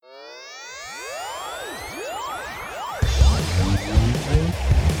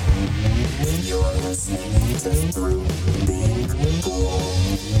You're listening to Through Being Cool.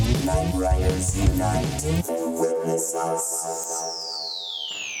 Night Riders Unite. Witness us.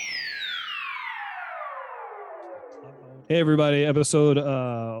 Hey everybody, episode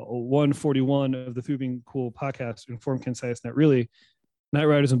 141 of the Through Being Cool podcast, Informed, Concise, Not Really. Night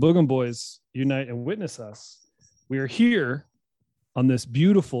Riders and Boogum Boys unite and witness us. We are here on this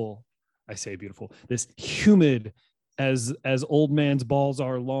beautiful, I say beautiful, this humid as old man's balls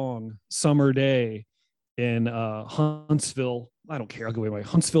are long summer day in Huntsville. I don't care, I'll go away.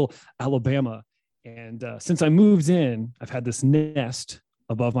 Huntsville, Alabama. And since I moved in, I've had this nest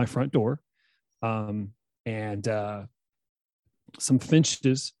above my front door. And some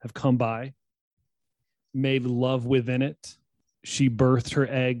finches have come by, made love within it. She birthed her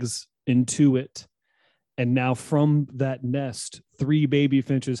eggs into it. And now from that nest, 3 baby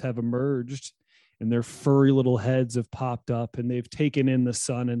finches have emerged and their furry little heads have popped up and they've taken in the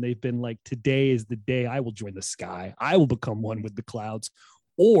sun and they've been like, today is the day I will join the sky. I will become one with the clouds.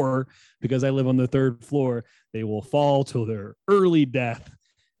 Or because I live on the 3rd floor, they will fall to their early death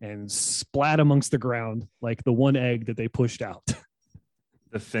and splat amongst the ground like the one egg that they pushed out.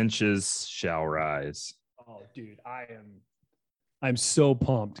 The finches shall rise. Oh, dude, I'm so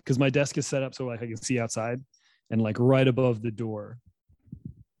pumped because my desk is set up so like I can see outside, and like right above the door,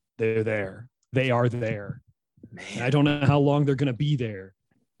 they're there. They are there. And I don't know how long they're gonna be there,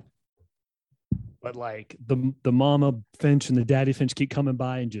 but like the mama finch and the daddy finch keep coming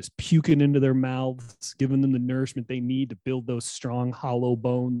by and just puking into their mouths, giving them the nourishment they need to build those strong, hollow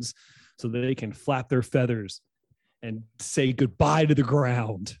bones so that they can flap their feathers and say goodbye to the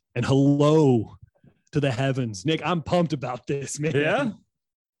ground and hello to the heavens. Nick, I'm pumped about this, man. Yeah?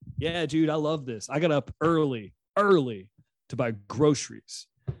 Yeah, dude, I love this. I got up early to buy groceries.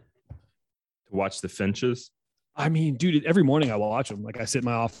 To watch the finches? I mean, dude, every morning I watch them. Like I sit in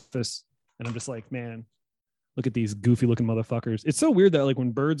my office and I'm just like, man, look at these goofy looking motherfuckers. It's so weird that like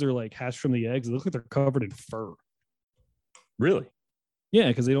when birds are like hatched from the eggs, they look like they're covered in fur. Really? Yeah,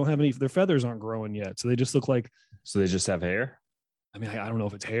 because they don't have any, their feathers aren't growing yet. So they just look like. So they just have hair? I mean, I don't know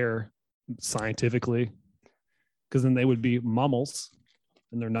if it's hair scientifically, because then they would be mammals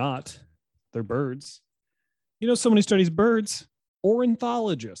and they're not. They're birds. You know, someone who studies birds,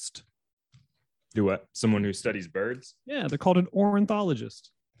 ornithologist. Do what? Someone who studies birds? Yeah, they're called an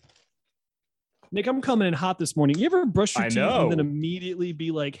ornithologist. Nick, I'm coming in hot this morning. You ever brush your teeth and then immediately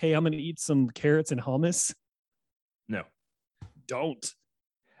be like, hey, I'm going to eat some carrots and hummus? No. Don't.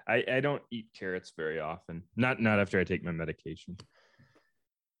 I don't eat carrots very often. Not after I take my medication.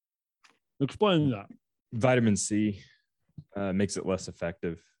 Explain that. Vitamin C makes it less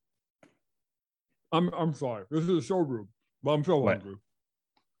effective. I'm sorry. This is a show group, but I'm so hungry.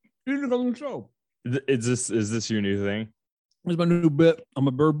 You need to come on the show. Is this your new thing? It's my new bit. I'm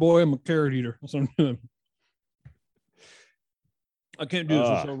a bird boy. I'm a carrot eater. That's what I'm doing. I can't do this.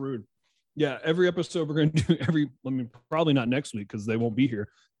 It's so rude. Yeah, every episode we're going to do probably not next week because they won't be here,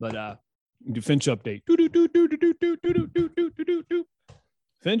 but do Finch update.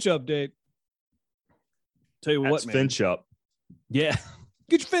 Finch update. Tell you what, man. Finch up. Yeah.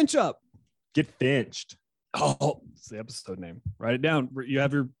 Get your Finch up. Get finched. Oh, it's the episode name. Write it down. You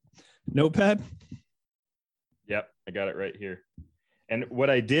have your notepad? Yep, I got it right here. And what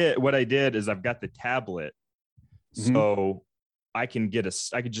I did is I've got the tablet, so I could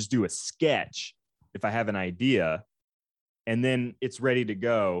just do a sketch if I have an idea, and then it's ready to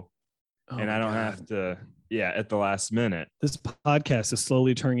go, and I don't have to, at the last minute. This podcast is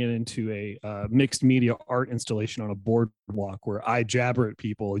slowly turning it into a mixed media art installation on a boardwalk where I jabber at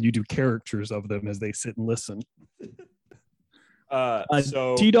people and you do caricatures of them as they sit and listen.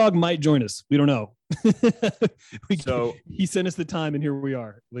 So T-Dog might join us. We don't know. He sent us the time and here we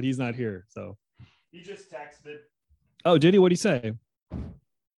are, but he's not here. So he just texted. Oh, did he? What'd he say?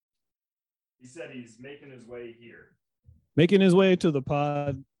 He said he's making his way here. Making his way to the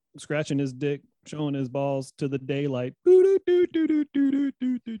pod, scratching his dick, showing his balls to the daylight.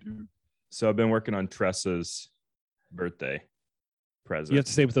 So I've been working on Tressa's birthday present. You have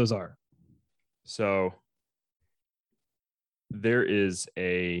to say what those are. So there's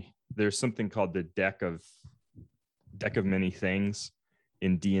something called the deck of many things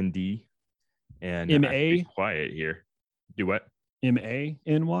in D&D, and M-A? Quiet here. Do what?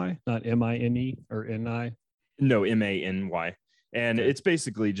 M-A-N-Y, not M-I-N-E or N-I. No, M-A-N-Y, and it's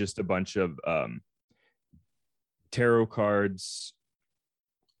basically just a bunch of tarot cards,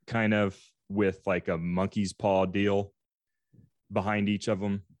 kind of with like a monkey's paw deal behind each of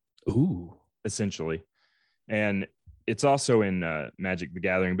them. Ooh, essentially, and it's also in Magic the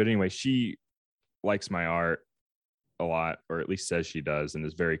Gathering. But anyway, she likes my art a lot, or at least says she does, and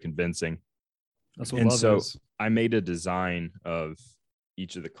is very convincing. That's what And love so is. I made a design of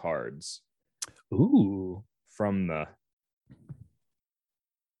each of the cards Ooh. from the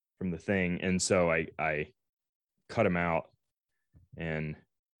thing. And so I cut them out and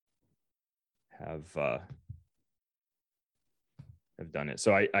have done it.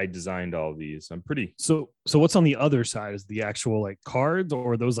 So I designed all these. I'm pretty. So what's on the other side? Is the actual like cards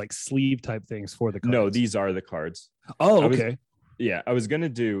or those like sleeve type things for the cards? No, these are the cards. Oh, okay. I was gonna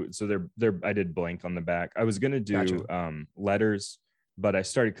do, so they're I did blank on the back. I was gonna do letters, but I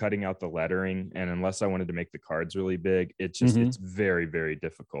started cutting out the lettering, and unless I wanted to make the cards really big, it's very, very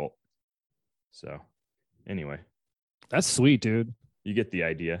difficult. So anyway, that's sweet, dude. you get the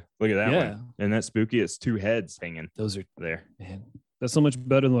idea. Look at that one. And that's spooky. It's two heads hanging. Those are there. Man, that's so much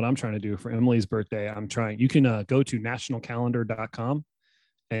better than what I'm trying to do for Emily's birthday. You can go to nationalcalendar.com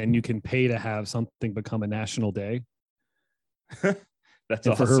and you can pay to have something become a national day. That's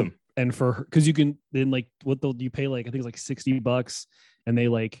awesome. For her, because you can then like you pay like I think it's like $60 and they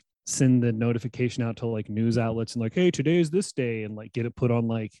like send the notification out to like news outlets and like, hey, today's this day, and like get it put on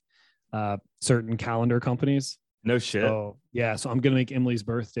like certain calendar companies. No shit. So I'm gonna make Emily's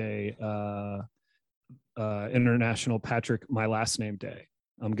birthday International Patrick my last name day.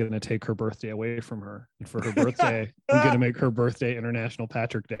 I'm gonna take her birthday away from her, and for her birthday I'm gonna make her birthday International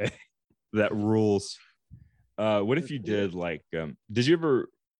Patrick Day. That rules. What if you did like did you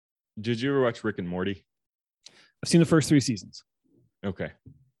ever watch Rick and Morty? I've seen the first 3 seasons. Okay.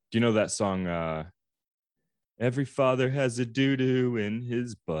 Do you know that song Every Father Has a Doo-Doo in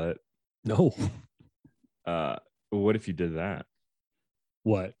His Butt? No. What if you did that?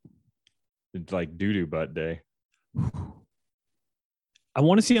 What? It's like doo-doo butt day. I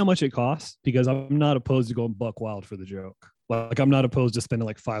want to see how much it costs, because I'm not opposed to going buck wild for the joke. Like I'm not opposed to spending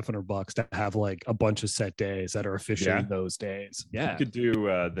like $500 to have like a bunch of set days that are officially those days. Yeah. We could do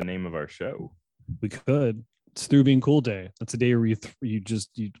the name of our show. We could. It's Through Being Cool Day. That's a day where you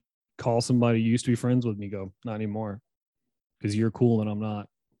call somebody you used to be friends with and you go, not anymore, because you're cool and I'm not,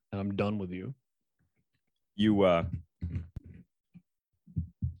 and I'm done with you.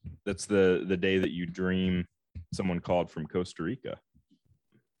 That's the day that you dream someone called from Costa Rica.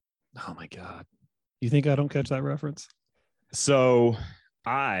 Oh my God. You think I don't catch that reference? So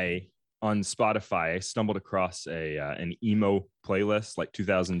on Spotify, I stumbled across an emo playlist, like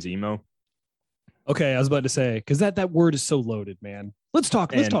 2000s emo. Okay, I was about to say, because that word is so loaded, man. Let's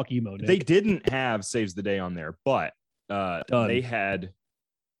talk emo, Nick. They didn't have Saves the Day on there, but they had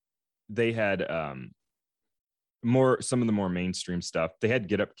some of the more mainstream stuff. They had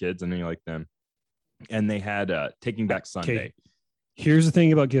Get Up Kids, I know you like them, and they had Taking Back Sunday. Okay. Here's the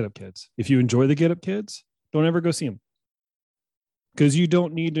thing about Get Up Kids. If you enjoy the Get Up Kids, don't ever go see them, because you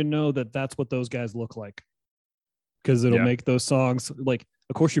don't need to know that that's what those guys look like, because it'll make those songs like,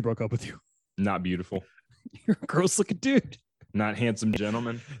 of course you broke up with you. Not beautiful. You're a gross looking dude. Not handsome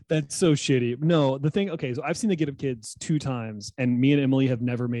gentleman. That's so shitty. No, the thing, okay, so I've seen the Get Up Kids 2 times, and me and Emily have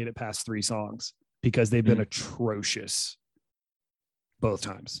never made it past 3 songs because they've been atrocious both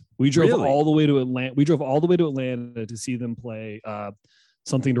times. We drove all the way to Atlanta. We drove all the way to Atlanta to see them play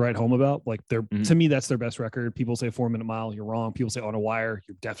Something to Write Home About. Like to me, that's their best record. People say 4 Minute Mile, you're wrong. People say On a Wire,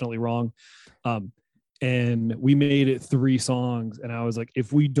 you're definitely wrong. And we made it 3 songs, and I was like,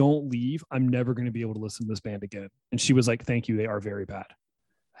 if we don't leave, I'm never going to be able to listen to this band again. And she was like, thank you, they are very bad.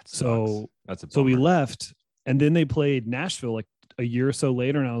 So we left, and then they played Nashville like a year or so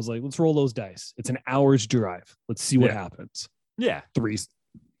later, and I was like, let's roll those dice. It's an hour's drive. Let's see what happens. Yeah.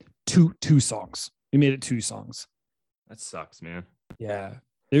 2 songs. We made it 2 songs. That sucks, man. Yeah.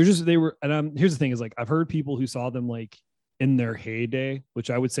 Here's the thing is, like, I've heard people who saw them like in their heyday, which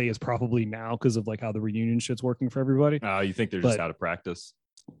I would say is probably now because of like how the reunion shit's working for everybody. You think they're just out of practice?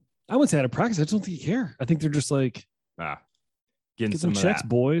 I wouldn't say out of practice. I just don't think you care. I think they're just like getting some checks,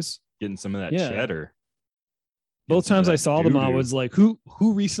 boys. Getting some of that cheddar. Both times I saw them, I was like, who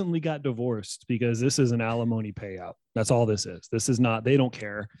recently got divorced? Because this is an alimony payout. That's all this is. This is not, they don't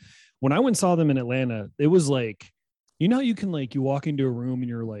care. When I went and saw them in Atlanta, it was like, you know, you can like, you walk into a room and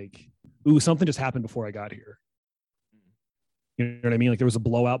you're like, ooh, something just happened before I got here. You know what I mean? Like there was a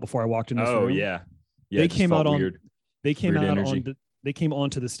blowout before I walked in this room. Oh yeah. They came out on, they came out on, they came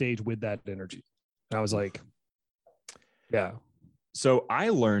onto the stage with that energy. And I was like, yeah. So I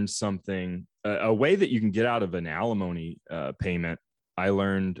learned something, a way that you can get out of an alimony payment. I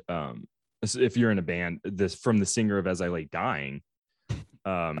learned, if you're in a band, this from the singer of As I Lay Dying,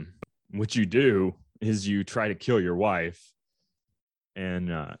 what you do is you try to kill your wife,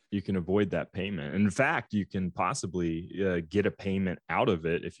 and you can avoid that payment. In fact, you can possibly get a payment out of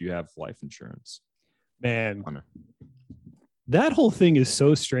it if you have life insurance. Man, that whole thing is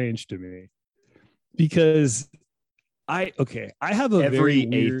so strange to me. because I have a Every very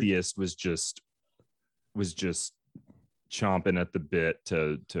weird, atheist was just chomping at the bit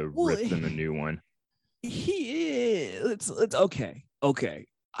to Well, rip them a new one. it's okay.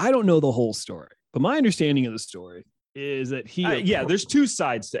 I don't know the whole story, but my understanding of the story is that he Yeah, there's two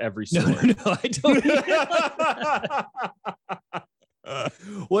sides to every no, story. I don't.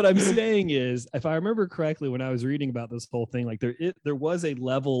 What I'm saying is, if I remember correctly, when I was reading about this whole thing, like there was a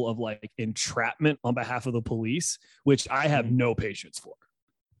level of like entrapment on behalf of the police, which I have no patience for.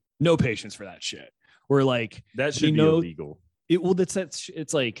 No patience for that shit. Where like That should be illegal. It's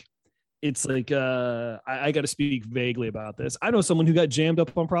like I got to speak vaguely about this. I know someone who got jammed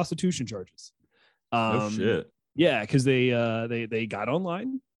up on prostitution charges. Oh shit. Yeah, because they got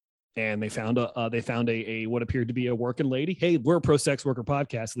online and they found a what appeared to be a working lady. Hey, we're a pro sex worker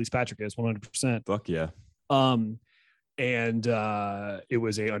podcast. At least Patrick is 100%. Fuck yeah. And it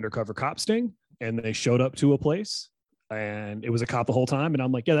was a undercover cop sting, and they showed up to a place, and it was a cop the whole time. And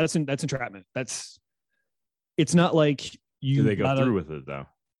I'm like, yeah, that's entrapment. It's not like you. Did they go through with it though?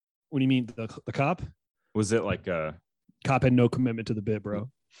 What do you mean the cop? Was it like a Cop had no commitment to the bit, bro.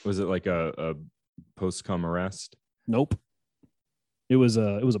 Was it like a post-cum arrest? Nope. It was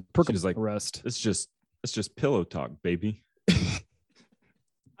a Perkins like, arrest. It's just pillow talk, baby.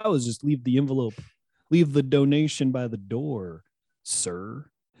 I was just leave the envelope, leave the donation by the door, sir.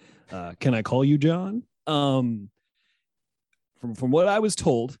 Can I call you John? From what I was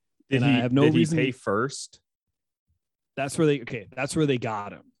told, Did I have no reason he pay first? That's where they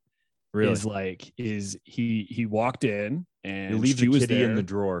got him. Really? Is he walked in and you leave she the was kitty there. in the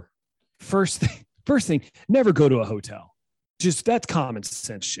drawer. First thing, never go to a hotel. Just that's common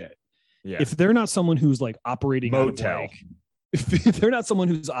sense shit. Yeah. If they're not someone who's like operating Motel. out of, like, if they're not someone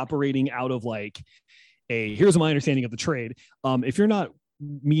who's operating out of like here's my understanding of the trade. If you're not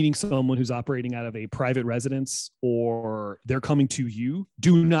meeting someone who's operating out of a private residence or they're coming to you,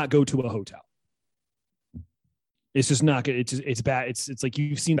 do not go to a hotel. It's just not good. It's bad. It's like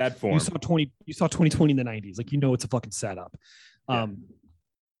you've seen bad form. You saw 2020 in the 90s. Like, it's a fucking setup. Yeah.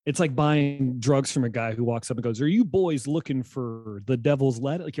 It's like buying drugs from a guy who walks up and goes, "Are you boys looking for the devil's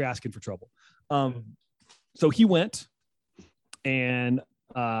lead?" Like, you're asking for trouble. So he went, and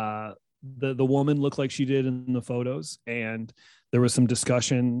the woman looked like she did in the photos, and there was some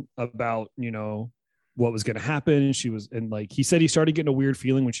discussion about what was going to happen. And like he said, he started getting a weird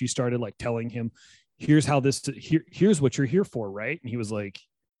feeling when she started like telling him, "Here's what you're here for, right?" And he was like,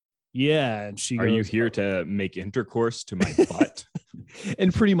 "Yeah." And she Are goes, you here to make intercourse to my butt?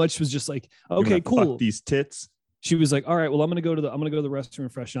 And pretty much was just like, "Okay, cool." Fuck these tits. She was like, "All right, well, I'm gonna go to the restroom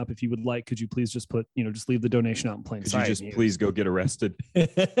and freshen up. If you would like, could you please just just leave the donation out in plain sight? Could you just please go get arrested?"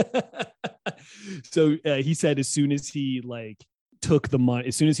 So he said as soon as he like took the money,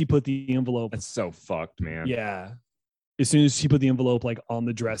 as soon as he put the envelope, That's so fucked, man. yeah. As soon as he put the envelope like on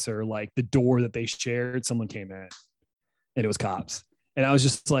the dresser, like the door that they shared, someone came in, and it was cops. And I was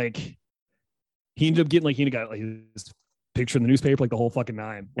just like, he ended up getting like he got like his picture in the newspaper, like the whole fucking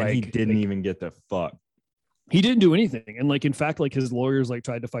nine. And Like he didn't even get the fuck. He didn't do anything. And like in fact, like his lawyers like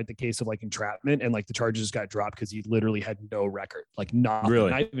tried to fight the case of like entrapment, and like the charges got dropped because he literally had no record, like nothing,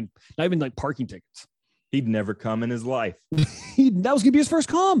 Really? not even like parking tickets. He'd never come in his life. That was gonna be his first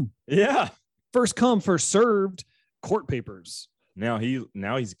come, first served court papers. Now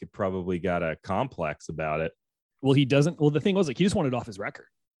he's probably got a complex about it. Well, he doesn't. Well, the thing was like he just wanted off his record.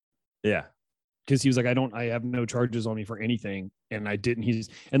 Yeah. Because he was like, I have no charges on me for anything. And I didn't.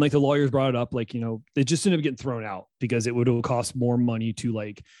 And like the lawyers brought it up, like, it just ended up getting thrown out because it would have cost more money to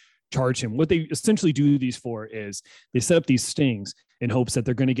like charge him. What they essentially do these for is they set up these stings in hopes that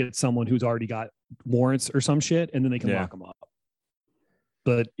they're going to get someone who's already got warrants or some shit, and then they can lock them up.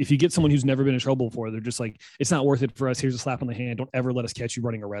 But if you get someone who's never been in trouble before, they're just like, it's not worth it for us. Here's a slap on the hand. Don't ever let us catch you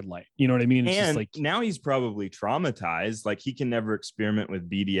running a red light. You know what I mean? It's and just like, now he's probably traumatized. Like he can never experiment with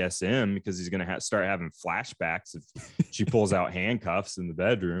BDSM because he's going to start having flashbacks if she pulls out handcuffs in the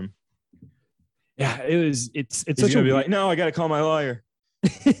bedroom. yeah, it's He's such going to be like, no, I got to call my lawyer.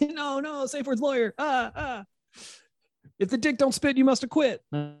 no, safe word's lawyer. If the dick don't spit, you must have quit.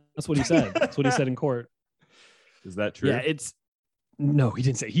 That's what he said. That's what he said in court. Is that true? Yeah, no, he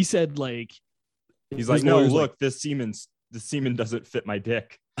didn't say. He said like, he's like, no, look, the semen doesn't fit my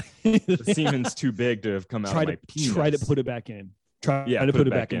dick. The semen's too big to have come out of my penis. Try to put it back in. Try to put put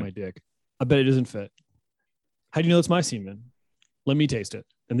it back in my dick. I bet it doesn't fit. How do you know it's my semen? Let me taste it.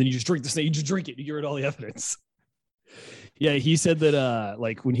 And then you just drink you just drink it. You get rid of all the evidence. Yeah, he said that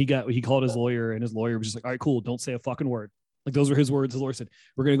like when he called his lawyer, and his lawyer was just like, all right, cool, don't say a fucking word. Like those were his words. His lawyer said,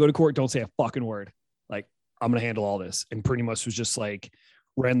 we're gonna go to court, don't say a fucking word. Like, I'm gonna handle all this. And pretty much was just like,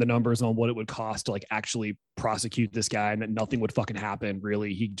 ran the numbers on what it would cost to like actually prosecute this guy and that nothing would fucking happen.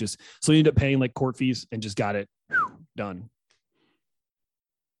 Really. So he ended up paying like court fees and just got it done.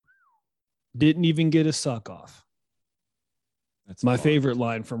 Didn't even get a suck off. That's My fun. favorite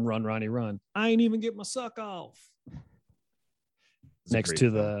line from Run, Ronnie, Run. I ain't even get my suck off. It's a Next great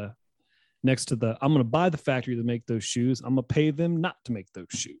to film. the, I'm going to buy the factory to make those shoes. I'm going to pay them not to make those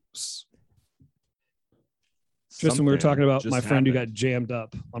shoes. Tristan, we were Something talking about just my friend who got happened. jammed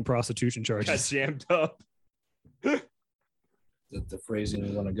up on prostitution Got charges. jammed up. The phrasing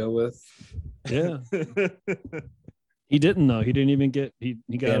you want to go with. Yeah. He didn't though. He didn't even get, he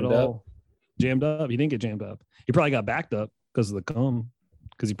got Jammed it all jammed up. He didn't get jammed up. He probably got backed up because of the cum,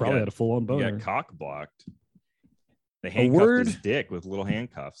 because he probably Yeah. had a full on He boner. got cock blocked. They handcuffed word- his dick with little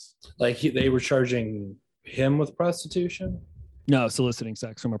handcuffs. Like they were charging him with prostitution. No, soliciting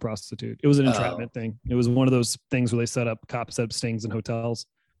sex from a prostitute. It was an Oh. entrapment thing. It was one of those things where they cops set up stings in hotels.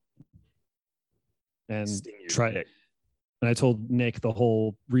 And Sting your try dick. And I told Nick the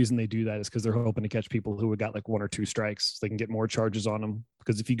whole reason they do that is because they're hoping to catch people who had got like 1 or 2 strikes. So they can get more charges on them.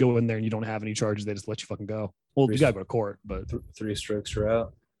 Because if you go in there and you don't have any charges, they just let you fucking go. Well, you gotta go to court, but Three strokes are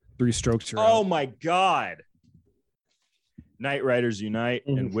out. 3 strokes, you're Oh out. my God. Knight Riders Unite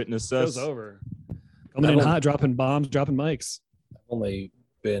and witness Show's us. over. Coming in hot, dropping bombs, dropping mics. I've only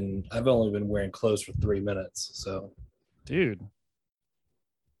been wearing clothes for 3 minutes. So Dude,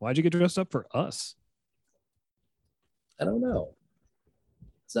 why'd you get dressed up for us? I don't know.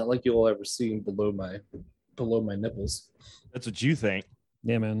 It's not like you'll ever see below my nipples. That's what you think.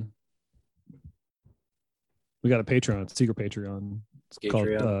 Yeah, man. We got a Patreon, secret Patreon. It's called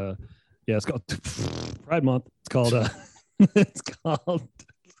Patreon. it's called Pride Month. It's called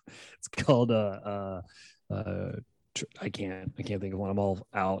I can't think of one. I'm all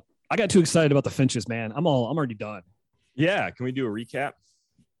out. I got too excited about the Finches, man. I'm already done. Yeah. Can we do a recap?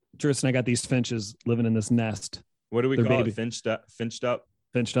 Tristan, I got these Finches living in this nest. What do we They're call baby. it? Finched up. Finched up.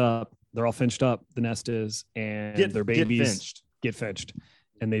 Finched up. They're all finched up. The nest is, and their babies get finched,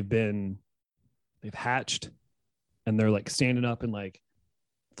 and they've hatched, and they're like standing up and like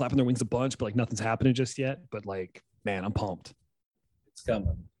flapping their wings a bunch, but like nothing's happening just yet. But like, man, I'm pumped. It's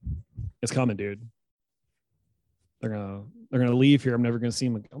coming. It's coming, dude. They're gonna leave here. I'm never gonna see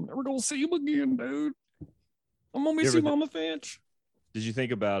them. I'm never gonna see them again, dude. I'm gonna miss You you, ever Mama Finch. Did you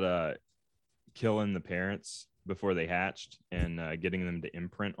think about killing the parents before they hatched and getting them to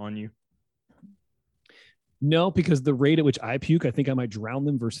imprint on you? No, because the rate at which I puke, I think I might drown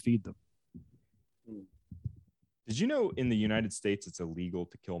them versus feed them. Did you know in the United States it's illegal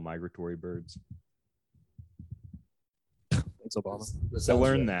to kill migratory birds? Thanks, Obama. I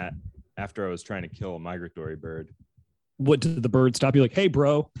learned that after I was trying to kill a migratory bird. What did the bird stop you? Like, hey,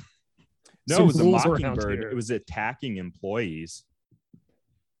 bro. No, Some it was a rules around mockingbird. here. It was attacking employees.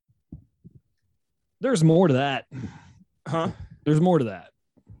 There's more to that. Huh? There's more to that.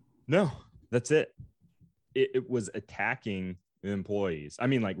 No, that's it. It was attacking the employees. I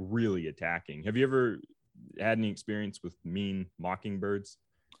mean, like really attacking. Have you ever had any experience with mean mockingbirds?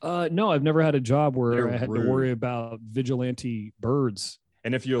 No, I've never had a job where They're I had rude. to worry about vigilante birds.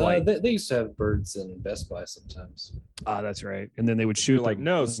 And if you're like, they used to have birds in Best Buy sometimes. That's right. And then they would shoot You're like, them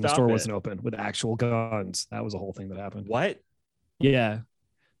no, when the stop store it. wasn't open with actual guns. That was a whole thing that happened. what? Yeah.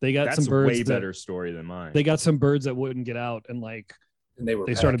 They got That's some a birds way that, better story than mine. They got some birds that wouldn't get out, and like And they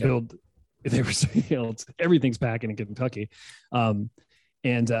started packing. build. They were, everything's packing in Kentucky, and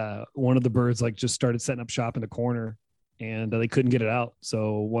one of the birds like just started setting up shop in the corner, and they couldn't get it out.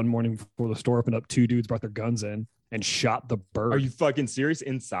 So one morning before the store opened up, 2 dudes brought their guns in and shot the bird Are you fucking serious?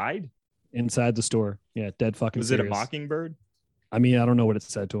 Inside? inside the store. Yeah, dead fucking. Was it a serious. mockingbird? I mean, I don't know what it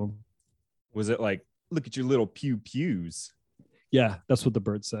said to him. Was it like, look at your little pews? Yeah, that's what the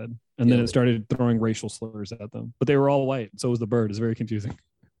bird said. And then Yeah. it started throwing racial slurs at them. But they were all white. So was the bird. It's very confusing. I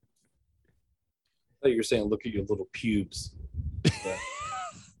thought you were saying, look at your little pubes. Yeah.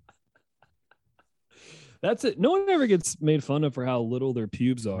 That's it. No one ever gets made fun of for how little their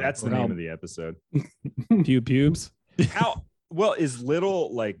pubes are. That's the name of the episode. Pubes. How well is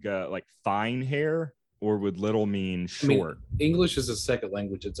little like fine hair, or would little mean I mean, short? English is a second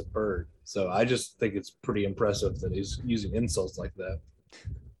language. It's a bird. So I just think it's pretty impressive that he's using insults like that.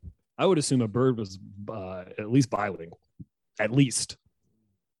 I would assume a bird was at least bilingual. At least.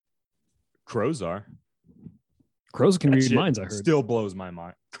 Crows are. Crows can That read shit minds, I heard. Still blows my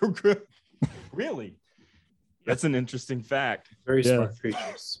mind. Really? That's an interesting fact. Very Yeah. smart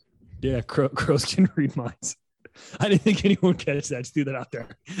creatures. Yeah, crows can read minds. I didn't think anyone would catch that. Just threw that out there.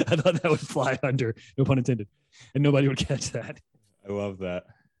 I thought that would fly under, no pun intended. And nobody would catch that. I love that.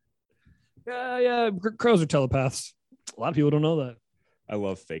 Yeah, crows are telepaths. A lot of people don't know that. I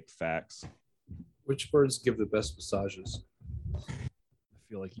love fake facts. Which birds give the best massages? I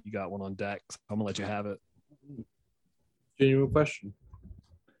feel like you got one on deck. So I'm gonna let you have it. Genuine question.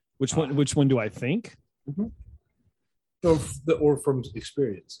 Which one? Which one do I think? Or from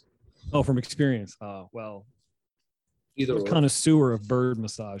experience. Oh, from experience. Well, Either I'm a or. connoisseur of bird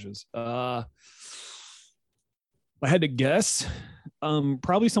massages. If I had to guess,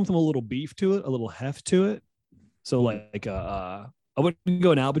 probably something with a little beef to it, a little heft to it. So like I wouldn't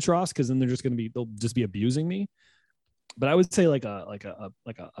go an albatross because then they'll just be abusing me. But I would say like a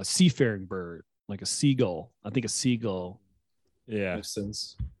seafaring bird, like a seagull. I think a seagull. Yeah. Makes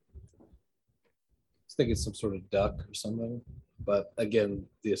sense. I was thinking some sort of duck or something. But again,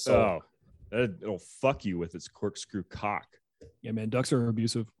 the assault. Oh, it'll fuck you with its corkscrew cock. Yeah, man, ducks are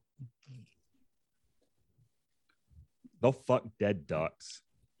abusive. They'll fuck dead ducks.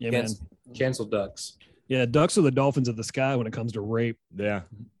 Yeah, man. Cancel ducks. Yeah, ducks are the dolphins of the sky when it comes to rape. Yeah.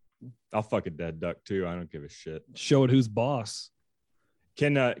 I'll fuck a dead duck too. I don't give a shit. Show it who's boss.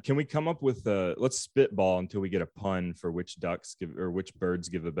 Can we come up with let's spitball until we get a pun for which ducks give or which birds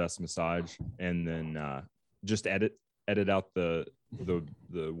give the best massage, and then just edit out the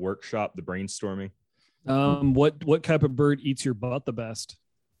workshop, the brainstorming. What type of bird eats your butt the best?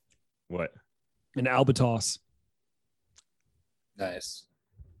 What? An albatross. Nice.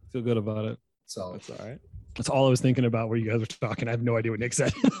 Feel good about it. Solid. That's all right. That's all I was thinking about where you guys were talking. I have no idea what Nick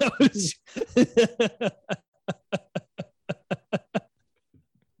said.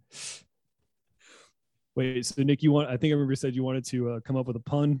 Wait, so Nick, I think I remember you said you wanted to come up with a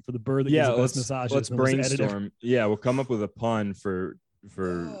pun for the bird that gives the best massages. Let's and we'll just edit it. brainstorm. Yeah, we'll come up with a pun for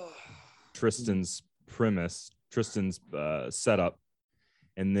Tristan's premise, Tristan's setup,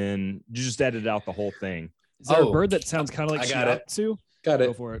 and then you just edit out the whole thing. Is there a bird that sounds kind of like I got it. shiatsu? Got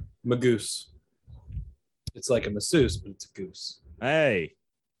Go it. for it. Magoose. It's like a masseuse, but it's a goose. Hey,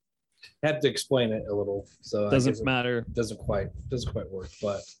 I have to explain it a little, so I Doesn't guess it matter. doesn't quite work,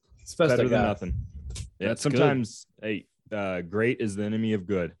 but it's best better I than got. nothing. Yeah, That's sometimes great is the enemy of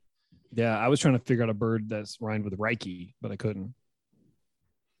good. Yeah, I was trying to figure out a bird that's rhymed with Reiki, but I couldn't.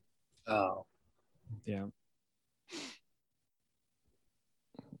 Oh, Yeah,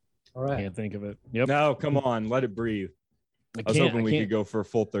 all right. can't think of it. Yep. No, come on, let it breathe. I was hoping we could go for a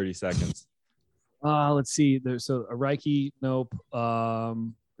full 30 seconds. Let's see. There's a Reiki. Nope.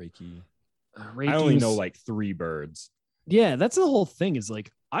 Reiki. Reiki I only was- know like 3 birds. Yeah, that's the whole thing. Is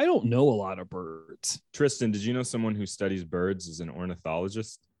like I don't know a lot of birds. Tristan, did you know someone who studies birds is an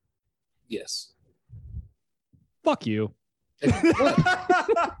ornithologist? Yes. Fuck you.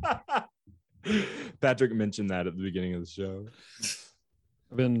 Patrick mentioned that at the beginning of the show.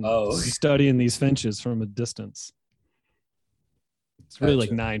 I've been Oh. studying these finches from a distance. It's really like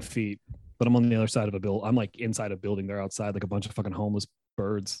Gotcha. 9 feet, but I'm on the other side of a building. I'm like inside a building. They're outside like a bunch of fucking homeless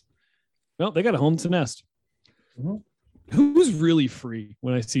birds. Well, they got a home to nest. Mhm. Who's really free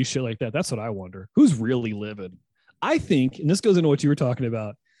when I see shit like that? That's what I wonder. Who's really living? I think, and this goes into what you were talking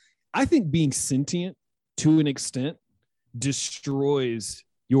about, I think being sentient to an extent destroys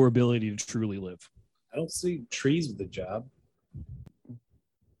your ability to truly live. I don't see trees with a job.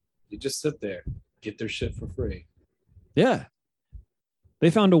 You just sit there, get their shit for free. Yeah. They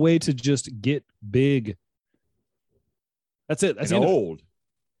found a way to just get big. That's it. That's And the end of it. old,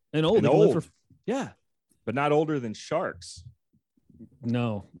 And old. and They can live old. for- yeah. but not older than sharks.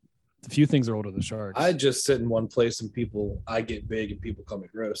 No. A few things are older than sharks. I just sit in one place and I get big and people call me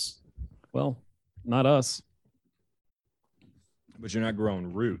gross. Well, not us. But you're not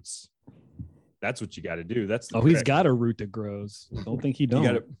growing roots. That's what you got to do. That's the Oh, he's trick. got a root that grows. Don't think he don't.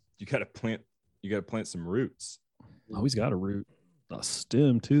 You got to plant some roots. Oh, he's got a root. A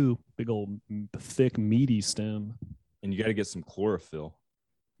stem too. Big old thick meaty stem. And you got to get some chlorophyll.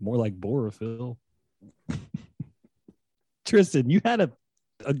 More like borophyll. Tristan, you had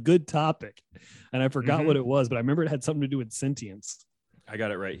a good topic, and I forgot Mhm. what it was, but I remember it had something to do with sentience. I got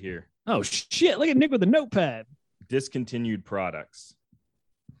it right here. Oh shit! Look at Nick with a notepad. Discontinued products.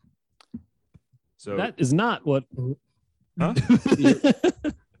 So That is not what. Huh?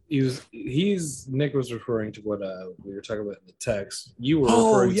 Nick was referring to what we were talking about in the text. You were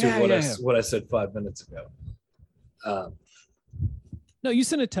Oh, referring yeah, to yeah. what I said 5 minutes ago. No, you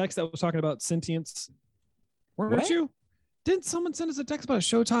sent a text that was talking about sentience. Weren't What? you? Didn't someone send us a text about a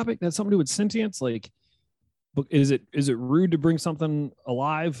show topic that had something to do with sentience? Like, is it rude to bring something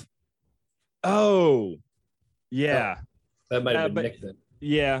alive? oh yeah. That might have been but- Nick then.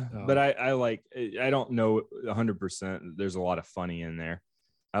 Yeah, Oh. but I don't know 100%. There's a lot of funny in there.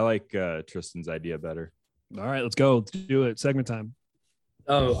 I like Tristan's idea better. All right, let's go. Let's do it. Segment time.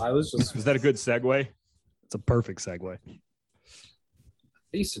 Oh, I was just Was that a good segue? It's a perfect segue.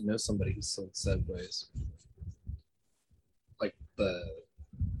 I used to know somebody who sold Segways, like the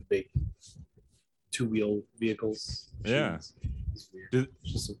big two-wheel vehicles. Yeah. It's weird. Did-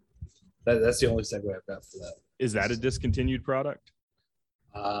 It's just that's the only Segway I've got for that. Is that a discontinued product?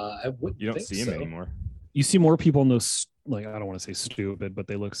 I wouldn't. You don't think see them so. anymore. You see more people in those, like, I don't want to say stupid, but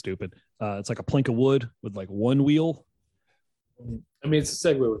they look stupid. It's like a plank of wood with like one wheel. I mean, it's a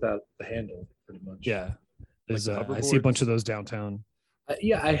Segway without the handle, pretty much. Yeah. There's, Like I see a bunch hoverboards? of those downtown.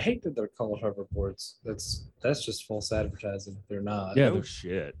 Yeah, I hate that they're called hoverboards. That's just false advertising. They're not. Yeah, No they're-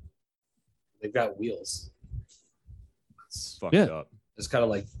 shit. They've got wheels. It's, Fucked Yeah. up. it's kind of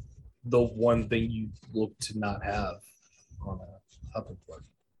like the one thing you look to not have on a hoverboard.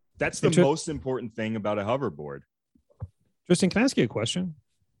 That's the Inter- most important thing about a hoverboard. Tristan, can I ask you a question?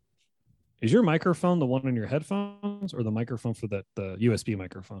 Is your microphone the one in your headphones or the microphone for the USB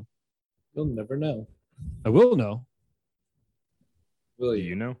microphone? You'll never know. I will know. Will Do you?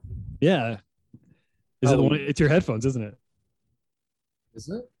 you know? Yeah. Is it the Oh. one? It's your headphones, isn't it?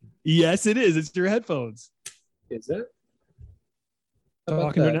 Isn't it? Yes, it is. It's your headphones. Is it? How about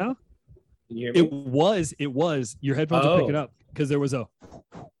Talking to it that? now? Can you hear me? It was. Your headphones will pick it Oh. up because there was a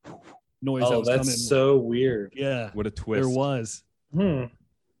noise that Oh, was that's coming. so weird. Yeah, What a twist. there was.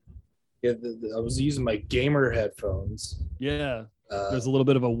 Yeah, I was using my gamer headphones. Yeah, Because there's a little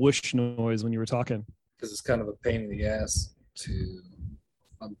bit of a whoosh noise when you were talking. it's kind of a pain in the ass to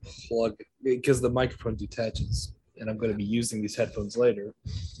unplug because the microphone detaches, and I'm going to be using these headphones later.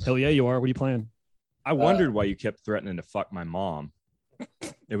 Hell yeah, you are. What are you playing? I wondered why you kept threatening to fuck my mom.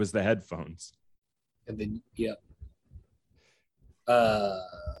 It was the headphones. And then, yeah.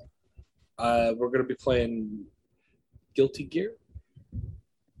 We're going to be playing Guilty Gear.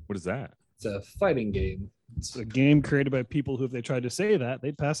 What is that? It's a fighting game. It's a game created by people who, if they tried to say that,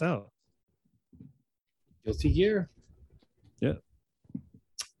 they'd pass out. Guilty Gear. Yeah.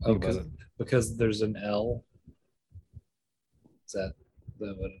 Oh, Think about because there's an L. Is that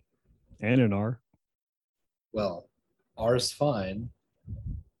what? And an R. Well, R is fine.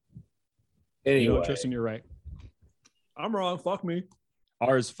 You Anyway, know, Tristan, you're right. I'm wrong. Fuck me.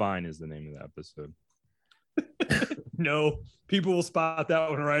 Ours Fine is the name of the episode. No, people will spot that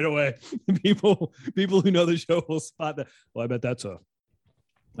one right away. people who know the show will spot that. Well, I bet that's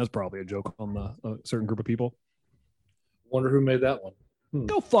probably a joke on a certain group of people. wonder who made that one.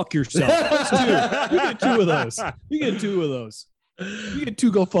 Go fuck yourself. That's two. You get two of those. You get two of those. You get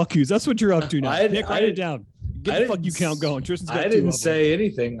two go fuck yous. That's what you're up to now. Nick, write it down. Get the fuck you count going. Tristan's got I two didn't of them. say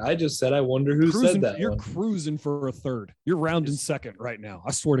anything. I just said I wonder who said that You're one. cruising for a third. You're rounding second right now.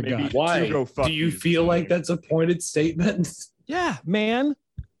 I swear to Maybe- God. Why? Two go fuck Do you yous feel is like the that's a pointed statement? Yeah, man.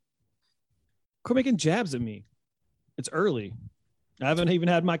 Quit making jabs at me. It's early. I haven't even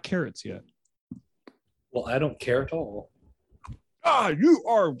had my carrots yet. Well, I don't care at all. You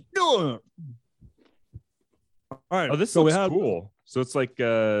are doing it. All right. Oh, this so looks we have cool. So it's like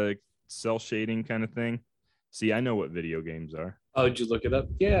a cell shading kind of thing. See, I know what video games are. Oh, did you look it up?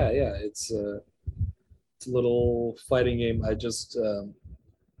 Yeah. It's a little fighting game. I just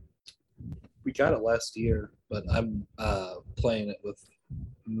we got it last year, but I'm playing it with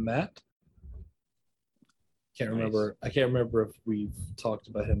Matt. Can't Nice. remember. I can't remember if we've talked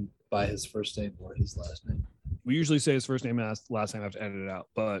about him by his first name or his last name. We usually say his first name and last name. I have to edit it out.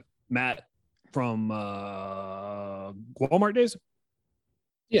 But Matt from Walmart days,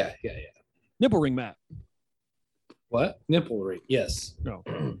 Yeah. nipple ring Matt. What? Nipple ring. Yes. No,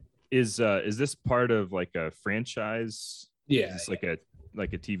 Is this part of like a franchise? Yeah. It's like a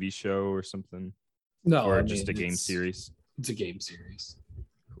TV show or something, No. or I just a mean, game it's- series? It's a game series.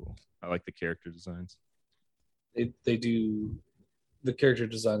 Cool. I like the character designs. They do. The character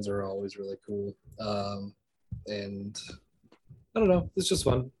designs are always really cool. And I don't know. It's just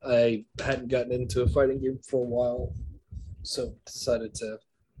fun. I hadn't gotten into a fighting game for a while, so decided to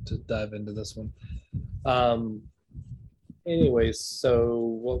dive into this one. Anyways, so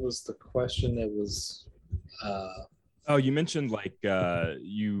what was the question? It was Oh, you mentioned like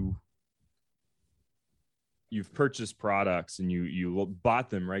you've purchased products and you bought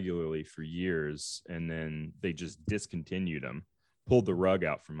them regularly for years, and then they just discontinued them, pulled the rug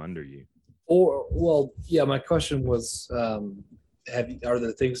out from under you. or well, yeah. My question was, are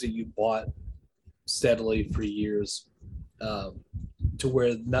there things that you bought steadily for years, to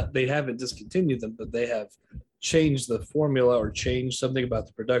where they haven't discontinued them, but they have changed the formula or changed something about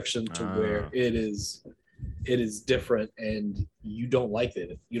the production to where it is different and you don't like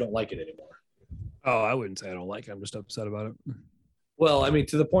it. You don't like it anymore. oh, I wouldn't say I don't like it. I'm just upset about it. Well, I mean,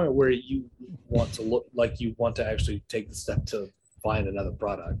 to the point where you want to look like you want to actually take the step to find another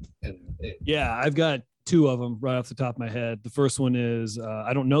product. And Yeah, I've got two of them right off the top of my head. The first one is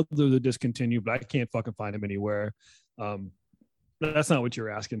I don't know they're discontinued, but I can't fucking find them anywhere. That's not what you're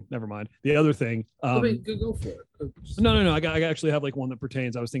asking. Never mind. The other thing. Go for it. No. I actually have like one that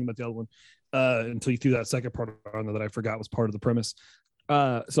pertains. I was thinking about the other one until you threw that second part on there that I forgot was part of the premise.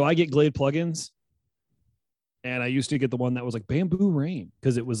 So I get Glade plugins, and I used to get the one that was like Bamboo Rain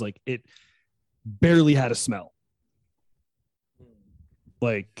because it was like it barely had a smell.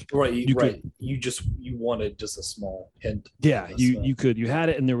 Like you wanted just a small hint. Yeah, you had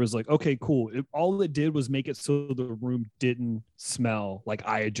it, and there was like, okay, cool. All it did was make it so the room didn't smell like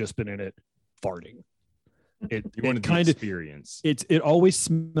I had just been in it farting. You wanted the experience. It always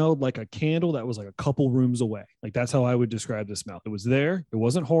smelled like a candle that was like a couple rooms away. Like that's how I would describe the smell. It was there. It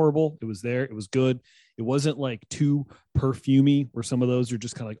wasn't horrible. It was there. It was good. It wasn't like too perfumey where some of those are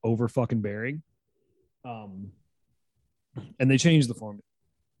just kind of like over fucking bearing. And they changed the formula.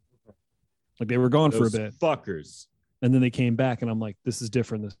 Like they were gone for a bit. Fuckers. And then they came back, and I'm like, this is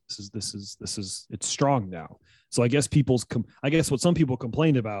different. This is it's strong now. So I guess what some people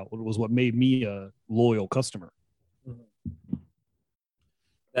complained about was what made me a loyal customer.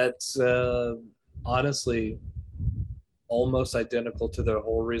 That's honestly almost identical to the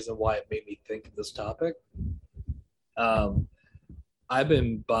whole reason why it made me think of this topic. I've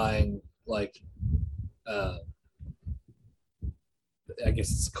been buying like I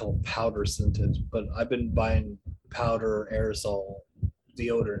guess it's called powder scented, but I've been buying powder aerosol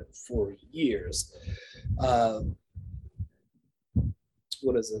deodorant for years.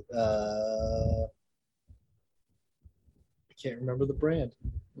 What is it? I can't remember the brand.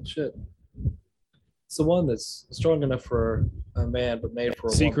 Shit. It's the one that's strong enough for a man, but made for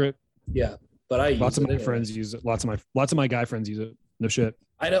a Secret. woman. Yeah, but I lots of my friends use it. Lots of my guy friends use it. No shit.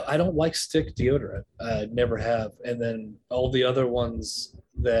 I don't like stick deodorant. I never have. And then all the other ones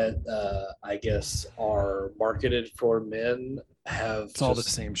that I guess are marketed for men have it's all the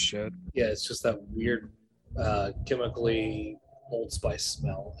same shit. Yeah, it's just that weird chemically Old Spice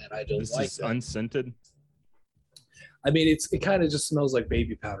smell, and I don't like that. Unscented. I mean, it kind of just smells like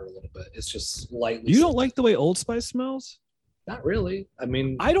baby powder a little bit. It's just slightly. You don't like the way Old Spice smells? Not really. I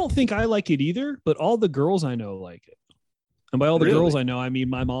mean, I don't think I like it either, but all the girls I know like it. And by all the girls I know, I mean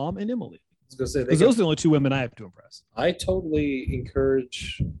my mom and Emily. I was gonna say because those are the only two women I have to impress. I totally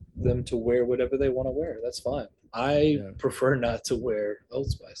encourage them to wear whatever they want to wear. That's fine. I prefer not to wear Old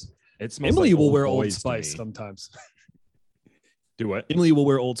Spice. It smells Emily like will wear Old Spice sometimes. Do what? Emily will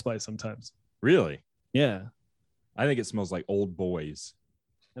wear Old Spice sometimes. Really? Yeah. I think it smells like old boys.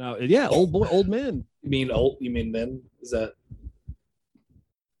 Yeah, old men. You mean men? Is that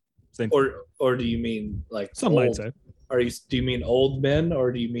same? Or do you mean like some might say? Do you mean old men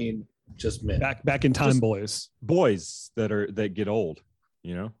or do you mean just men? Back in time, boys that get old,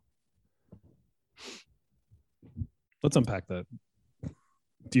 you know? Let's unpack that.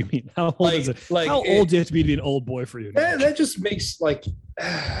 Do you mean how old is it? How old do you have to be an old boy for you? That just makes like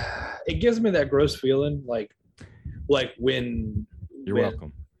it gives me that gross feeling like when you're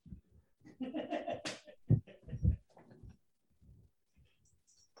welcome.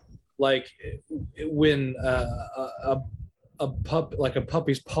 Like when a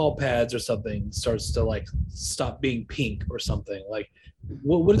puppy's paw pads or something starts to like stop being pink or something. Like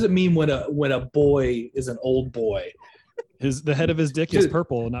what does it mean when a boy is an old boy? The head of his dick is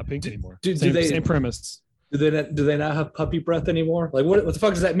purple and not pink anymore. Same premise. Do they not have puppy breath anymore? Like what the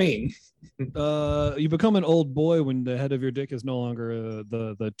fuck does that mean? You become an old boy when the head of your dick is no longer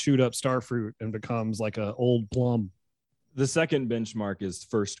the chewed up star fruit and becomes like an old plum. The second benchmark is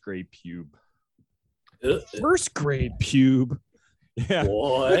first grade pube. First grade pube? Yeah.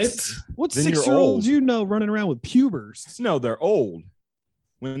 What 6-year-olds you know running around with pubers? No, they're old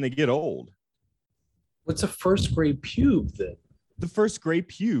when they get old. What's a first grade pube then? The first grade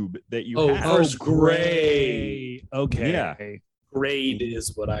pube that you have. First grade. Okay. Yeah. Grade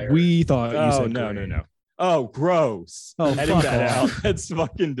is what I heard. We thought you said no. Oh, gross. Oh, edit that out. That's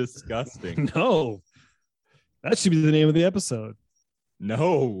fucking disgusting. No. That should be the name of the episode.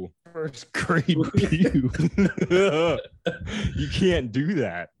 No. First grade pube. You can't do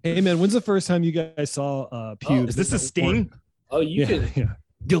that. Hey, man, when's the first time you guys saw pubes? Is this a sting? You can. Yeah.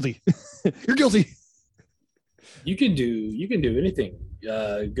 Guilty. You're guilty. You can do anything.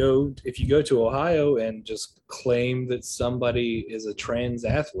 If you go to Ohio and just claim that somebody is a trans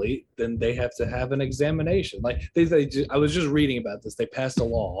athlete, then they have to have an examination. Like I was just reading about this. They passed a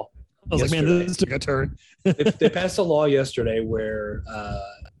law. I was like, man, this took a turn. They passed a law yesterday where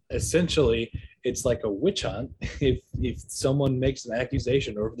essentially it's like a witch hunt. If someone makes an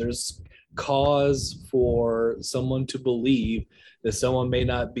accusation or if there's cause for someone to believe that someone may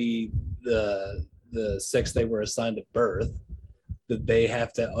not be the the sex they were assigned at birth, that they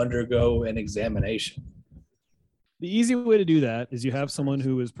have to undergo an examination. The easy way to do that is you have someone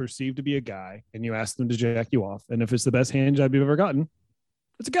who is perceived to be a guy and you ask them to jack you off. And if it's the best hand job you've ever gotten,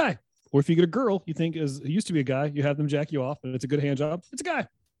 it's a guy. Or if you get a girl you think used to be a guy, you have them jack you off and it's a good hand job, it's a guy.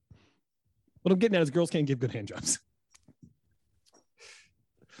 What I'm getting at is girls can't give good hand jobs.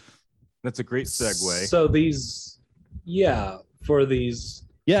 That's a great segue. So for these.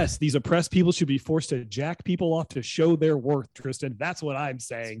 Yes, these oppressed people should be forced to jack people off to show their worth, Tristan. That's what I'm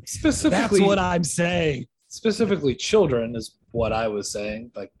saying. Specifically, that's what I'm saying. Specifically, children is what I was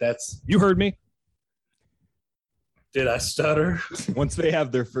saying. Like that's. You heard me. Did I stutter? Once they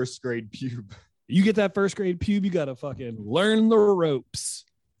have their first grade pube. You get that first grade pube, you gotta fucking learn the ropes.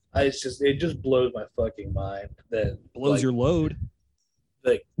 It just blows my fucking mind that Blows your load.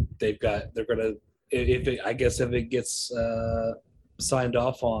 Like they're gonna if it gets signed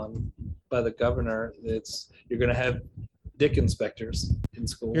off on by the governor, you're gonna have dick inspectors in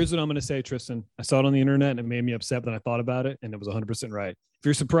school. Here's what I'm gonna say, Tristan. I saw it on the internet and it made me upset, but I thought about it and it was 100% right. If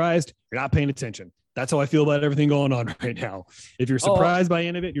you're surprised, you're not paying attention. That's how I feel about everything going on right now. If you're surprised by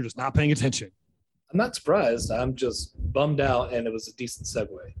any of it, you're just not paying attention. I'm not surprised. I'm just bummed out, and it was a decent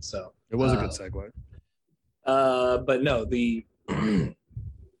segue. So it was a good segue. But no, the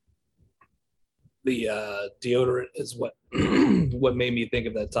deodorant is what what made me think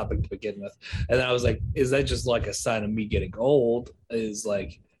of that topic to begin with. And then I was like, is that just like a sign of me getting old? Is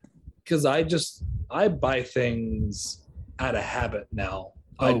like, because I buy things out of habit now.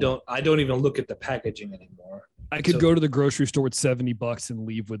 Oh. I don't even look at the packaging anymore. I could go to the grocery store with $70 and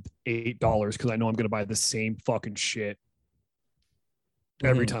leave with $8 because I know I'm going to buy the same fucking shit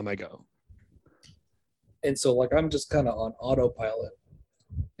every time I go. And so like I'm just kind of on autopilot,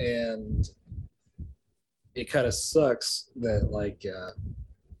 and it kind of sucks that like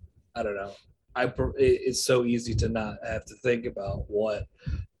I don't know. It's so easy to not have to think about what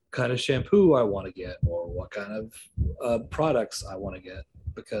kind of shampoo I want to get or what kind of products I want to get,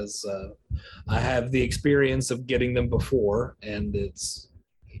 because I have the experience of getting them before, and it's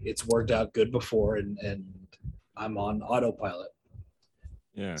worked out good before, and I'm on autopilot.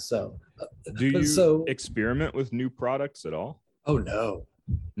 Yeah. So do you experiment with new products at all? Oh no.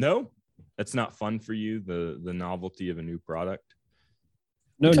 No? That's not fun for you, the novelty of a new product?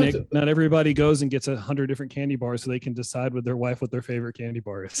 No, Nick, not everybody goes and gets 100 different candy bars so they can decide with their wife what their favorite candy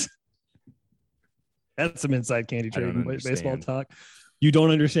bar is. That's some inside candy trading baseball talk. You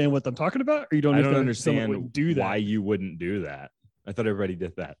don't understand what I'm talking about, or you don't understand do that. Why you wouldn't do that. I thought everybody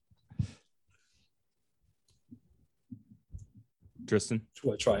did that. Tristan?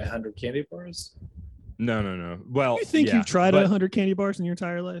 What, try 100 candy bars? No. Well, you think you've tried 100 candy bars in your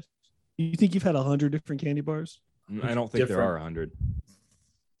entire life? You think you've had 100 different candy bars? I don't think there are 100.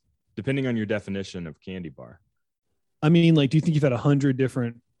 Depending on your definition of candy bar. I mean, like, do you think you've had 100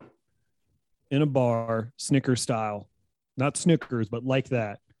 different in a bar, Snickers style? Not Snickers, but like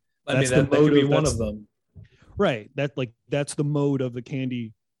that. I mean, that could be one of them. Right. That's the mode of the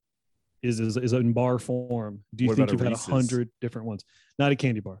candy is in bar form. Do you think you've had 100 different ones? Not a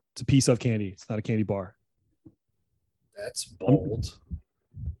candy bar. It's a piece of candy. It's not a candy bar. That's bold.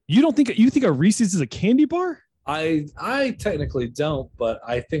 You think a Reese's is a candy bar? I technically don't, but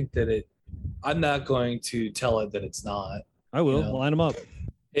I think that I'm not going to tell it that it's not. I will line them up.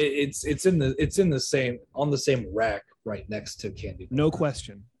 It's in the same on the same rack right next to candy bar. No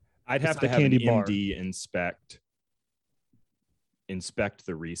question. I'd have to have an MD inspect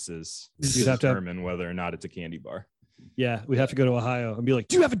the Reese's to determine whether or not it's a candy bar. Yeah, we'd have to go to Ohio and be like,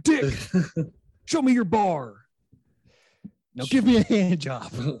 do you have a dick? Show me your bar. Now give me a hand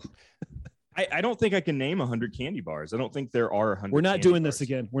job. I don't think I can name 100 candy bars. I don't think there are 100. We're not doing this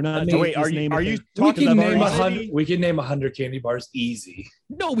again. We're not. Wait, are you talking about 100? We can name 100 candy bars easy.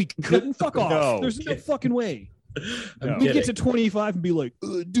 No, we couldn't. Fuck off. No. There's no fucking way. No. We'd get to 25 and be like,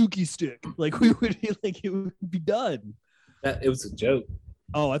 dookie stick. Like we would be like, it would be done. It was a joke.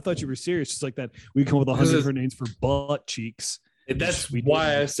 Oh, I thought you were serious. Just like that. We come up with 100 different names for butt cheeks. That's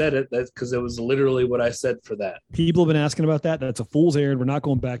why I said it. That's because it was literally what I said for that. People have been asking about that. That's a fool's errand. We're not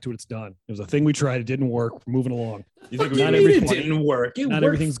going back to it. It's done. It was a thing we tried. It didn't work. We're moving along. You think it didn't work? Not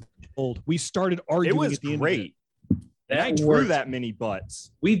everything's gold. We started arguing. It was at the great. That I drew that many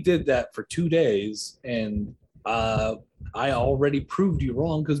butts. We did that for 2 days, and I already proved you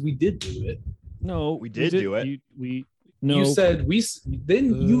wrong because we did do it. No, we did do it. No. You said you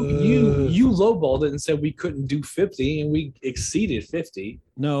lowballed it and said we couldn't do 50, and we exceeded 50.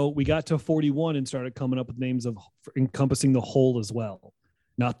 No, we got to 41 and started coming up with names of encompassing the whole as well,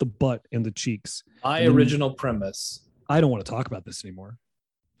 not the butt and the cheeks. Original premise. I don't want to talk about this anymore.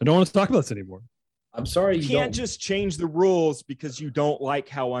 I'm sorry You can't just change the rules because you don't like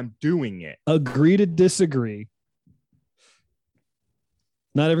how I'm doing it. Agree to disagree.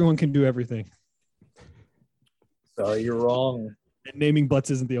 Not everyone can do everything. Sorry, you're wrong. And naming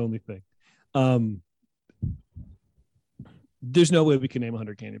butts isn't the only thing. There's no way we can name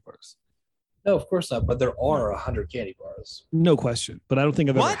 100 candy bars. No, of course not. But there are 100 candy bars. No question. But I don't think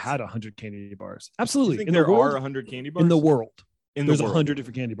I've ever What? had 100 candy bars. You Absolutely. think In there the world, are 100 candy bars? in the world, In the there's world. 100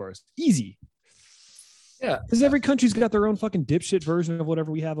 different candy bars. Easy. Yeah. Because every country's got their own fucking dipshit version of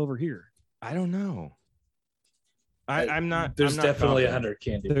whatever we have over here. I don't know. I'm not. There's I'm not definitely confident. 100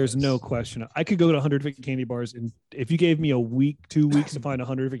 candy There's bars. no question. I could go to 100 different candy bars, and if you gave me a week, 2 weeks to find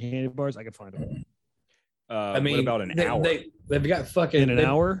 100 different candy bars, I could find them I mean, what about an hour? They've got fucking in an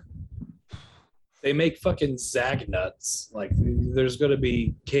hour. They make fucking Zag nuts. Like there's gonna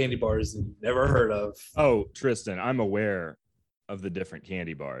be candy bars that you've never heard of. Oh, Tristan, I'm aware of the different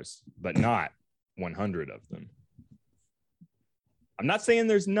candy bars, but not 100 of them. I'm not saying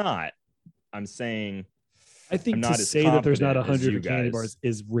there's not. I'm saying I think I'm to not as say that there's not confident as 100 you candy guys. bars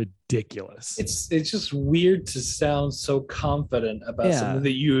is ridiculous. It's just weird to sound so confident about Yeah. something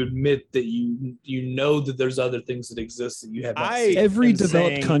that you admit that you know that there's other things that exist that you have not seen. Every am developed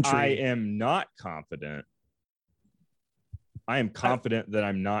saying country- I am not confident. I am confident that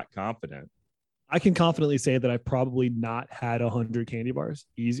I'm not confident. I can confidently say that I've probably not had 100 candy bars.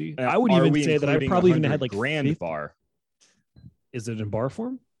 Easy. I would Are even we say that I including probably even 100 had like grand 50. bar. Is it in bar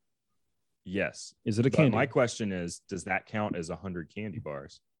form? Yes. Is it a But candy? my question is, does that count as 100 candy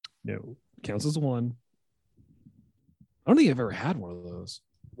bars? No, counts as one. I don't think I've ever had one of those.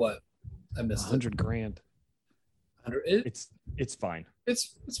 What? I missed 100 grand. 100. It's fine.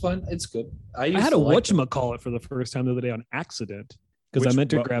 It's fine. It's good. I had a whatchamacallit for the first time the other day on accident because I Which- meant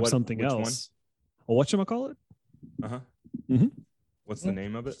to what- grab what- something which one? else. A whatchamacallit? Uh-huh. Mhm. What's the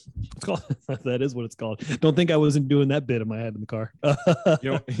name of it? It's called that is what it's called. Don't think I wasn't doing that bit in my head in the car.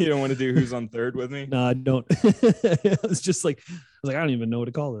 You don't want to do Who's on Third with me? No, I don't. It was just like I was like, I don't even know what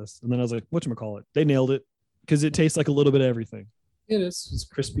to call this. And then I was like, whatchamacallit? They nailed it because it tastes like a little bit of everything. It is. It's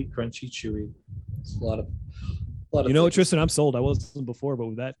crispy, crunchy, chewy. It's a lot of. You know what, things. Tristan? I'm sold. I wasn't before, but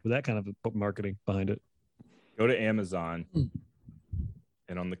with that kind of marketing behind it. Go to Amazon Hmm.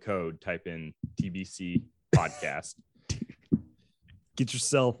 and on the code type in TBC podcast. Get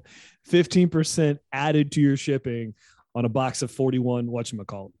yourself 15% added to your shipping on a box of 41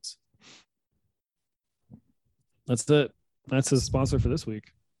 whatchamacallits. That's it. That's the sponsor for this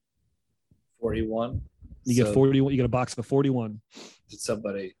week. 41. You get So 41. You get a box of 41. Did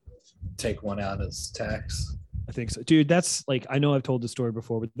somebody take one out as tax? I think so, dude. That's like, I know I've told this story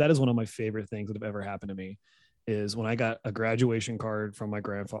before, but that is one of my favorite things that have ever happened to me. Is when I got a graduation card from my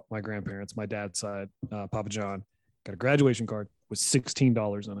grandparents, my dad's side, Papa John, got a graduation card with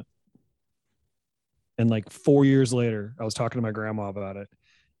 $16 on it. And like 4 years later, I was talking to my grandma about it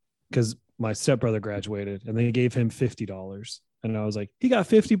because my stepbrother graduated and they gave him $50. And I was like, he got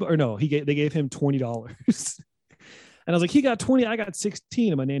 50, or no, they gave him $20. And I was like, he got 20, I got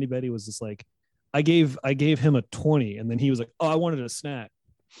 16. And my Nanny Betty was just like, I gave him a 20. And then he was like, oh, I wanted a snack.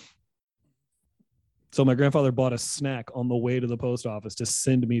 So my grandfather bought a snack on the way to the post office to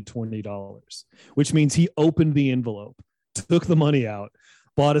send me $20, which means he opened the envelope, took the money out,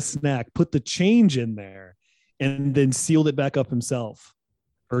 bought a snack, put the change in there, and then sealed it back up himself,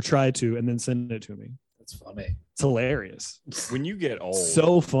 or tried to, and then sent it to me. That's funny. It's hilarious. When you get old,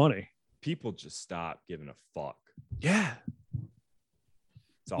 So funny. people just stop giving a fuck. Yeah.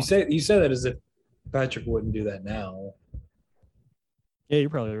 It's You awesome. say that as if Patrick wouldn't do that now. Yeah, you're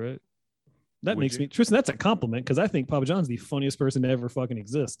probably right. That Would makes you? me, Tristan, that's a compliment because I think Papa John's the funniest person to ever fucking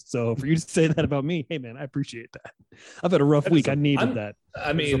exist. So for you to say that about me, hey man, I appreciate that. I've had a rough That is week. a- I needed I'm- that.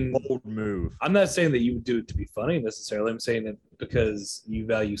 I It's a mean, bold move. I'm not saying that you would do it to be funny necessarily. I'm saying it because you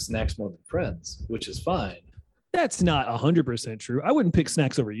value snacks more than friends, which is fine. That's not 100% true. I wouldn't pick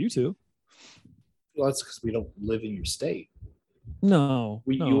snacks over you two. Well, that's because we don't live in your state. No,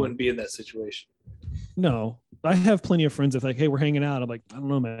 You no, wouldn't be in that situation. no. I have plenty of friends that like, hey, we're hanging out. I'm like, I don't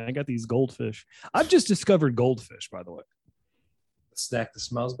know, man. I got these goldfish. I've just discovered goldfish, by the way. A snack that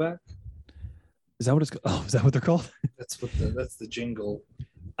smells back. Is that what it's called? Oh, is that what they're called? That's the jingle.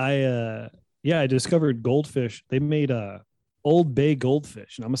 I discovered goldfish. They made Old Bay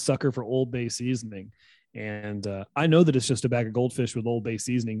goldfish, and I'm a sucker for Old Bay seasoning. And I know that it's just a bag of goldfish with Old Bay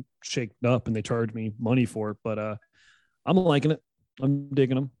seasoning shaken up, and they charge me money for it. But I'm liking it. I'm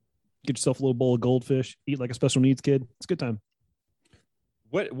digging them. Get yourself a little bowl of goldfish. Eat like a special needs kid. It's a good time.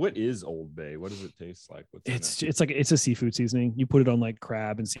 What is Old Bay? What does it taste like? What's in it? It's a seafood seasoning. You put it on like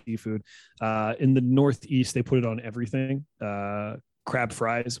crab and seafood. In the Northeast, they put it on everything. Crab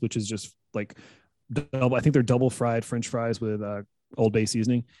fries, which is just like I think they're double fried French fries with Old Bay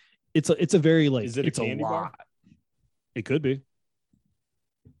seasoning. It's a very like Is it a it's candy bar? lot. It could be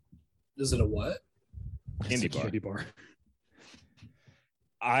Is it a what? Candy It's a bar. candy bar.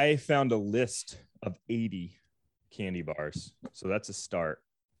 I found a list of 80 candy bars, so that's a start.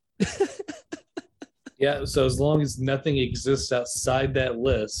 Yeah. So as long as nothing exists outside that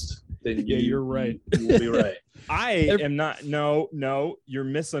list, then Yeah, you're right. You will be right. I am not. No, you're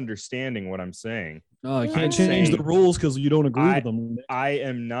misunderstanding what I'm saying. Oh, you I'm can't change the saying rules because you don't agree with them. I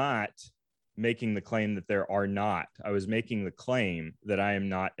am not making the claim that there are not. I was making the claim that I am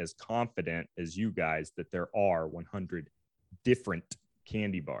not as confident as you guys that there are 100 different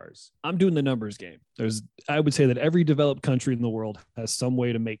candy bars. I'm doing the numbers game. I would say that every developed country in the world has some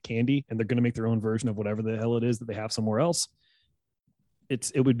way to make candy, and they're going to make their own version of whatever the hell it is that they have somewhere else.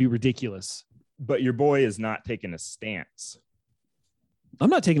 It would be ridiculous. But your boy is not taking a stance. I'm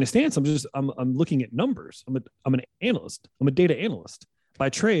not taking a stance. I'm looking at numbers. I'm an analyst. I'm a data analyst by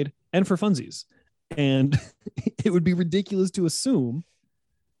trade and for funsies. And it would be ridiculous to assume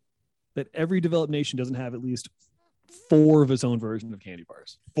that every developed nation doesn't have at least 4 of its own version of candy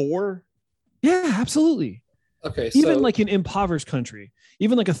bars. 4? Yeah, absolutely. Okay. Even so, like an impoverished country,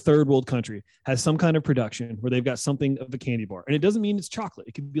 even like a third world country has some kind of production where they've got something of a candy bar. And it doesn't mean it's chocolate.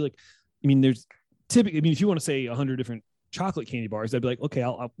 It could be like, there's typically, if you want to say 100 different chocolate candy bars, I'd be like, okay,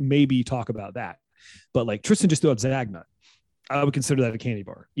 I'll maybe talk about that. But like Tristan just threw out Zagnut. I would consider that a candy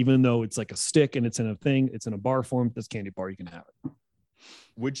bar, even though it's like a stick and it's in a thing, it's in a bar form. That's candy bar. You can have it.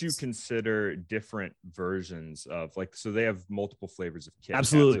 Would you consider different versions of so they have multiple flavors of Kit Kats?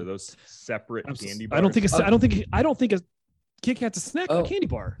 Absolutely. Are those separate candy bars? I don't think a Kit Kat's a snack, a candy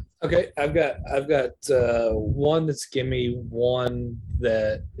bar. okay, I've got one that's gimme, one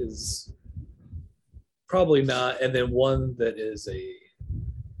that is probably not, and then one that is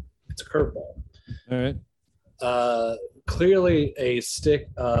it's a curveball. All right. Clearly a stick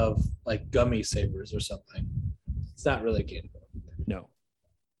of like gummy savers or something. It's not really a candy bar. No.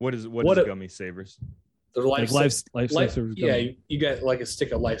 What is What gummy savers? The Like lifesavers. Yeah, you get like a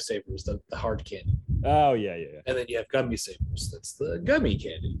stick of lifesavers, the hard candy, Oh yeah. and then you have gummy savers. That's the gummy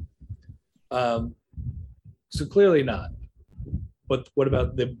candy. So clearly not. But what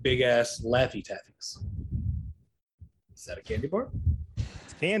about the big ass Laffy Taffies? Is that a candy bar?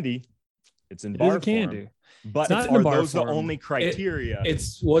 It's candy. It's in It bar is a candy. form. But It's not in a are bar those form. the only criteria?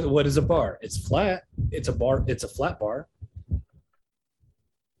 It's what is a bar? It's flat. It's a bar. It's a flat bar.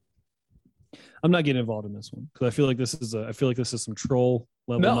 I'm not getting involved in this one because I feel like this is some troll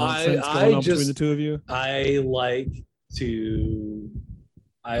level No, nonsense I going on just- between the two of you. I like to.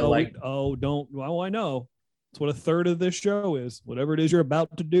 I Oh, like. don't. Well, I know. It's what a third of this show is. Whatever it is you're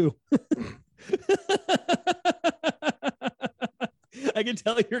about to do. I can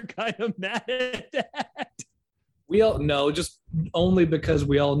tell you're kind of mad at that. We all know, just only because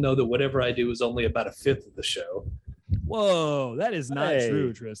we all know that whatever I do is only about a fifth of the show. Whoa, that is not Hey.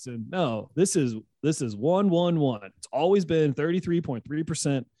 true, Tristan. No, this is 111. It's always been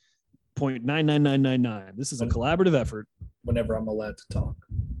 33.3%, 0.99999. This is a collaborative effort. Whenever I'm allowed to talk.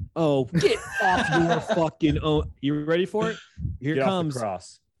 Oh, get off your fucking own. You ready for it? Here Get it off comes. the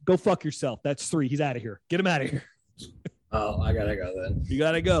cross. Go fuck yourself. That's 3. He's out of here. Get him out of here. Oh, I gotta go then. You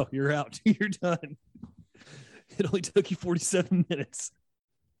gotta go. You're out. You're done. It only took you 47 minutes.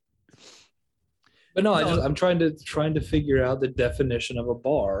 But no, No. I'm trying to figure out the definition of a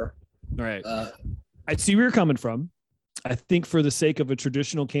bar. All right. Uh, I see where you're coming from. I think for the sake of a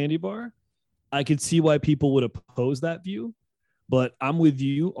traditional candy bar, I could see why people would oppose that view. But I'm with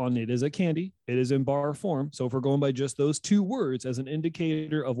you on it is a candy. It is in bar form. So if we're going by just those 2 words as an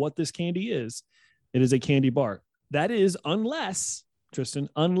indicator of what this candy is, it is a candy bar. That is unless, Tristan,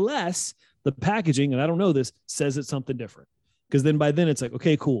 unless the packaging, and I don't know this, says it's something different. Because then by then it's like,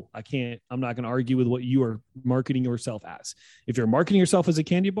 okay, cool. I'm not going to argue with what you are marketing yourself as. If you're marketing yourself as a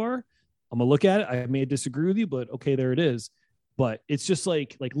candy bar, I'm going to look at it. I may disagree with you, but okay, there it is. But it's just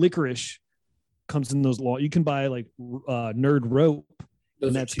like licorice comes in those law. You can buy like Nerd Rope. those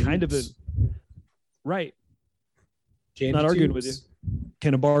And are that's kind of tubes. Right. Candy Not arguing with tubes.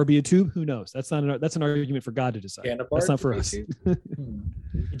 Can a bar be a tube? Who knows? That's an argument for God to decide. Can a bar That's not for be a us. tube? Hmm.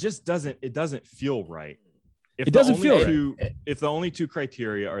 It just doesn't feel right. If It the doesn't only feel right. two, If the only 2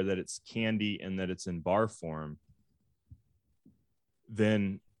 criteria are that it's candy and that it's in bar form,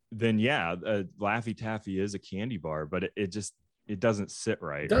 then yeah, Laffy Taffy is a candy bar, but it doesn't sit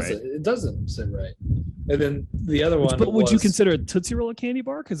right. It doesn't sit right. And then the other one. But would you was- consider a Tootsie Roll a candy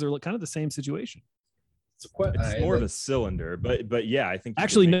bar? Because they're kind of the same situation. It's more of a cylinder, but yeah, I think you could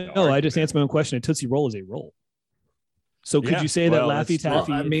Actually, make the no. I just argument. answered my own question. A Tootsie Roll is a roll. So could Yeah, you say well, that Laffy that's true.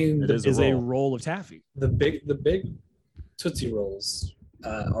 Taffy I mean, It the, is is a roll. roll of taffy? the big Tootsie Rolls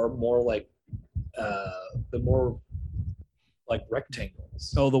are more like the more like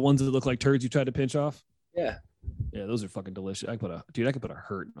rectangles. Oh, the ones that look like turds you tried to pinch off? Yeah. Yeah, those are fucking delicious. I could put a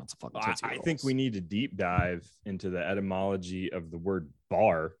hurt on some fucking Tootsie I Rolls. think we need to deep dive into the etymology of the word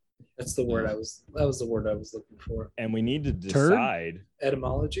bar, That's the word that was the word I was looking for. and we need to Turd? decide.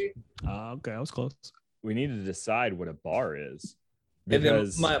 Etymology. Okay, I was close. We need to decide what a bar is, And then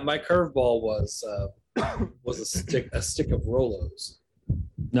because my curveball was a stick of Rolos.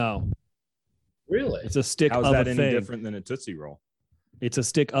 No, Really? it's a stick how's of that a any thing. different than a Tootsie Roll? It's a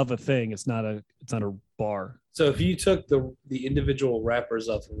stick of a thing. It's not a bar. So if you took the individual wrappers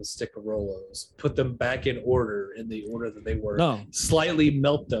off of a stick of Rolos, put them back in order in the order that they were, No, slightly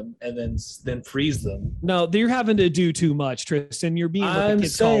melt them, and then freeze them. no, you're having to do too much, Tristan. You're being what I'm the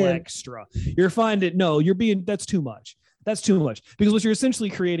kids call saying- extra. You're finding that's too much. That's too much because what you're essentially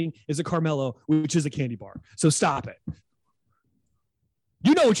creating is a Carmelo, which is a candy bar. So stop it.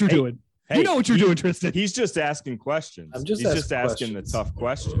 You know what you're Hey, doing. You know what you're doing, Tristan. He's just asking questions. I'm just He's just asking asking the questions. tough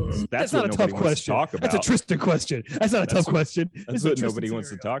questions. That's what not a nobody tough wants to question. talk about. That's a Tristan question. That's not a That's tough what- question. That's It's a what Tristan nobody wants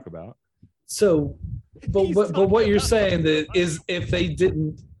to scenario. talk about. So, but He's what what you're talking saying about- that is if they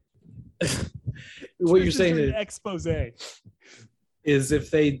didn't, what you're Tristan's saying doing is, an expose. is if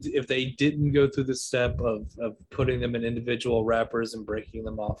they didn't go through the step of putting them in individual wrappers and breaking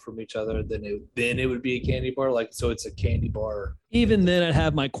them off from each other, then it would be a candy bar. Like, so it's a candy bar. Even then, I'd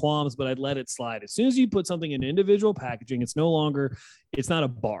have my qualms, but I'd let it slide. As soon as you put something in individual packaging, it's not a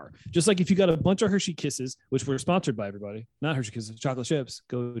bar. Just like if you got a bunch of Hershey Kisses, which were sponsored by everybody, not Hershey Kisses, chocolate chips,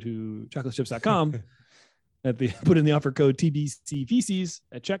 go to chocolatechips.com. Put in the offer code TBC Feces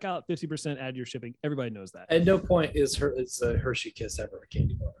at checkout, 50% add your shipping. Everybody knows that. At no point is a Hershey Kiss ever a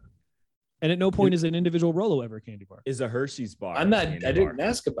candy bar. And at no point is an individual Rolo ever a candy bar. Is a Hershey's bar? I'm a not. candy I didn't bar?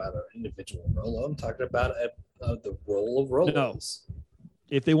 ask about an individual Rolo. I'm talking about the roll of Rolos.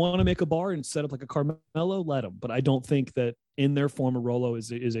 If they want to make a bar and set up like a Carmelo, let them. But I don't think that in their form a Rolo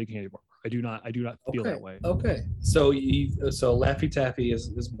is a candy bar. I do not feel that way. Okay. So Laffy Taffy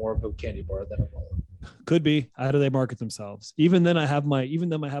is more of a candy bar than a Rolo. Could be. How do they market themselves? Even then, I have my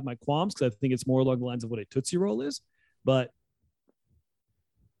qualms because I think it's more along the lines of what a Tootsie Roll is. But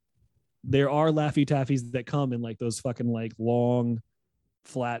there are Laffy Taffies that come in like those fucking like long,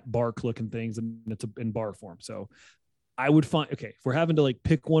 flat bark looking things, and it's in bar form. So I would find if we're having to like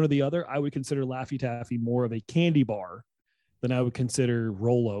pick one or the other, I would consider Laffy Taffy more of a candy bar than I would consider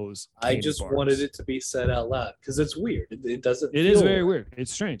Rolos. I candy just bars. wanted it to be said out loud because it's weird. It doesn't. It is feel very right. weird.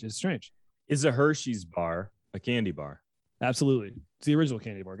 It's strange. Is a Hershey's bar a candy bar? Absolutely. It's the original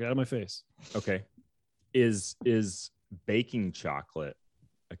candy bar. Get out of my face. Okay. Is baking chocolate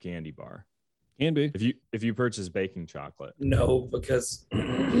a candy bar? Can be. If you purchase baking chocolate, No, because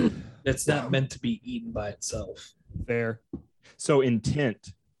it's not meant to be eaten by itself. Fair. so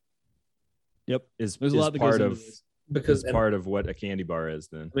intent. Yep. Is There's a lot that part goes of into this. Because is part of what a candy bar is.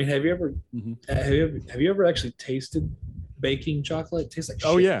 Then. I mean, have you ever Mhm. have you ever actually tasted baking chocolate? It tastes like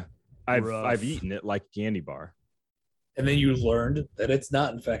Oh shit. yeah, Rough. I've eaten it like a candy bar, And then you learned that it's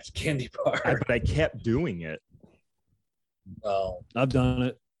not in fact a candy bar. but I kept doing it. Well, I've done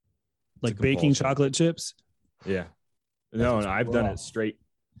it. Like a baking compulsion. chocolate chips. Yeah. No, That's I've done raw. it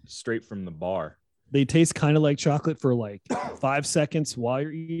straight from the bar. They taste kind of like chocolate for like 5 seconds while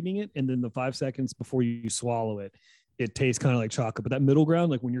you're eating it. And then the 5 seconds before you swallow it, it tastes kind of like chocolate. But that middle ground,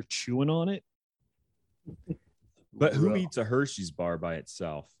 like when you're chewing on it, But who Rough. eats a Hershey's bar by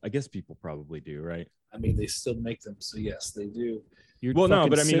itself? I guess people probably do, right? I mean, they still make them, so yes, they do. you're Well, no, fucking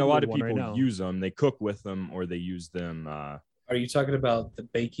but I mean, a sitting lot with of one people right now. use them. They cook with them, or they use them. Are you talking about the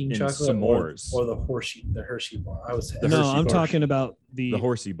baking In chocolate s'mores. or the Hershey bar? I was The No, Hershey I'm bar. talking about the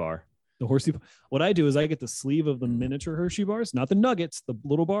Horsey bar. the horsey. What I do is I get the sleeve of the miniature Hershey bars, not the nuggets, the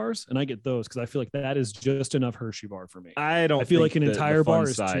little bars, and I get those because I feel like that is just enough Hershey bar for me. I don't. I feel like think an the entire fun bar is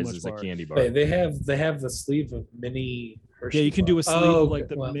too size much is a bar. candy bar. They have the sleeve of mini Hershey. Yeah, you can do a bar. sleeve Oh, of like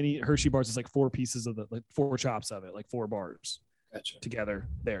okay. the Well, mini Hershey bars. It's like 4 pieces of like 4 chops of it, like 4 bars Gotcha. together.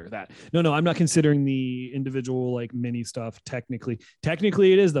 There, that. No, I'm not considering the individual like mini stuff. Technically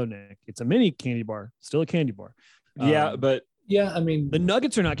it is though, Nick. It's a mini candy bar, still a candy bar. yeah, but Yeah, I mean, The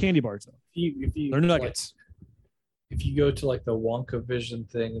nuggets are not candy bars though. if you They're like, nuggets. if you go to like the Wonka Vision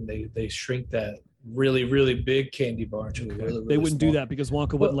thing and they shrink that really really big candy bar to a really, really They wouldn't do small- that because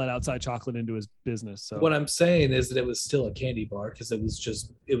Wonka wouldn't let outside chocolate into his business. So What I'm saying is that it was still a candy bar because it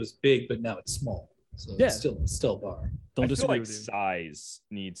was big, but now it's small. So Yeah. it's still a bar. Don't I feel disagree like with you. size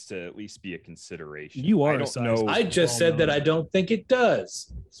needs to at least be a consideration. You are I a don't size. know. I just said that I don't think it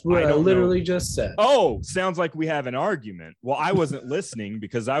does. That's what I I, don't literally know. just said. Oh, sounds like we have an argument. Well, I wasn't listening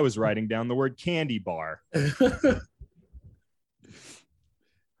because I was writing down the word candy bar.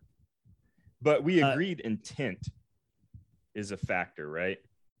 But we agreed intent is a factor, right?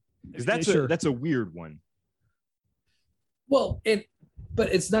 Because that's a weird one. Well,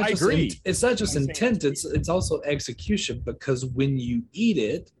 but it's not I just agree. it's not just I'm saying intent. It's also execution, because when you eat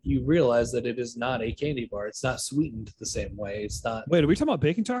it, you realize that it is not a candy bar. It's not sweetened the same way. It's not. Wait, are we talking about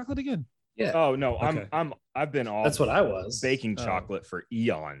baking chocolate again? Yeah, Oh no, Okay. I've been off that's what I was. baking Oh. chocolate for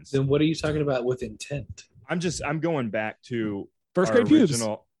eons. Then what are you talking about with intent? I'm going back to First grade pubes.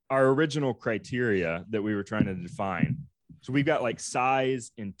 our original criteria that we were trying to define. So we've got like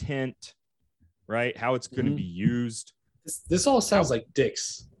size, intent, right? How it's going to Mhm. be used, This all sounds like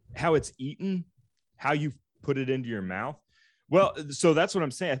dicks. how it's eaten, how you put it into your mouth. Well, so that's what I'm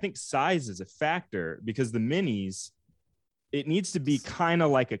saying. I think size is a factor because the minis, it needs to be kind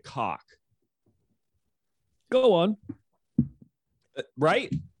of like a cock, Go on.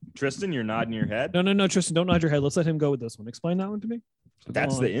 right? Tristan, you're nodding your head. No, Tristan, don't nod your head. Let's let him go with this one. Explain that one to me. So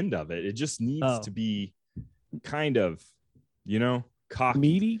That's go the on. end of it. It just needs Oh. to be kind of, cocky.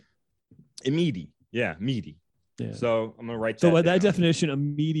 Meaty. Meaty. Yeah, meaty. Yeah. So I'm gonna write So that. by that down. definition, a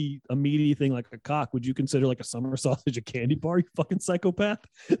meaty thing like a cock, would you consider like a summer sausage a candy bar? You fucking psychopath.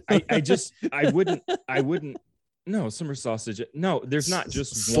 I wouldn't. No, summer sausage. No, there's not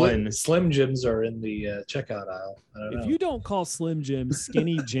just one. Slim Jims are in the checkout aisle. I don't know. If you don't call Slim Jim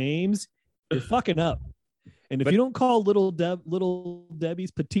Skinny James, you're fucking up. And if But- you don't call Little Debbie's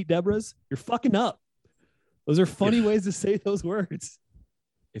Petite Deborah's, you're fucking up. Those are funny ways to say those words.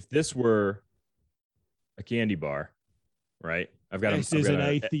 If this were a candy bar, right? I've got This I've is got an a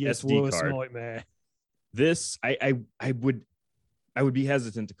atheist SD worst card. nightmare. This I would be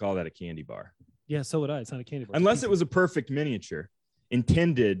hesitant to call that a candy bar Yeah, so would I. It's not a candy bar. unless it was a perfect miniature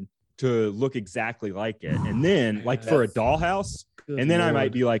intended to look exactly like it, and then like for a dollhouse. Good And then I might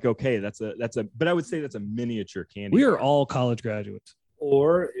Lord. be like, okay, that's a, but I would say that's a miniature candy. We are bar. all college graduates.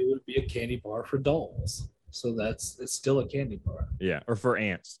 Or it would be a candy bar for dolls. So it's still a candy bar. Yeah, or for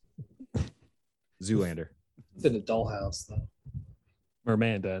ants. Zoolander. It's in a dollhouse though. Or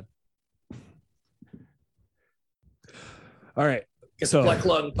man, Dad. All right. Get So- the black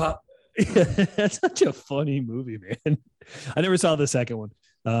lung pop. That's such a funny movie, man. I never saw the second one.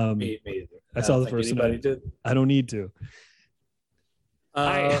 Me either. I saw don't the think first one. Anybody did? I don't need to.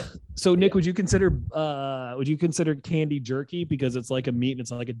 So Nick, yeah. would you consider candy jerky because it's like a meat and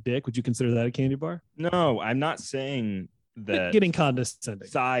it's not like a dick? Would you consider that a candy bar? No, I'm not saying that Getting condescending.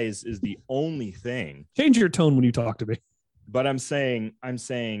 size is the only thing, Change your tone when you talk to me. but I'm saying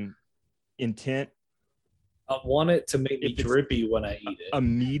intent, I want it to make me If it's drippy when I eat it. a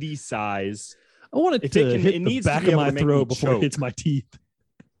meaty size. I want it If to it can- hit it the needs to back be of able my to make me throat before it choke. hits my teeth.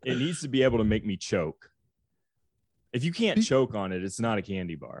 It needs to be able to make me choke. If you can't choke on it, it's not a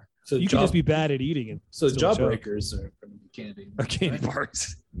candy bar. So You can just be bad at eating it. so still choke. jawbreakers are from candy. Or candy right?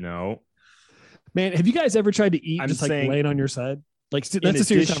 bars. No. Man, have you guys ever tried to eat I'm just like saying- laying on your side? Like In that's a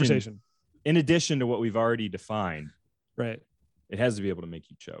serious addition- conversation, In addition to what we've already defined, right? it has to be able to make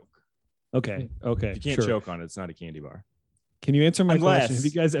you choke. Okay, okay. If you can't sure. choke on it, it's not a candy bar. Can you answer my question? Unless Have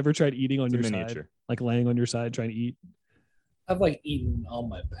you guys ever tried eating on It's a your side, miniature. like laying on your side trying to eat? I've like eaten on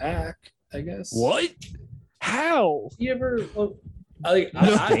my back, I guess. How? You ever? I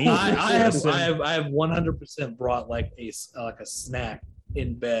have 100% brought like a snack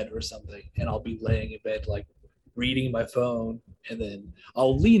in bed or something, and I'll be laying in bed like reading my phone, and then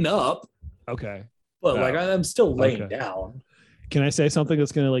I'll lean up, Okay. but like I'm still laying Okay. down. Can I say something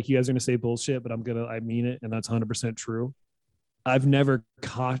that's gonna like you guys are gonna say bullshit, but I mean it, and that's 100% true. I've never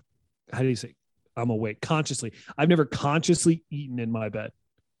how do you say I'm awake consciously. I've never consciously eaten in my bed.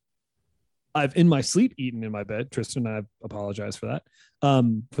 I've in my sleep eaten in my bed. Tristan, I apologize for that.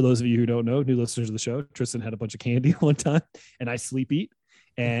 For those of you who don't know, new listeners of the show, Tristan had a bunch of candy one time, and I sleep eat,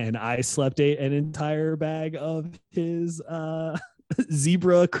 and I slept ate an entire bag of his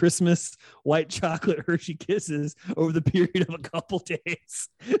zebra Christmas white chocolate Hershey Kisses over the period of a couple days.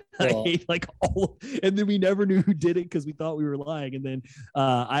 I Well- ate like all, and then we never knew who did it because we thought we were lying. And then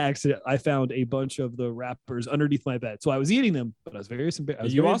I found a bunch of the wrappers underneath my bed, so I was eating them, but I was very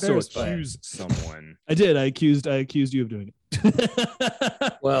embarrassed. You also embarrassed by it. accused someone. I did. I accused you of doing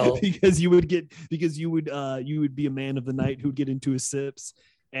it. Well- because you would be a man of the night who'd get into his sips,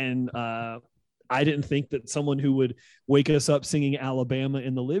 and I didn't think that someone who would wake us up singing Alabama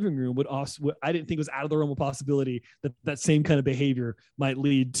in the living room would also, I didn't think it was out of the realm of possibility that that same kind of behavior might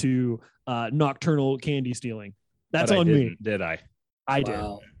lead to nocturnal candy stealing. That's But on me. Did I? I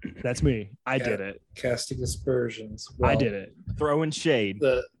Wow. did. That's me. I Yeah. did it. Casting aspersions. I did it. Throwing shade.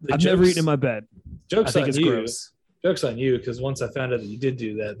 The I've never eaten in my bed. I jokes think on it's you. gross. Joke's on you, because once I found out that you did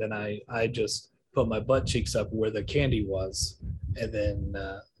do that, then I just put my butt cheeks up where the candy was, and then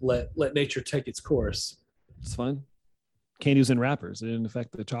let nature take its course. It's fine. Candy was in wrappers. It didn't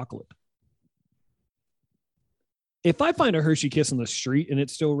affect the chocolate. If I find a Hershey Kiss on the street and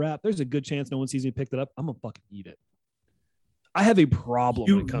it's still wrapped, there's a good chance no one sees me pick it up. I'm gonna fucking eat it. I have a problem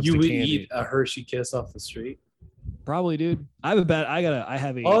when You it comes you to would candy. eat a Hershey Kiss off the street? Probably, dude. I have a bad. I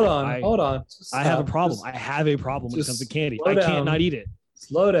have a. Hold on, I- hold on. I have a Stop. problem. Just I have a problem when it comes to just candy. slow I can't down. not eat it.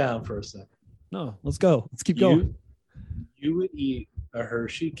 slow down for a second. No, let's go. Let's keep going. You would eat a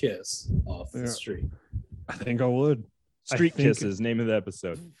Hershey Kiss off the Yeah. street. I think I would. Street think- Kisses, name of the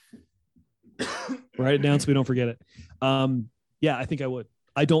episode. Write it down so we don't forget it. Yeah, I think I would.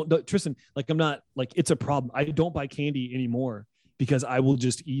 I don't, Tristan, like I'm not like it's a problem. I don't buy candy anymore because I will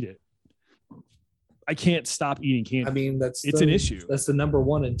just eat it. I can't stop eating candy. I mean, it's an issue. That's the number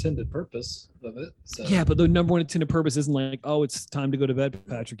one intended purpose of it. So. Yeah, but the number one intended purpose isn't like, oh, it's time to go to bed,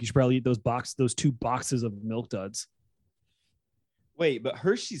 Patrick. You should probably eat those 2 boxes of Milk Duds. Wait, but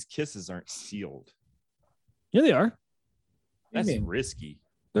Hershey's Kisses aren't sealed. Yeah, they are. What do That's you mean? risky.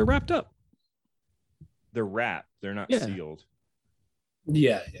 They're wrapped up. They're wrapped. They're not Yeah. sealed.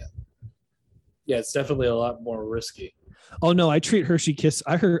 Yeah. It's definitely a lot more risky. Oh no, I treat Hershey Kiss.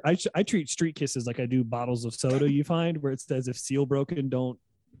 I treat Street Kisses like I do bottles of soda. You find where it says if seal broken, don't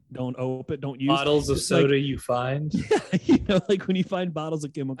open, don't use. Bottles of It's like- soda you find. you know, like when you find bottles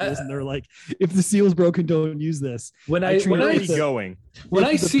of chemicals and they're like, if the seal's broken, don't use this. When I I treat when Where I are we going? when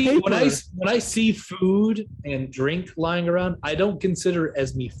I The see when paper- I see food and drink lying around, I don't consider it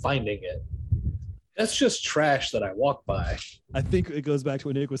as me finding it. That's just trash that I walk by. I think it goes back to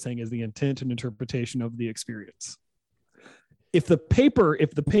what Nick was saying is the intent and interpretation of the experience. If the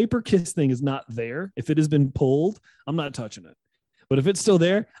paper kiss thing is not there, if it has been pulled, I'm not touching it. But if it's still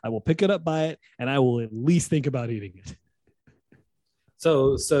there, I will pick it up, buy it, and I will at least think about eating it.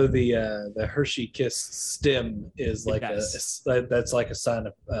 So the Hershey Kiss stem is like Yes. that's like a sign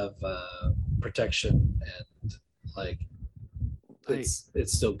of protection, and like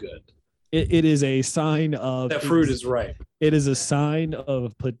it's still good. It is a sign of That fruit is ripe. It is a sign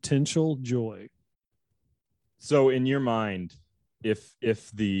of potential joy. So in your mind, if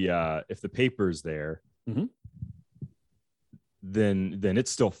the paper's there, Mhm. then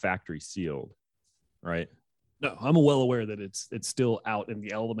it's still factory sealed, right? No, I'm well aware that it's still out in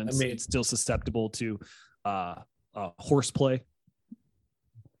the elements. I mean- it's still susceptible to horseplay.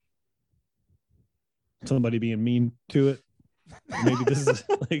 Somebody being mean to it. Maybe this is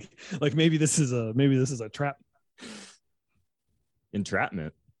maybe this is a trap.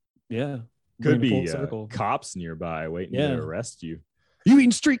 Entrapment. Yeah, Could Bring it be full circle. cops nearby waiting Yeah. to arrest you. You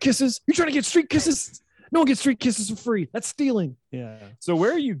eating street kisses? You trying to get street kisses? No one gets street kisses for free. That's stealing. Yeah, So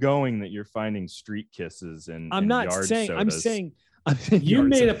where are you going that you're finding street kisses and I'm and not yard saying. I'm sodas? saying. You Yard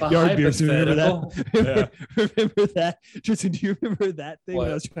made soda. up a Yard beers. Remember hypothetical. that? Remember that? Tristan, do you remember that thing when I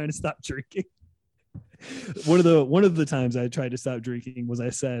What? was trying to stop drinking? One of the times I tried to stop drinking was I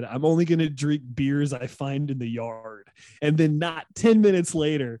said I'm only going to drink beers I find in the yard, and then not 10 minutes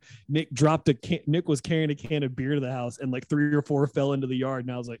later, Nick was carrying a can of beer to the house, and like 3 or 4 fell into the yard,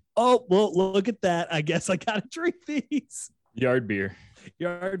 and I was like, oh well, look at that. I guess I gotta drink these Yard beer.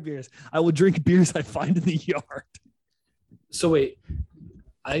 yard beers. I will drink beers I find in the yard. So wait,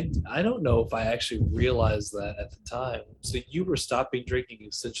 I don't know if I actually realized that at the time. So you were stopping drinking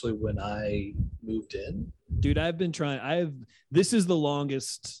essentially when I moved in. Dude, I've been trying. This is the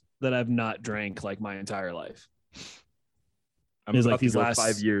longest that I've not drank like my entire life. I'm It's like about to these go last-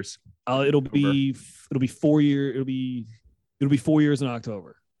 5 years. It'll be 4 years. It'll be 4 years in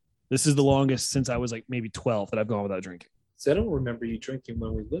October. This is the longest since I was like maybe 12 that I've gone without drinking. So I don't remember you drinking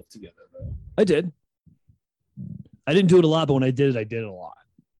when we lived together though. I did. I didn't do it a lot, but when I did it a lot.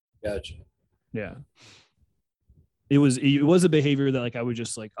 Gotcha. Yeah. It was a behavior that like I would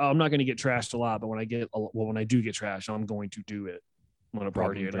just like, oh, I'm not going to get trashed a lot, but when I do get trashed, I'm going to do it. I'm going to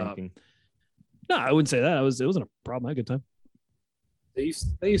party it up. Drinking. No, I wouldn't say that. It wasn't a problem. I had a good time. They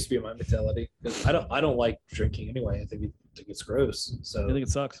used to be my mentality because I don't like drinking anyway. I think it's gross. So I think it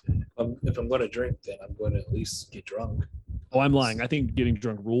sucks. if I'm going to drink, then I'm going to at least get drunk. Oh, I'm lying. I think getting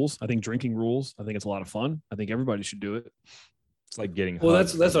drunk rules. I think drinking rules. I think it's a lot of fun. I think everybody should do it. It's like getting Well,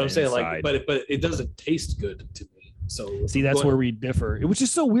 hugged that's from what I'm saying. inside. Like, but it doesn't taste good to me. So See, that's where we differ. It was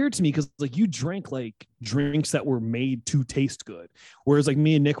just so weird to me because like you drank like drinks that were made to taste good, whereas like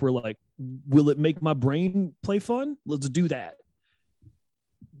me and Nick were like, "Will it make my brain play fun? Let's do that.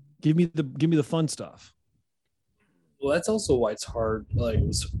 Give me the fun stuff." Well, that's also why it's hard. Like it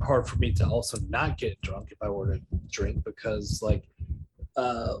was hard for me to also not get drunk if I were to drink because like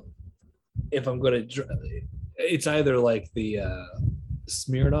if I'm gonna it's either like the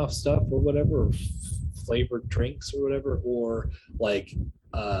Smirnoff stuff or whatever, or flavored drinks or whatever, or like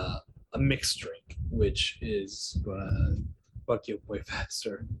a mixed drink, which is gonna fuck you up way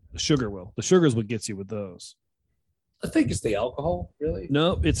faster. The sugar is what gets you with those. I think it's the alcohol, really.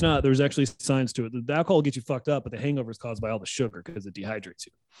 No, it's not. There's actually science to it. The alcohol gets you fucked up, but the hangover is caused by all the sugar because it dehydrates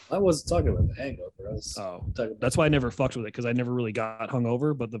you. I wasn't talking about the hangover. I was Oh, talking about that's why I never fucked with it because I never really got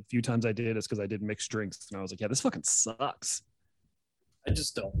hungover. But the few times I did, it's because I did mixed drinks, and I was like, "Yeah, this fucking sucks." I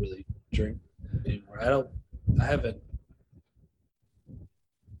just don't really drink anymore. I haven't.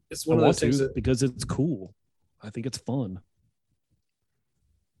 It's one I of want those things to that, because it's cool. I think it's fun.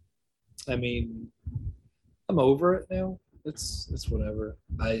 I mean, I'm over it now. It's whatever.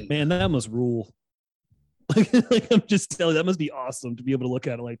 Man, that must rule. Like I'm just telling you, that must be awesome to be able to look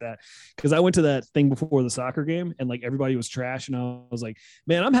at it like that. Because I went to that thing before the soccer game and like everybody was trash, and I was like,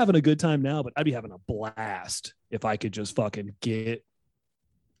 man, I'm having a good time now, but I'd be having a blast if I could just fucking get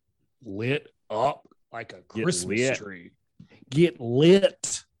lit up like a Christmas lit. tree. Get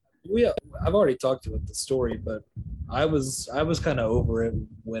lit. I've already talked about the story, but I was kind of over it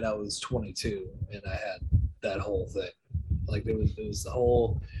when I was 22 and I had that whole thing. Like it was the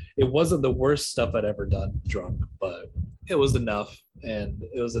whole. It wasn't the worst stuff I'd ever done drunk, but it was enough, and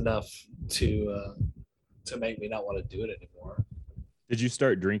it was enough to make me not want to do it anymore. Did you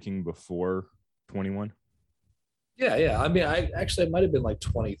start drinking before 21? Yeah. I mean, it might have been like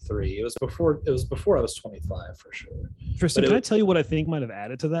 23. It was before I was 25 for sure. Tristan, But can I tell you what I think might have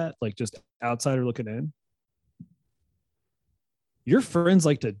added to that? Like just outsider looking in. Your friends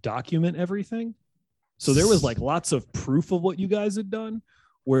like to document everything. So there was like lots of proof of what you guys had done.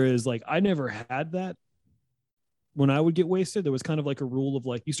 Whereas like I never had that when I would get wasted. There was kind of like a rule of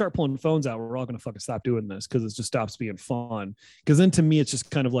like, you start pulling phones out, we're all going to fucking stop doing this because it just stops being fun. Because then to me, it's just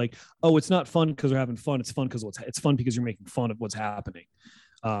kind of like, oh, it's not fun because we're having fun. It's fun because it's fun because you're making fun of what's happening.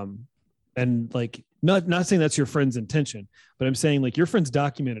 And like, not saying that's your friend's intention, but I'm saying like your friends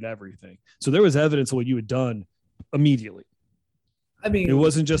documented everything. So there was evidence of what you had done immediately. I mean, It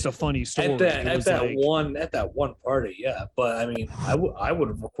wasn't just a funny story. at that like, one party, yeah. But I mean, I would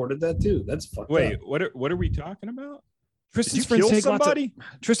have recorded that too. That's fucked Wait, up. what are we talking about? Tristan's Did you friends kill take somebody?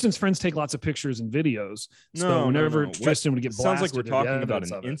 Tristan's friends take lots of pictures and videos. So No, whenever no. Tristan would get blasted, Sounds like we're there'd be talking about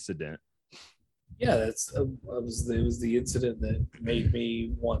evidence an of it. incident. Yeah, it was the incident that made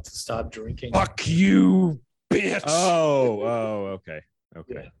me want to stop drinking. Fuck you, bitch. Okay.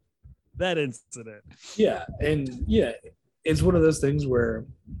 Yeah. That incident. Yeah, and yeah, it's one of those things where,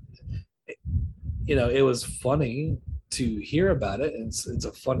 it was funny to hear about it, and it's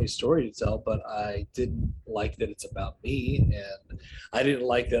a funny story to tell. But I didn't like that it's about me, and I didn't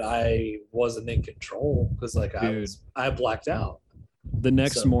like that I wasn't in control because like I blacked out. The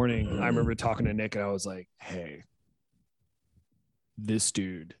next So- morning, I remember talking to Nick, and I was like, "Hey, this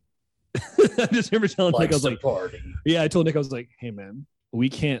dude." I just remember telling Nick, I was like, party. "Yeah." I told Nick, I was like, "Hey, man, we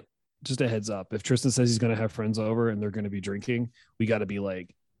can't." Just a heads up. If Tristan says he's going to have friends over and they're going to be drinking, we got to be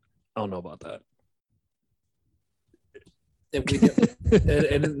like, I don't know about that. And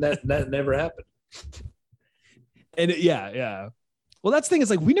that never happened. And yeah. Well, that's the thing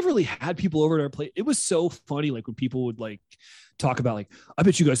is like, we never really had people over at our place. It was so funny. Like when people would like talk about like, I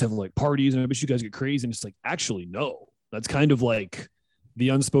bet you guys have like parties and I bet you guys get crazy. And it's like, actually, no, that's kind of like the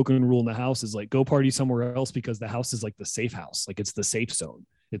unspoken rule in the house is like, go party somewhere else because the house is like the safe house. Like it's the safe zone.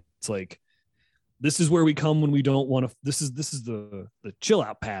 It's like, this is where we come when we don't want to, this is the chill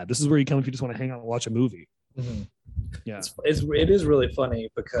out pad. This is where you come if you just want to hang out and watch a movie. Mm-hmm. Yeah. It is really funny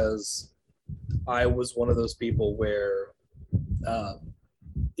because I was one of those people where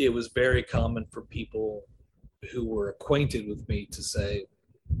it was very common for people who were acquainted with me to say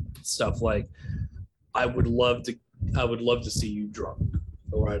stuff like, I would love to see you drunk,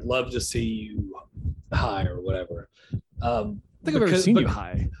 or I'd love to see you high or whatever. I think I've ever seen you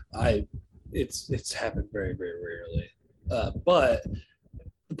high. It's happened very, very rarely. But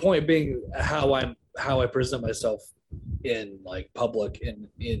the point being how I present myself in like public and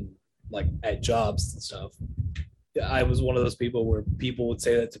in like at jobs and stuff. I was one of those people where people would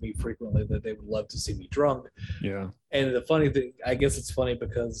say that to me frequently, that they would love to see me drunk. Yeah. And the funny thing, I guess it's funny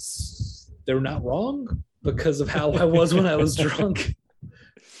because they're not wrong because of how I was when I was drunk.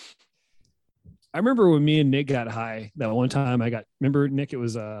 I remember when me and Nick got high that one time. Remember Nick? It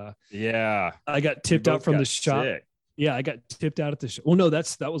was Yeah. I got We tipped out both from got the shop. sick. Yeah, I got tipped out at the shop. Well, no,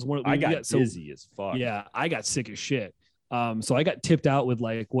 that was one. I got dizzy as fuck. Yeah, I got sick as shit. So I got tipped out with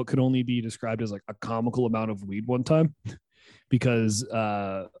like what could only be described as like a comical amount of weed one time, because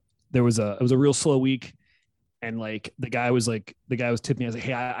it was a real slow week, and like the guy was tipping me. I was like,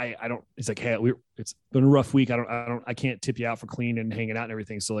 hey, I don't. It's like, hey, it's been a rough week. I can't tip you out for clean and hanging out and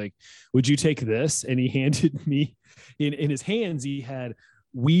everything. So like, would you take this? And he handed me in his hands. He had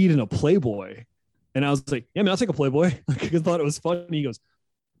weed and a Playboy, and I was like, yeah, man, I'll take a Playboy. Like, I thought it was funny. He goes,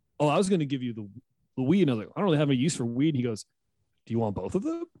 oh, I was going to give you the weed. And I was like, I don't really have a use for weed. And he goes, do you want both of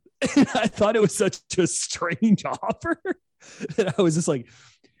them? And I thought it was such a strange offer that I was just like,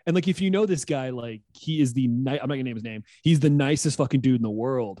 and like, if you know this guy, like he is I'm not gonna name his name. He's the nicest fucking dude in the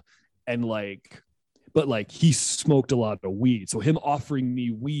world. And like, but like he smoked a lot of weed. So him offering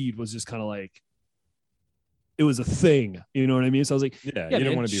me weed was just kind of like, it was a thing. You know what I mean? So I was like, Yeah, yeah, you don't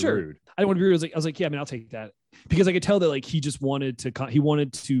man, want to be sure. rude. I don't want to be rude. I was like, yeah, man, I'll take that, because I could tell that like he just wanted to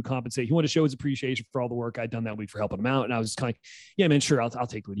compensate. He wanted to show his appreciation for all the work I'd done that week for helping him out. And I was just kind of like, yeah, man, sure, I'll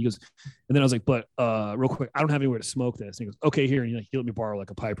take it. He goes, and then I was like, but real quick, I don't have anywhere to smoke this. And he goes, okay, here. And he let me borrow like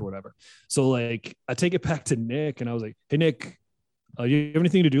a pipe or whatever. So like I take it back to Nick, and I was like, hey Nick, you have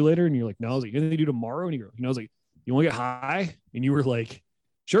anything to do later? And you're like, no. I was like, you have anything to do tomorrow? And I was like, you want to get high? And you were like,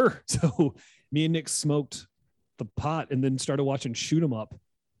 sure. So me and Nick smoked the pot and then started watching Shoot 'Em Up,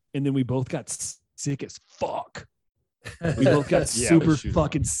 and then we both got sick as fuck. We both got super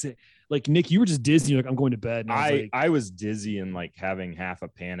fucking sick. Like Nick, you were just dizzy. You're like, I'm going to bed. And I was dizzy and like having half a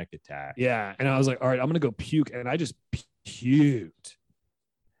panic attack. yeah, and I was like, all right, I'm gonna go puke, and I just puked.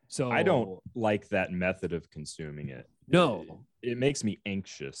 So I don't like that method of consuming it. No, It makes me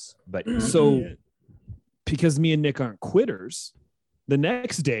anxious. But so because me and Nick aren't quitters, the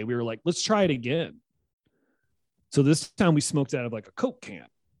next day we were like, let's try it again. So this time we smoked out of like a Coke can.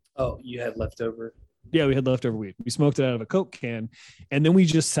 Oh, you had leftover. Yeah, we had leftover weed. We smoked it out of a Coke can, and then we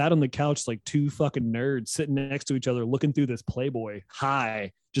just sat on the couch like two fucking nerds sitting next to each other, looking through this Playboy,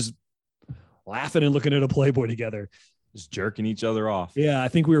 high, just laughing and looking at a Playboy together, just jerking each other off. Yeah, I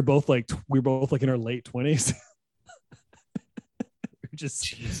think we were both like in our late 20s. Just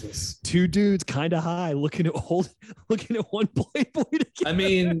Jesus. Two dudes kind of high looking at one Playboy together. I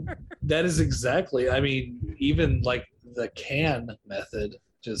mean, that is exactly. I mean, even like the can method,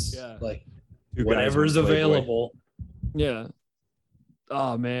 just like Two guys, whatever's one Playboy. available. Yeah.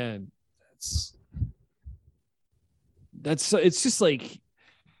 Oh man, that's it's just like,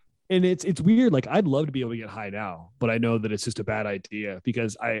 and it's weird. Like I'd love to be able to get high now, but I know that it's just a bad idea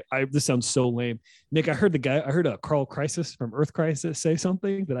because I this sounds so lame. Nick, I heard a Carl Crisis from Earth Crisis say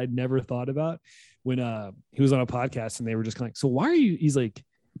something that I'd never thought about when he was on a podcast, and they were just kind of like, so why are you? He's like,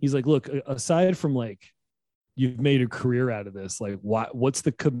 look, aside from like you've made a career out of this, like what's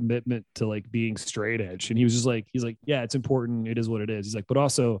the commitment to like being straight edge? And he was just like, he's like, yeah, it's important. It is what it is. He's like, but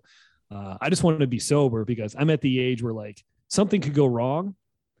also I just wanted to be sober because I'm at the age where like something could go wrong.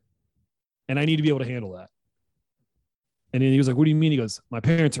 And I need to be able to handle that. And then he was like, what do you mean? He goes, my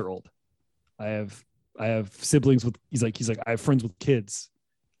parents are old. I have siblings with, he's like, I have friends with kids.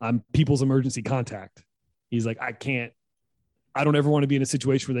 I'm people's emergency contact. He's like, I don't ever want to be in a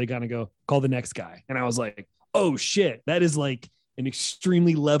situation where they kind of go, call the next guy. And I was like, oh shit, that is like an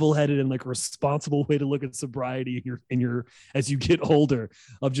extremely level-headed and like responsible way to look at sobriety in your as you get older,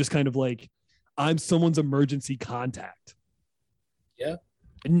 of just kind of like, I'm someone's emergency contact. Yeah.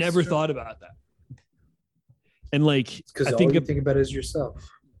 I never thought about that. And like, because I all think you think about is yourself.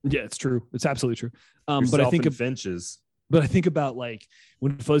 yeah, it's true. It's absolutely true. Yourself But I think and Finches. But I think about like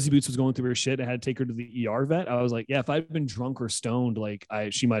when Fuzzy Boots was going through her shit, and I had to take her to the ER vet. I was like, yeah, if I'd been drunk or stoned, like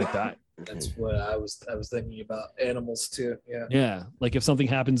she might have died. That's what I was thinking about animals too. Yeah. Yeah. Like if something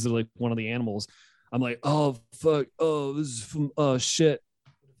happens to like one of the animals, I'm like, oh fuck. Oh, this is from shit.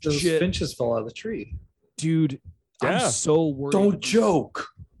 Those Shit. finches fell out of the tree. Dude, Yeah. I'm so worried. Don't joke.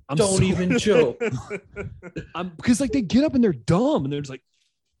 Don't so- even joke. because like they get up and they're dumb and they're just like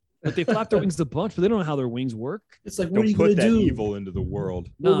they flap their wings a bunch, but they don't know how their wings work. It's like, what are Don't you gonna put that do? evil into the world.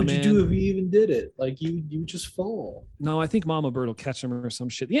 What Nah, would man. you do if you even did it? Like you just fall. No, I think Mama Bird will catch them or some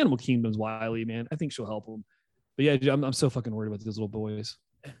shit. The animal kingdom's wily, man. I think she'll help them. But yeah, dude, I'm so fucking worried about these little boys.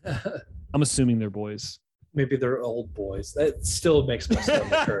 I'm assuming they're boys. Maybe they're old boys. That still makes my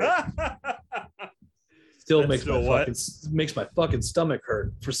stomach hurt. Still makes my fucking stomach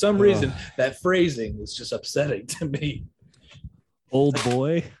hurt. For some reason, that phrasing is just upsetting to me. Old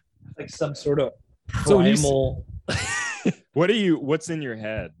boy. Like some sort of So you primal. What's in your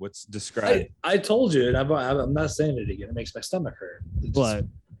head? What's described? I told you, and I'm not saying it again. It makes my stomach hurt. It But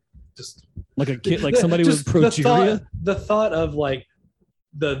just Like a kid, like somebody with Just progeria. The thought of like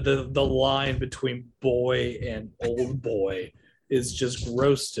the line between boy and old boy is just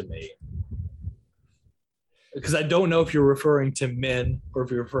gross to me. Because I don't know if you're referring to men or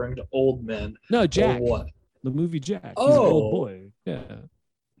if you're referring to old men No, Jack. or what. The movie Jack. He's an old Oh. boy. Yeah.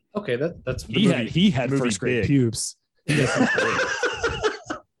 Okay, that's He had movie first grade Big. pubes.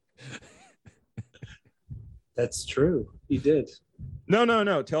 that's true. He did.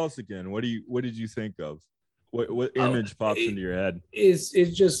 No. Tell us again. What did you think of? What image pops into your head? It's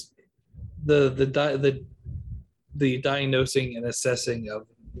just the diagnosing and assessing of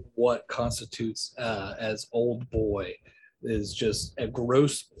what constitutes as old boy is just a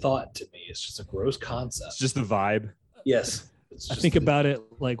gross thought to me. It's just a gross concept. It's just the vibe. Yes. I think about it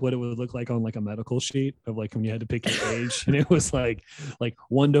like what it would look like on like a medical sheet of like when you had to pick your age, and it was like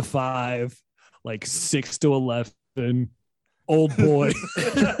 1 to 5, like 6 to 11, old boy,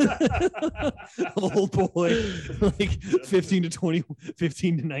 old boy, like 15 to 20,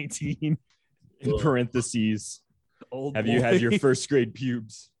 15 to 19. In parentheses, Old have boy. you had your first grade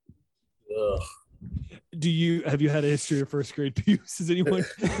pubes? Ugh. Have you had a history of first grade pubes? Does you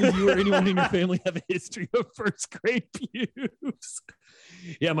or anyone in your family have a history of first grade pubes?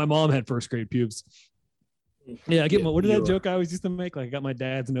 Yeah, my mom had first grade pubes. Yeah, I get what did that joke I always used to make? Like I got my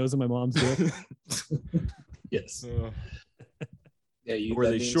dad's nose and my mom's dick. Yes. Yeah, Were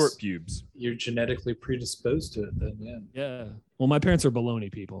that they means short pubes? You're genetically predisposed to it then, yeah. Yeah. Well, my parents are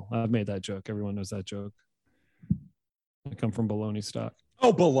baloney people. I've made that joke. Everyone knows that joke. I come from baloney stock.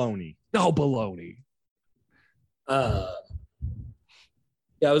 Oh, baloney. No baloney.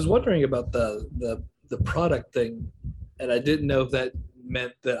 Yeah, I was wondering about the product thing, and I didn't know if that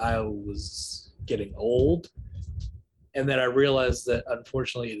meant that I was getting old, and then I realized that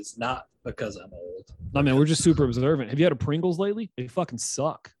unfortunately it is not because I'm old. I mean, we're just super observant. Have you had a Pringles lately? They fucking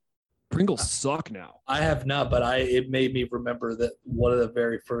suck. Pringles suck now. I have not, but it made me remember that one of the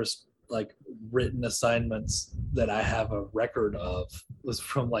very first like written assignments that I have a record of was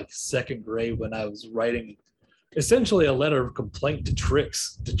from like second grade when I was writing essentially a letter of complaint to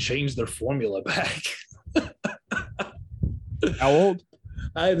Trix to change their formula back. How old?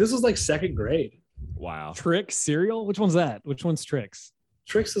 This was like second grade. Wow. Trix cereal? Which one's that? Which one's Trix?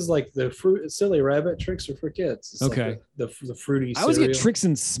 Trix is like the fruit, silly rabbit. Tricks are for kids. It's Okay. like the fruity. I always get cereal. Trix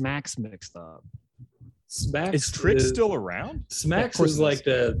and Smacks mixed up. Smacks Is Trix still around? Smacks course is it like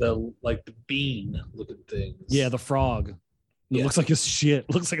the bean looking things. Yeah, the frog. It Yeah. looks like his shit.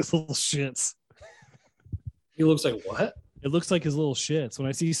 Looks like his little shits. He looks like what? It looks like his little shits. When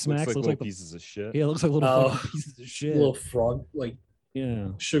I see Smacks, Looks it like looks little like pieces of shit. yeah, it looks like little Oh. fucking pieces of shit. Little frog, like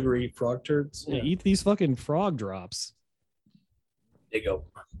Yeah. sugary frog turds. Yeah, eat these fucking frog drops. Diggum.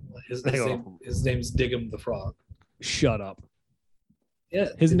 His Diggum. name's Diggum the frog. Shut up. Yeah.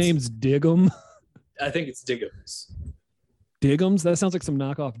 His it's- name's Diggum. I think it's Diggums. Diggums? That sounds like some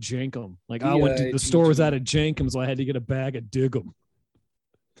knockoff Jankum. Like I went to the store was out of Jankum, so I had to get a bag of Diggum.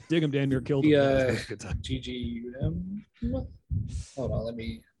 Diggum damn near killed him. Yeah. That was a good time. GGUM. Hold on, let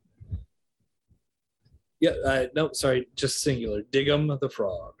me. Yeah, no, sorry, just singular. Diggum the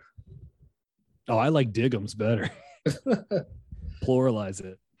frog. Oh, I like Diggums better. Pluralize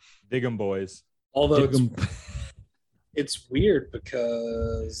it. Dig 'em, boys. Although Diggum. it's weird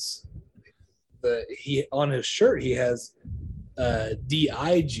because he on his shirt he has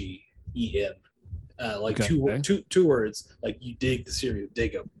DIGEM, like Okay. two words, like you dig the cereal,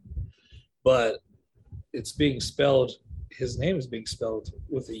 dig 'em, but it's being spelled. His name is being spelled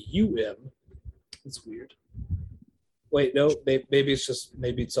with a UM. It's weird. Wait, no, maybe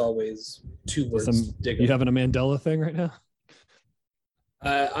it's always two words. Dig 'em. You having a Mandela thing right now?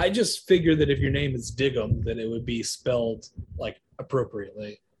 I just figured that if your name is Diggum, then it would be spelled like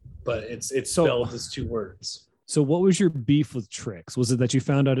appropriately, but it's So- spelled as two words. So what was your beef with Trix? Was it that you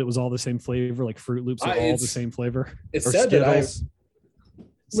found out it was all the same flavor, like Fruit Loops are all the It's- same flavor? It Or said that I Skittles?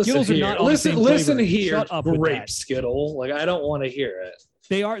 Skittles are not all the same listen flavor. here, Shut up with grape that. Skittle. Like I don't want to hear it.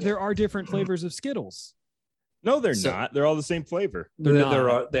 There are different flavors of Skittles. No, they're So- not. They're all the same flavor. They're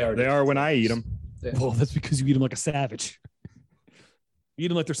not. They are. They are when I eat them. Yeah. Well, that's because you eat them like a savage. You eat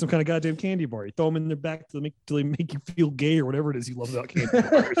them like they're some kind of goddamn candy bar. You throw them in their back till they make you feel gay or whatever it is you love about candy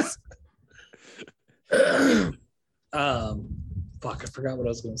bars. Fuck, I forgot what I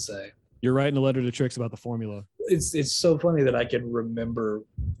was going to say. You're writing a letter to Trix about the formula. It's so funny that I can remember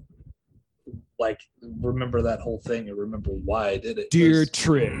that whole thing and remember why I did it. Dear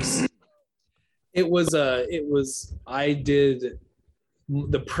Trix. It was I did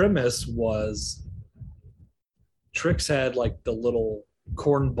the premise was Trix had like the little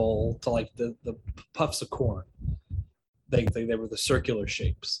corn bowl to like the puffs of corn. They were the circular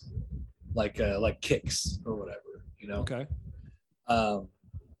shapes. like Kicks or whatever, you know. Okay.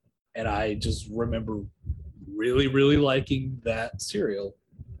 And I just remember really, really liking that cereal.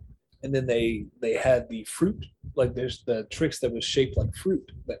 And then they had the fruit, like there's the Trix that was shaped like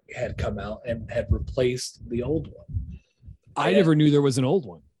fruit that had come out and had replaced the old one. I never knew there was an old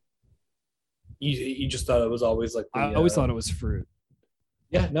one. You just thought it was always like I always thought it was fruit.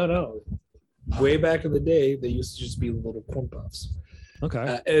 Yeah, no. Way back in the day, they used to just be little corn puffs.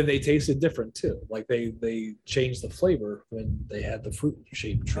 Okay. And they tasted different too. Like they changed the flavor when they had the fruit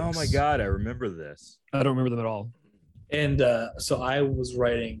shaped Trix. Oh my God, I remember this. I don't remember them at all. And so I was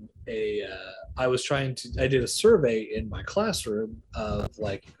writing I did a survey in my classroom of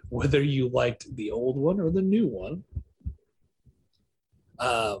like whether you liked the old one or the new one.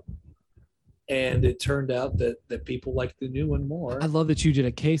 And it turned out that people liked the new one more. I love that you did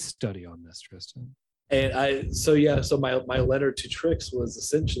a case study on this, Tristan. And so my letter to Trix was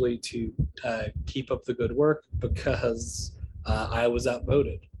essentially to keep up the good work because I was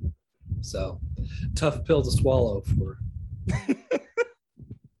outvoted. So tough pill to swallow for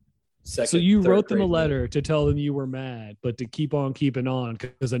second. So you wrote them a grade letter to tell them you were mad, but to keep on keeping on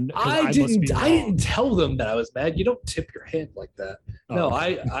because I didn't tell them that I was mad. You don't tip your hand like that. No,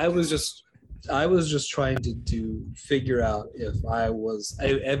 I was just trying to figure out if I was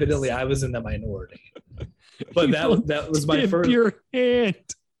in the minority. But that was my first. Your hand.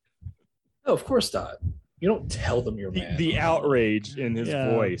 No, of course not. You don't tell them you're mad. The outrage in his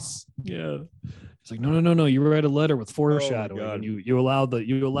voice. Yeah. It's like no. You write a letter with foreshadowing, and you allow the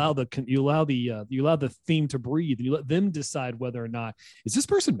theme to breathe, and you let them decide whether or not is this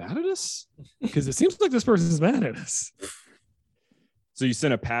person mad at us, because it seems like this person's mad at us. So you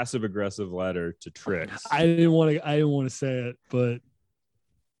sent a passive aggressive letter to Trix. I didn't want to say it, but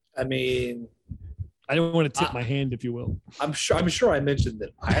I mean, I didn't want to tip my hand, if you will. I'm sure I mentioned that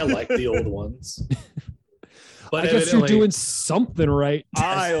I like the old ones. But I guess you're doing something right.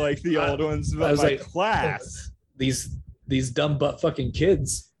 I like the old ones, but I was like, class. These dumb butt fucking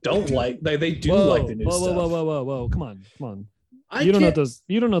kids don't like they do like the new stuff. Whoa. Come on. You don't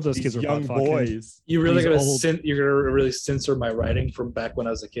know those kids are young boys. You're gonna really censor my writing from back when I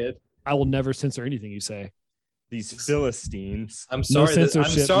was a kid? I will never censor anything you say. These Philistines. I'm sorry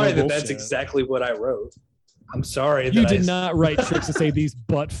that's exactly what I wrote. I'm sorry you did not write Trix to say these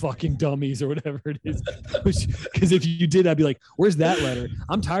butt fucking dummies or whatever it is. Because if you did, I'd be like, where's that letter?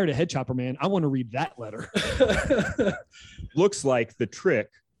 I'm tired of Head Chopper Man. I want to read that letter. Looks like the trick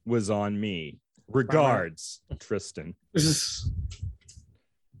was on me. Regards, Tristan.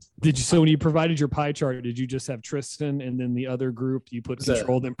 So when you provided your pie chart, did you just have Tristan and then the other group you put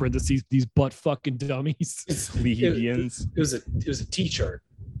controlled in parentheses, these butt fucking dummies? Plebeians. It was a T chart.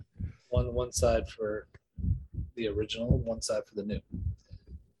 One side for the original, one side for the new.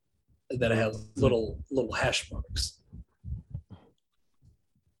 And then I had little hash marks.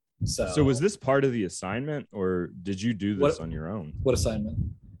 So was this part of the assignment, or did you do this on your own? What assignment?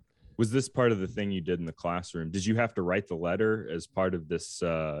 Was this part of the thing you did in the classroom? Did you have to write the letter as part of this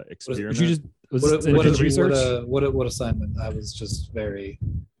experiment? What assignment? I was just very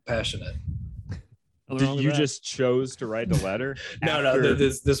passionate. You just chose to write a letter? No. There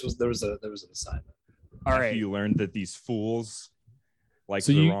was an assignment. All right. You learned that these fools like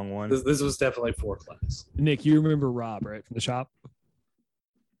the wrong one. This was definitely for class. Nick, you remember Rob, right, from the shop?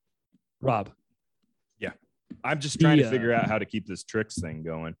 Rob. Yeah. I'm just trying to figure out how to keep this Trix thing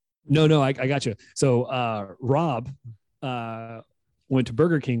going. No, I got you. So Rob went to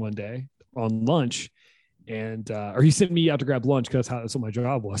Burger King one day on lunch, and or he sent me out to grab lunch because that's what my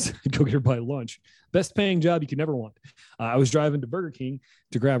job was. Go get everybody lunch. Best paying job you could never want. I was driving to Burger King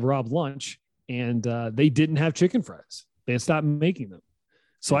to grab Rob lunch, and they didn't have chicken fries. They had stopped making them.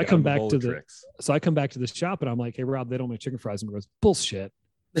 So I come back to the shop, and I'm like, "Hey, Rob, they don't make chicken fries." And he goes, "Bullshit."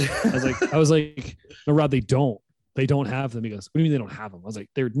 I was like, "No, Rob, they don't. They don't have them." He goes, "What do you mean they don't have them?" I was like,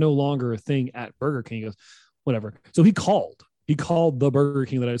 "They're no longer a thing at Burger King." He goes, "Whatever." So he called the Burger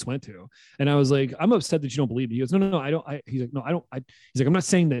King that I just went to. And I was like, "I'm upset that you don't believe me." He goes, No, I don't. He's like, "No, I don't." He's like, "I'm not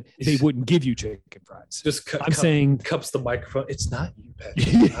saying that they wouldn't give you chicken fries. I'm saying cups the microphone. It's not you, Pat.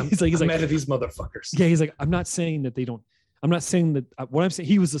 he's like, mad at these motherfuckers. Yeah. He's like, "I'm not saying that they don't. I'm not saying that what I'm saying."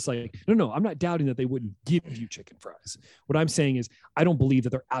 He was just like, no, I'm not doubting that they wouldn't give you chicken fries. What I'm saying is I don't believe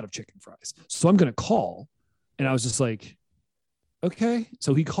that they're out of chicken fries. So I'm going to call. And I was just like, okay.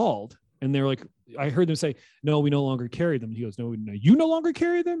 So he called, and they're like, I heard them say, "No, we no longer carry them." And he goes, no, you no longer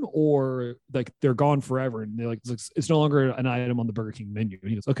carry them, or like they're gone forever. And they're like, it's no longer an item on the Burger King menu. And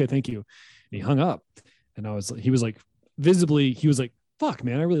he goes, "Okay, thank you." And he hung up. And he was like, visibly, he was like, "Fuck,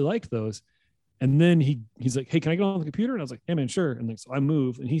 man, I really liked those." And then he's like, hey, can I get on the computer? And I was like, hey man, sure. And like, so I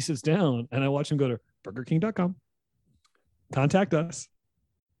move and he sits down and I watch him go to burgerking.com, contact us.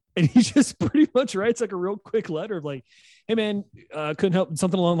 And he just pretty much writes like a real quick letter of like, hey man, couldn't help,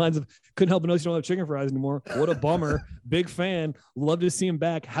 something along the lines of, couldn't help but notice you don't have chicken fries anymore. What a bummer. Big fan. Love to see him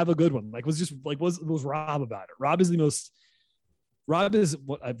back. Have a good one. Like was just like, was Rob about it. Rob is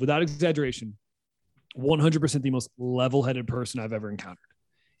without exaggeration, 100% the most level-headed person I've ever encountered.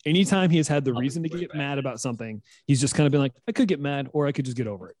 Anytime he has had the reason to get mad about something, he's just kind of been like, I could get mad or I could just get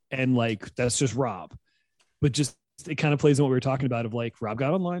over it. And like, that's just Rob. But just, it kind of plays on what we were talking about of like, Rob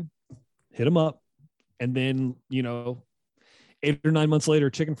got online, hit him up. And then, 8 or 9 months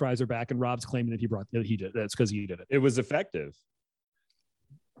later, chicken fries are back and Rob's claiming that he did. That's because he did it. It was effective.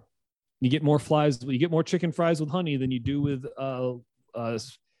 You get more chicken fries with honey than you do with Old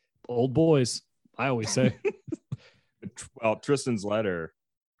Boys. I always say. Well, Tristan's letter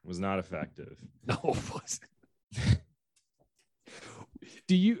was not effective. No, it wasn't.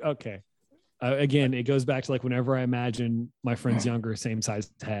 Okay. Again, it goes back to like whenever I imagine my friend's younger, same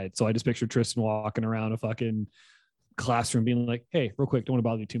size head. So I just picture Tristan walking around a fucking classroom being like, hey, real quick, don't want to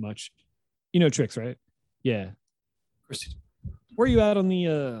bother you too much. You know tricks, right? Yeah. Where are you at on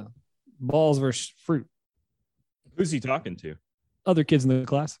the balls versus fruit? Who's he talking to? Other kids in the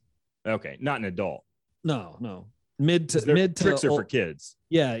class. Okay, not an adult. No. Mid to tricks are old, for kids.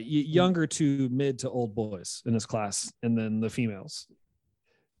 Yeah, younger to mid to old boys in this class, and then the females.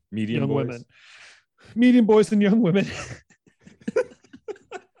 Medium young boys. Women. Medium boys and young women.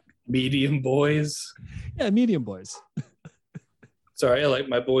 Medium boys. Yeah, medium boys. Sorry, I like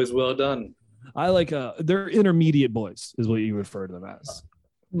my boys well done. I like they're intermediate boys is what you refer to them as.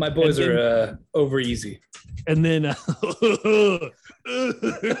 My boys are over easy. And then I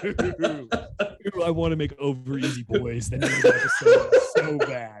want to make over easy boys the name of the episode so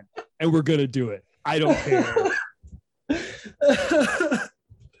bad. And we're gonna do it. I don't care.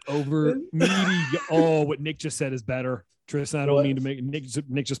 Over meaty. Oh, what Nick just said is better. Tristan, I don't mean to make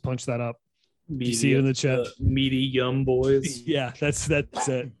Nick just punched that up. You see it in the chat. Meaty yum boys. Yeah, that's it.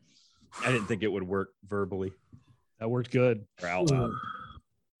 I didn't think it would work verbally. That worked good. Or out loud.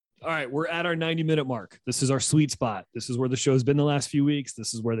 All right, we're at our 90-minute mark. This is our sweet spot. This is where the show's been the last few weeks.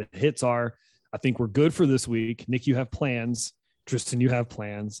 This is where the hits are. I think we're good for this week. Nick, you have plans. Tristan, you have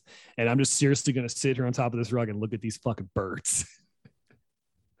plans. And I'm just seriously going to sit here on top of this rug and look at these fucking birds.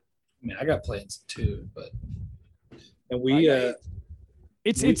 I mean, I got plans too, and we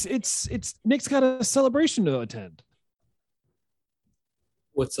it's Nick's got a celebration to attend.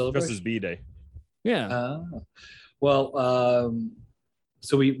 What celebration? Just his B-Day. Yeah.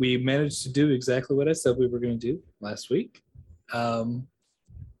 So we managed to do exactly what I said we were going to do last week. I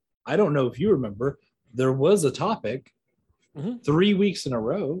don't know if you remember, there was a topic 3 weeks in a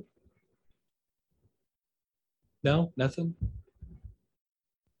row. No, nothing.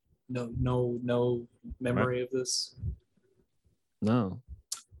 No memory of this. No.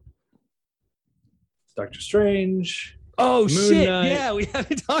 Doctor Strange. Oh, Moon shit. Knight. Yeah, we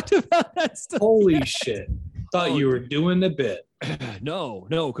haven't talked about that stuff. Holy shit. Thought you were doing a bit.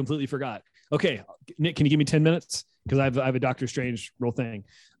 No, completely forgot. Okay, Nick, can you give me 10 minutes? Because I have a Doctor Strange real thing.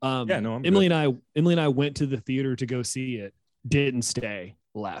 Yeah, no, I'm Emily good. and I went to the theater to go see it. Didn't stay.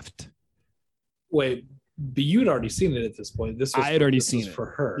 Left. Wait, but you'd already seen it at this point. I had already seen it for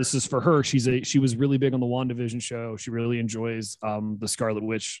her. This is for her. She was really big on the WandaVision show. She really enjoys the Scarlet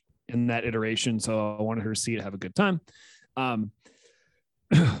Witch in that iteration. So I wanted her to see it, have a good time. The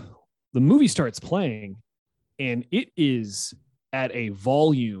movie starts playing, and it is at a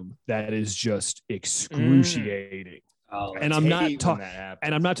volume that is just excruciating. And I'm not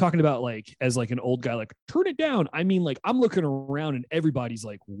talking about like as like an old guy, like turn it down. I mean, like I'm looking around and everybody's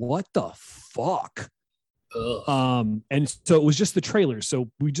like, what the fuck? Ugh. And so it was just the trailers. So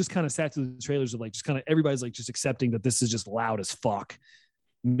we just kind of sat through the trailers of like, just kind of everybody's like just accepting that this is just loud as fuck.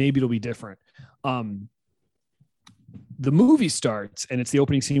 Maybe it'll be different. The movie starts and it's the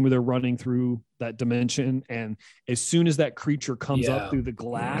opening scene where they're running through that dimension. And as soon as that creature comes up through the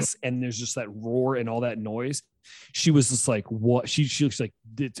glass and there's just that roar and all that noise, she was just like, what? She looks like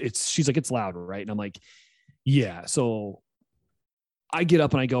she's like, it's loud, right? And I'm like, yeah. So I get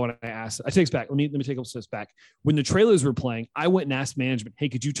up and I go and I ask, I take us back. Let me take a step back. When the trailers were playing, I went and asked management, hey,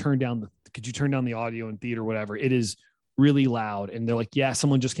 could you turn down the audio in theater, whatever? It is really loud. And they're like, yeah,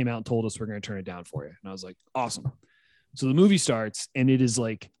 someone just came out and told us we're going to turn it down for you. And I was like, awesome. So the movie starts and it is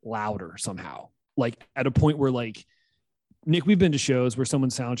like louder somehow, like at a point where like, Nick, we've been to shows where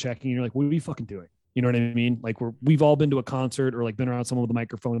someone's sound checking and you're like, what are you fucking doing? You know what I mean? Like we've all been to a concert or like been around someone with a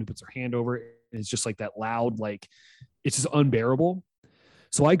microphone who puts their hand over it. And it's just like that loud, like it's just unbearable.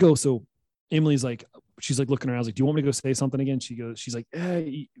 So I go, so Emily's like, she's like looking around. I was like, do you want me to go say something again? She's like,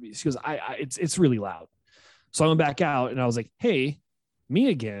 she goes, it's really loud. So I went back out and I was like, hey, me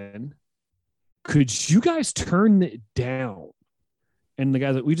again. Could you guys turn it down? And the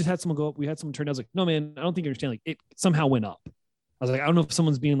guy's like, we just had someone go up. We had someone turn down. I was like, no, man, I don't think you understand. Like, it somehow went up. I was like, I don't know if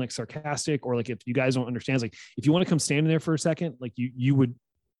someone's being like sarcastic or like if you guys don't understand. It's like, if you want to come stand in there for a second, like you would,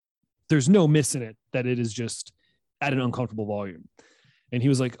 there's no missing it that it is just at an uncomfortable volume. And he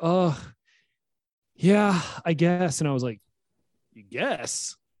was like, oh, yeah, I guess. And I was like, you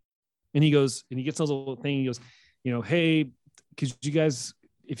guess? And he goes, and he gets a little thing. He goes, hey, could you guys,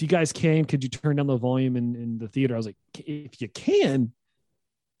 if you guys can, could you turn down the volume in the theater? I was like, if you can,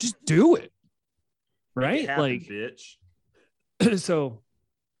 just do it. Right? Happen, like, bitch. so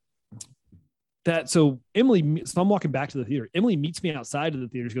Emily, so I'm walking back to the theater. Emily meets me outside of the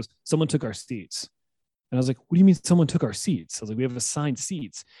theater. She goes, someone took our seats. And I was like, what do you mean someone took our seats? I was like, we have assigned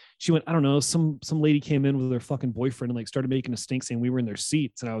seats. She went, I don't know. Some lady came in with her fucking boyfriend and like started making a stink saying we were in their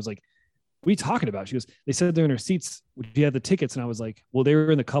seats. And I was like, what are you talking about? She goes, they said they're in their seats. Do you have the tickets? And I was like, well, they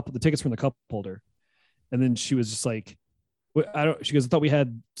were in the tickets were in the cup holder. And then she was just like, she goes, I thought we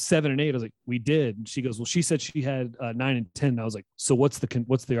had 7 and 8. I was like, we did. And she goes, well, she said she had 9 and 10. And I was like, so what's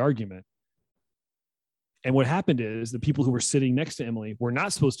the argument? And what happened is the people who were sitting next to Emily were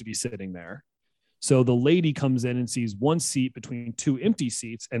not supposed to be sitting there. So the lady comes in and sees one seat between 2 empty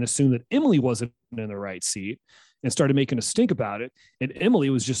seats and assumed that Emily wasn't in the right seat and started making a stink about it. And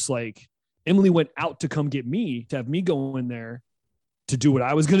Emily was just like, Emily went out to come get me, to have me go in there to do what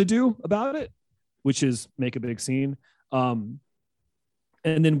I was going to do about it, which is make a big scene. And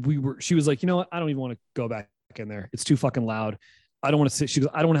then she was like, you know what? I don't even want to go back in there. It's too fucking loud. I don't want to sit. She goes,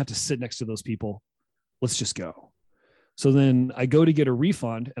 I don't want to have to sit next to those people. Let's just go. So then I go to get a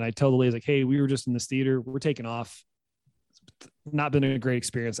refund and I tell the lady, like, hey, we were just in this theater. We're taking off. Not been a great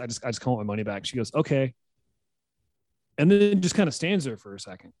experience. I just want my money back. She goes, okay. And then just kind of stands there for a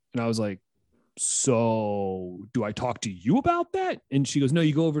second. And I was like, so do I talk to you about that? And she goes, no,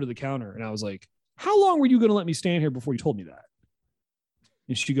 you go over to the counter. And I was like, how long were you going to let me stand here before you told me that?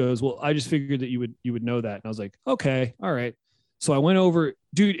 And she goes, well, I just figured that you would know that. And I was like, okay, all right. So I went over,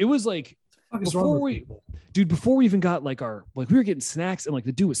 dude, it was like, before we even got like we were getting snacks and like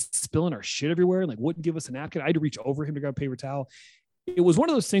the dude was spilling our shit everywhere and like wouldn't give us a napkin. I had to reach over him to grab a paper towel. It was one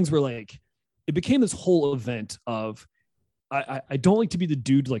of those things where like, it became this whole event of, I don't like to be the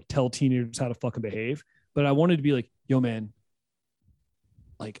dude to like tell teenagers how to fucking behave, but I wanted to be like, yo, man,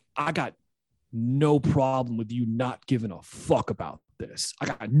 like I got no problem with you not giving a fuck about this. I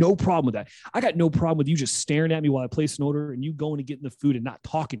got no problem with that. I got no problem with you just staring at me while I place an order and you going to get the food and not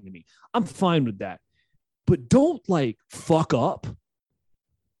talking to me. I'm fine with that. But don't like fuck up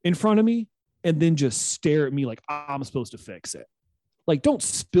in front of me and then just stare at me like I'm supposed to fix it. Like, don't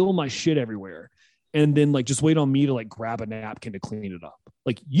spill my shit everywhere. And then like, just wait on me to like grab a napkin to clean it up.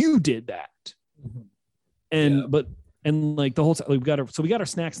 Like you did that. Mm-hmm. And, yeah. And like the whole time, like, we got our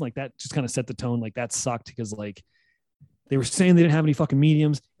snacks and like that just kind of set the tone. Like that sucked because like they were saying they didn't have any fucking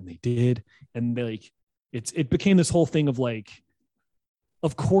mediums and they did. And they like, it became this whole thing of like,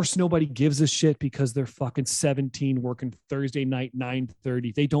 of course nobody gives a shit because they're fucking 17 working Thursday night,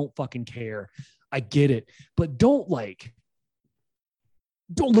 9:30. They don't fucking care. I get it. But don't look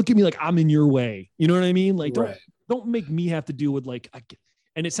at me like I'm in your way. You know what I mean? Like, don't make me have to deal with like,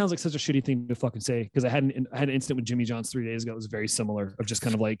 and it sounds like such a shitty thing to fucking say because I had an incident with Jimmy John's 3 days ago. It was very similar of just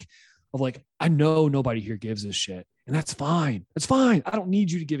kind of like, I know nobody here gives a shit and that's fine. That's fine. I don't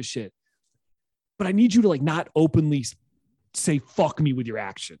need you to give a shit, but I need you to like not openly say, fuck me with your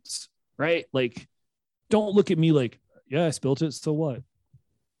actions. Right? Like, don't look at me like, yeah, I spilt it. So what?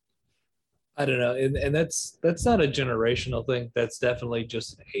 I don't know. And that's not a generational thing. That's definitely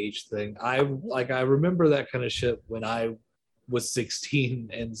just an age thing. I remember that kind of shit when I was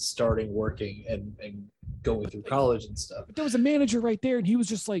 16 and starting working and going through college and stuff. But there was a manager right there and he was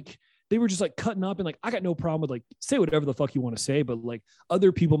just like, they were just like cutting up and like, I got no problem with like, say whatever the fuck you want to say, but like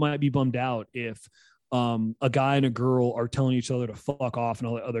other people might be bummed out if a guy and a girl are telling each other to fuck off and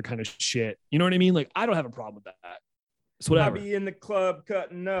all that other kind of shit. You know what I mean? Like, I don't have a problem with that. It's whatever. I'll be in the club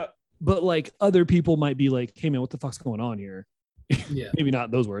cutting up. But like other people might be like, hey man, what the fuck's going on here? Yeah. Maybe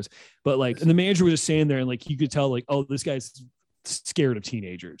not those words, but like, and the manager was just standing there and like, you could tell like, oh, this guy's scared of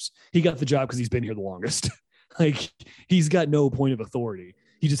teenagers. He got the job because he's been here the longest. Like he's got no point of authority.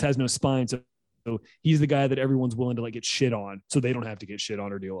 He just has no spine. So he's the guy that everyone's willing to like get shit on so they don't have to get shit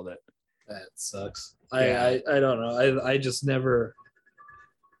on or deal with it. That sucks. Yeah. I don't know. I just never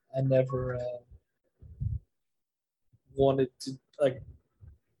wanted to like,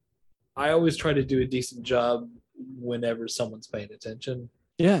 I always try to do a decent job whenever someone's paying attention.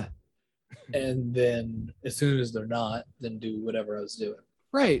 Yeah. and then as soon as they're not, then do whatever I was doing.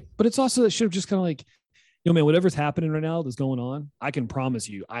 Right. But it's also that shit of just kind of like, man, whatever's happening right now that's going on, I can promise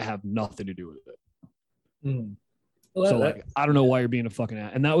you I have nothing to do with it. Mm. Well, So like, I don't know why you're being a fucking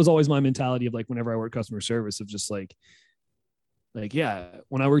ass. And that was always my mentality of like, whenever I work customer service, of just like, yeah,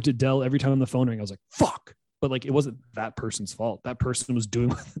 when I worked at Dell, every time the phone rang, I was like, fuck. But like, it wasn't that person's fault. That person was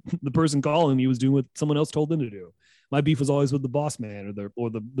doing the person calling me was doing what someone else told them to do. My beef was always with the boss man or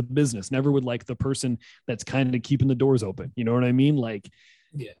the business, never with like the person that's kind of keeping the doors open. You know what I mean? Like,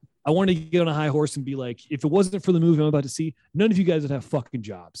 yeah, I wanted to get on a high horse and be like, if it wasn't for the movie I'm about to see, none of you guys would have fucking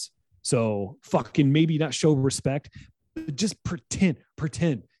jobs. So fucking maybe not show respect, but just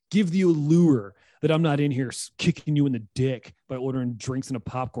pretend, give the allure that I'm not in here kicking you in the dick by ordering drinks and a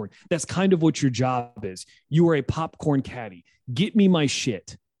popcorn. That's kind of what your job is. You are a popcorn caddy. Get me my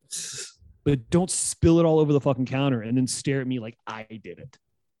shit, but don't spill it all over the fucking counter and then stare at me like I did it.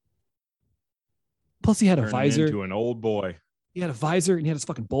 Plus he had a Turning visor. into an old boy. He had a visor and he had his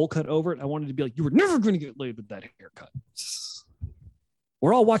fucking bowl cut over it. I wanted to be like, you were never going to get laid with that haircut.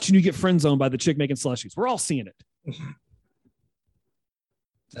 We're all watching you get friend zoned by the chick making slushies. We're all seeing it.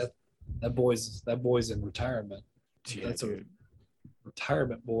 that boy's in retirement. Yeah, That's dude. a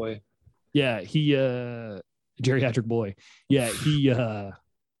retirement boy. Yeah, he geriatric boy. Yeah, he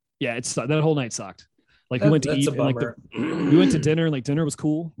yeah, it's that whole night sucked. Like we went to That's eat a and like bummer. we went to dinner and like dinner was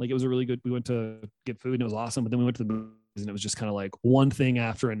cool. Like it was a really good. We went to get food and it was awesome. But then we went to the movies and it was just kind of like one thing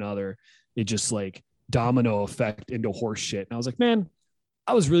after another. It just like domino effect into horse shit. And I was like, man,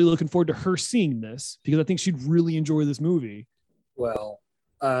 I was really looking forward to her seeing this because I think she'd really enjoy this movie.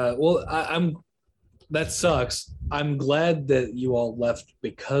 I'm that sucks. I'm glad that you all left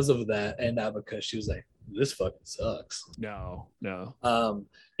because of that and not because she was like, this fucking sucks. No. Um,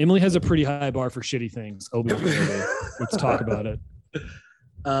 Emily has a pretty high bar for shitty things. Obi-Wan Kenobi. Let's talk about it.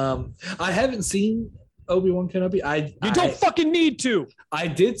 I haven't seen Obi-Wan Kenobi. You don't fucking need to. I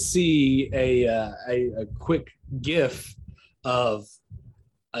did see a quick GIF of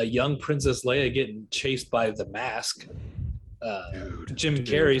a young Princess Leia getting chased by the Mask. Jim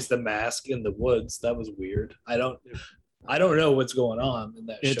Carrey's The Mask in the woods. That was weird. I don't know what's going on in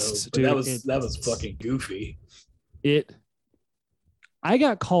that show. But that was fucking goofy. I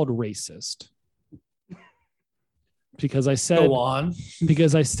got called racist because I said Go on.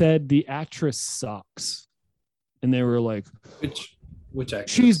 because I said the actress sucks, and they were like, Which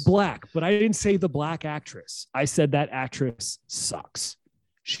actress? she's black, but I didn't say the black actress. I said that actress sucks.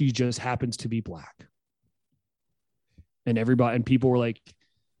 She just happens to be black. And people were like,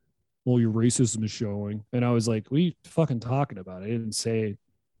 well, your racism is showing. And I was like, what are you fucking talking about? I didn't say.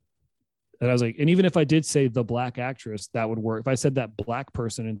 And I was like, and even if I did say the black actress, that would work. If I said that black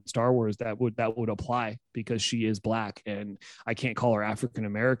person in Star Wars, that would apply because she is black, and I can't call her African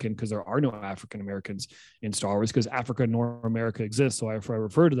American because there are no African Americans in Star Wars because Africa nor America exists. So if I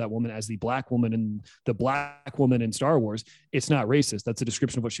refer to that woman as the black woman in Star Wars, it's not racist. That's a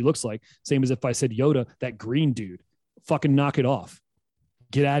description of what she looks like. Same as if I said Yoda, that green dude. Fucking knock it off.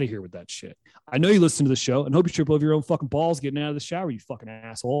 Get out of here with that shit. I know you listen to the show and hope you trip over your own fucking balls getting out of the shower, you fucking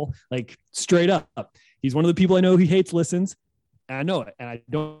asshole. Like straight up. He's one of the people I know he hates listens. And I know it. And I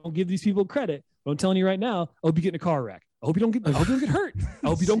don't give these people credit. But I'm telling you right now, I hope you get in a car wreck. I hope you don't get hurt. I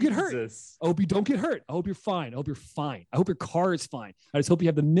hope you don't get hurt. Jesus. I hope you don't get hurt. I hope you're fine. I hope you're fine. I hope your car is fine. I just hope you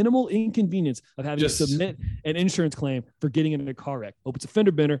have the minimal inconvenience of having to submit an insurance claim for getting in a car wreck. I hope it's a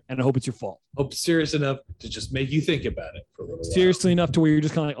fender bender, and I hope it's your fault. Hope serious enough to just make you think about it for a little while. Seriously enough to where you're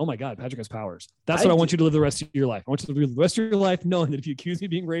just kind of like, oh my God, Patrick has powers. That's what I want you to live the rest of your life. I want you to live the rest of your life knowing that if you accuse me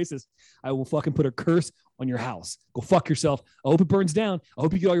of being racist, I will fucking put a curse on your house. Go fuck yourself. I hope it burns down. I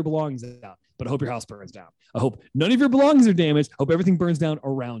hope you get all your belongings out, but I hope your house burns down. I hope none of your belongings are damaged. I hope everything burns down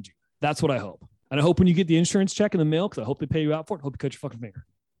around you. That's what I hope. And I hope when you get the insurance check in the mail, because I hope they pay you out for it, I hope you cut your fucking finger.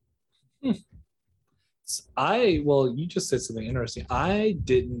 You just said something interesting. I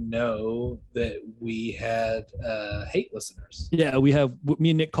didn't know that we had hate listeners. Yeah, we have, me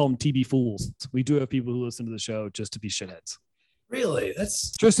and Nick call them TB fools. We do have people who listen to the show just to be shitheads. Really?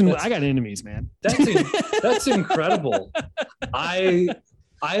 Tristan, I got enemies, man. That's incredible. I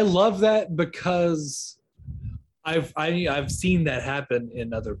love that because I've seen that happen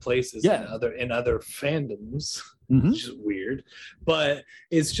in other places, in other fandoms, which is weird. But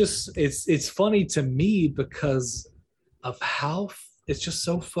it's funny to me because of how it's just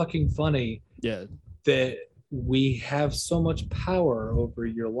so fucking funny. Yeah, that we have so much power over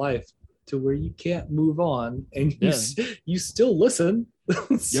your life to where you can't move on, and you still listen.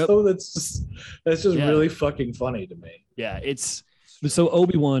 So that's just really fucking funny to me. Yeah, so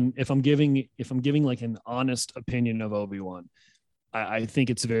Obi-Wan, if I'm giving like an honest opinion of Obi-Wan, I think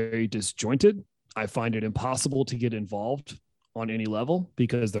it's very disjointed. I find it impossible to get involved on any level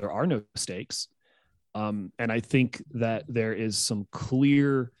because there are no stakes. And I think that there is some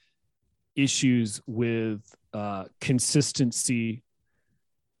clear issues with consistency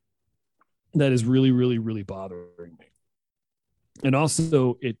that is really, really, really bothering me. And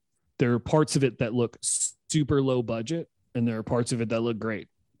also there are parts of it that look super low budget and there are parts of it that look great.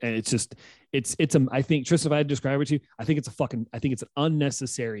 And it's just, I think, Tristan, if I had to describe it to you, I think it's an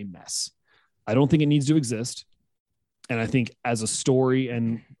unnecessary mess. I don't think it needs to exist. And I think as a story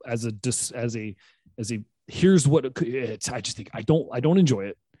and as a here's what it's, I just think I don't enjoy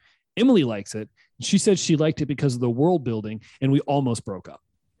it. Emily likes it. She said she liked it because of the world building, and we almost broke up.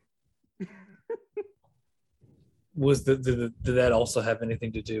 Did that also have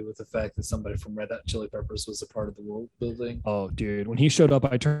anything to do with the fact that somebody from Red Hot Chili Peppers was a part of the world building? Oh, dude, when he showed up,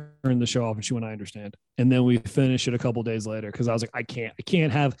 I turned the show off, and she went, "I understand." And then we finished it a couple days later because I was like, I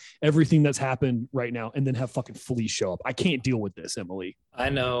can't have everything that's happened right now and then have fucking Flea show up. I can't deal with this, Emily. I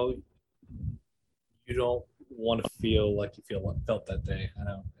know you don't want to feel like you felt that day. I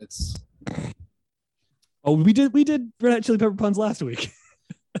know it's. Oh, we did Red Hot Chili Pepper puns last week.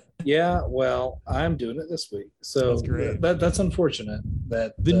 Yeah, well, I'm doing it this week, so that's unfortunate.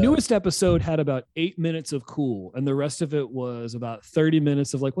 That the newest episode had about 8 minutes of cool, and the rest of it was about 30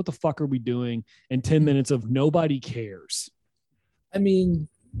 minutes of like, what the fuck are we doing, and 10 minutes of nobody cares. I mean,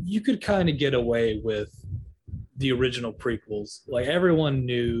 you could kind of get away with the original prequels. Like everyone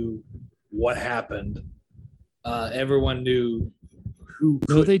knew what happened. Everyone knew who.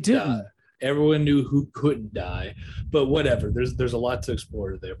 No, they didn't. Everyone knew who couldn't die, but whatever. There's a lot to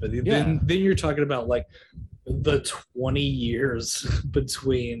explore there. But then you're talking about like the 20 years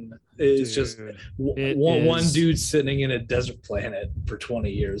between. It's just one dude sitting in a desert planet for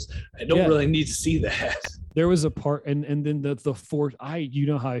 20 years. I don't really need to see that. There was a part, and then the fourth. You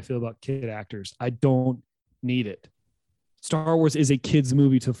know how I feel about kid actors. I don't need it. Star Wars is a kids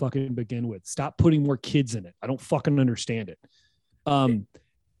movie to fucking begin with. Stop putting more kids in it. I don't fucking understand it.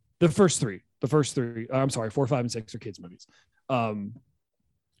 The first three, I'm sorry, 4, 5, and 6 are kids movies. I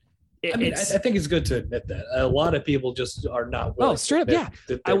think it's good to admit that a lot of people just are not willing. Oh, straight up, yeah.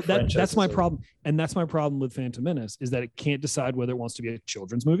 That's my are... problem, and that's my problem with Phantom Menace is that it can't decide whether it wants to be a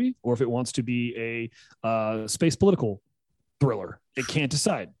children's movie or if it wants to be a space political thriller. It can't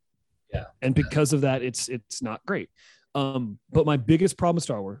decide. Yeah, and because of that, it's not great. But my biggest problem with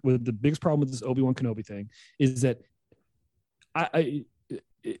Star Wars, the biggest problem with this Obi-Wan Kenobi thing, is that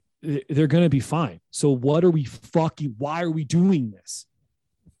they're going to be fine. So why are we doing this?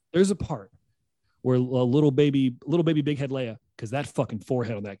 There's a part where a little baby big head Leia, because that fucking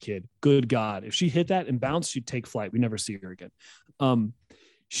forehead on that kid, good God, if she hit that and bounced, she'd take flight. We never see her again.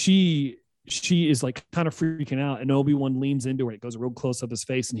 She is like kind of freaking out, and Obi-Wan leans into her. It goes real close up his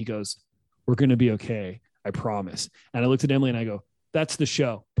face, and he goes, "We're going to be okay. I promise." And I looked at Emily and I go, "That's the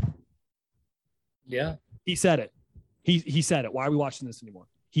show." Yeah. He said it. He said it. Why are we watching this anymore?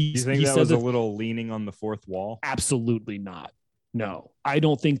 You think that was a little leaning on the fourth wall? Absolutely not. No, I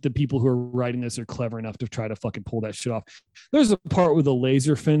don't think the people who are writing this are clever enough to try to fucking pull that shit off. There's a part with a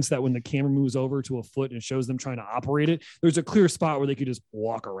laser fence that when the camera moves over to a foot and shows them trying to operate it, there's a clear spot where they could just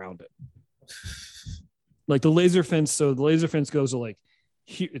walk around it. Like the laser fence. So the laser fence goes to like,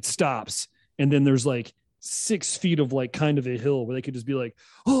 it stops. And then there's like 6 feet of like kind of a hill where they could just be like,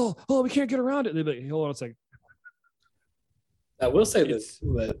 oh, we can't get around it. And they'd be like, hold on a second. I will say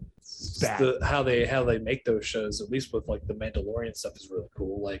that how they make those shows, at least with like the Mandalorian stuff, is really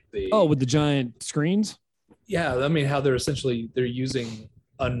cool. Like with the giant screens. Yeah, I mean how they're using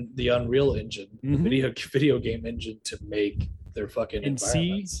the Unreal Engine, the video game engine, to make their fucking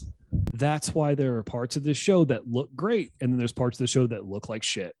environments. That's why there are parts of this show that look great, and then there's parts of the show that look like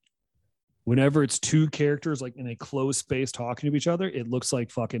shit. Whenever it's 2 characters like in a closed space talking to each other, it looks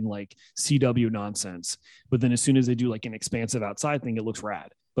like fucking like CW nonsense. But then as soon as they do like an expansive outside thing, it looks rad.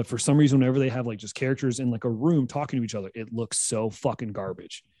 But for some reason, whenever they have like just characters in like a room talking to each other, it looks so fucking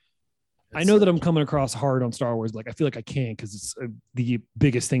garbage. I know that I'm coming across hard on Star Wars. Like I feel like I can because it's the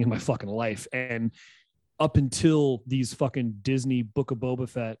biggest thing in my fucking life. And up until these fucking Disney Book of Boba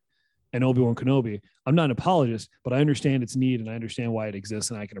Fett and Obi-Wan Kenobi, I'm not an apologist, but I understand its need and I understand why it exists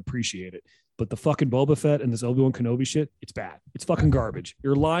and I can appreciate it. But the fucking Boba Fett and this Obi-Wan Kenobi shit, it's bad. It's fucking garbage.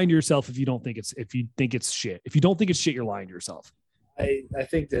 You're lying to yourself if you think it's shit. If you don't think it's shit, you're lying to yourself. I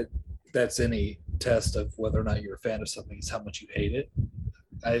think that's any test of whether or not you're a fan of something is how much you hate it.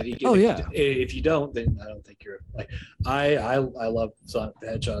 If you don't, then I don't think you're like I love Sonic the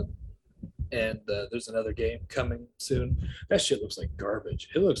Hedgehog. And there's another game coming soon. That shit looks like garbage.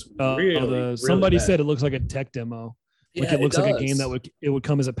 It looks really somebody bad. said it looks like a tech demo. Like Yeah, it looks like a game does. that would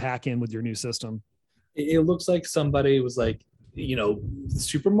come as a pack in with your new system. It looks like somebody was like,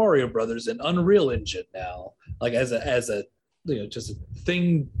 Super Mario Brothers and Unreal Engine now, like as a just a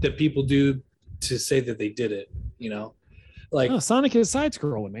thing that people do to say that they did it. Like Oh, Sonic is side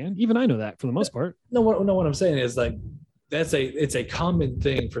scrolling, man. Even I know that for the most part. what I'm saying is like it's a common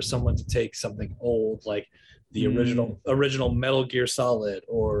thing for someone to take something old like the original Metal Gear Solid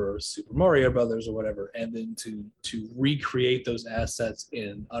or Super Mario Brothers or whatever, and then to recreate those assets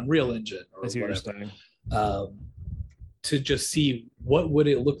in Unreal Engine or whatever. To just see what would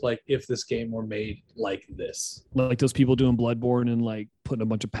it look like if this game were made like this. Like those people doing Bloodborne and like putting a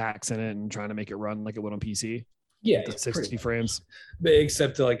bunch of packs in it and trying to make it run like it would on PC. Yeah, The 60 frames. But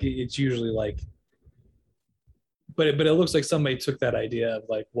except like it's usually like, but it looks like somebody took that idea of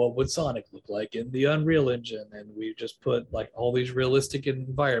like, what would Sonic look like in the Unreal Engine, and we just put like all these realistic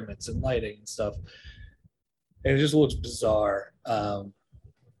environments and lighting and stuff, and it just looks bizarre.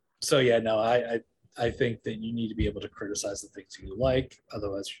 So yeah, no, I think that you need to be able to criticize the things you like,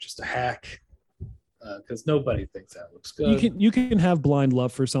 otherwise you're just a hack. Because nobody thinks that looks good. You can have blind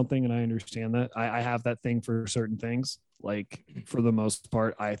love for something, and I understand that. I have that thing for certain things. Like for the most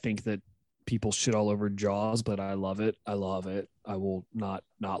part, I think that people shit all over Jaws, but I love it. I love it. I will not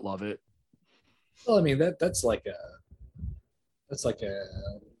love it. Well, I mean that's like a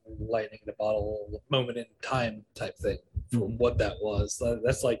lightning in a bottle moment in time type thing for what that was.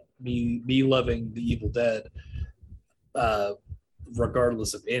 That's like me loving The Evil Dead.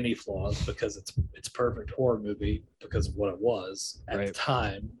 Regardless of any flaws, because it's perfect horror movie because of what it was at the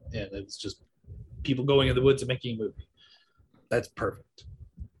time, and it's just people going in the woods and making a movie. That's perfect.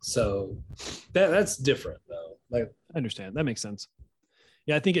 So that's different though. Like I understand. That makes sense.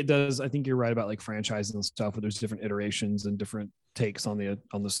 Yeah, I think it does. I think you're right about like franchises and stuff where there's different iterations and different takes on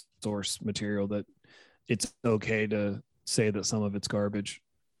the source material, that it's okay to say that some of it's garbage.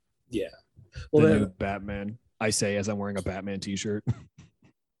 Yeah. Well, the new Batman. I say as I'm wearing a Batman t-shirt.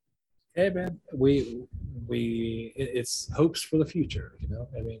 Hey man, it's hopes for the future,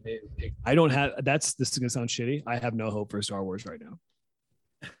 I mean, I don't have, this is gonna sound shitty. I have no hope for Star Wars right now.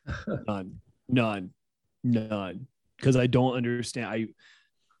 None. Because I don't understand.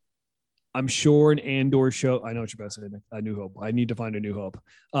 I'm sure an Andor show. I know what you're about to say. A New Hope. I need to find a New Hope.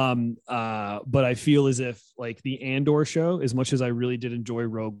 But I feel as if like the Andor show, as much as I really did enjoy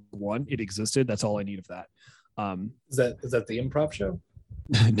Rogue One, it existed. That's all I need of that. Is that the improv show?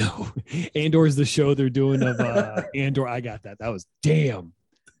 No, Andor is the show they're doing of Andor. I got that. That was damn.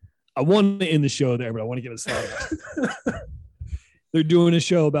 I want to end the show there, but I want to give it a slide. They're doing a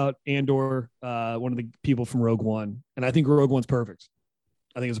show about Andor, one of the people from Rogue One, and I think Rogue One's perfect.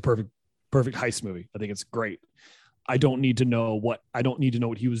 I think it's a perfect heist movie. I think it's great. I don't need to know what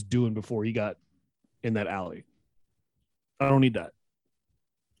he was doing before he got in that alley. I don't need that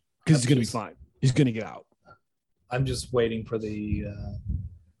because he's gonna be fine. He's gonna get out. I'm just waiting for the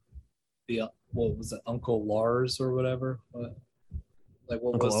what was it, Uncle Lars or whatever? What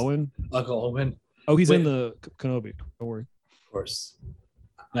Uncle Owen? Uncle Owen. Oh, he's in the Kenobi. Don't worry. Of course.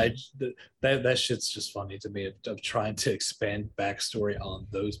 That shit's just funny to me of trying to expand backstory on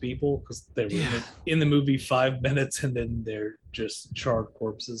those people because they were in the movie 5 minutes and then they're just charred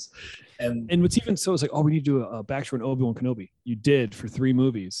corpses. And what's even so is like, oh, we need to do a backstory on Obi-Wan Kenobi. You did for 3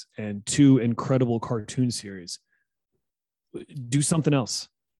 movies and 2 incredible cartoon series. Do something else.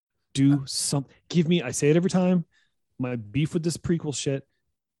 Give me, I say it every time, my beef with this prequel shit,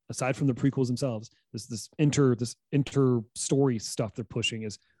 aside from the prequels themselves, this inter story stuff they're pushing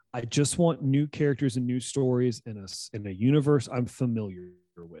is I just want new characters and new stories in a universe I'm familiar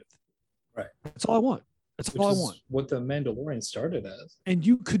with. Right. That's all I want. That's all I want. What the Mandalorian started as. And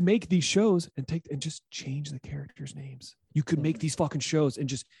you could make these shows and just change the characters' names. You could make these fucking shows and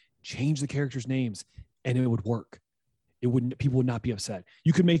just change the characters' names, and it would work. People would not be upset.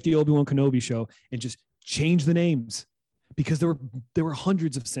 You could make the Obi-Wan Kenobi show and just change the names, because there were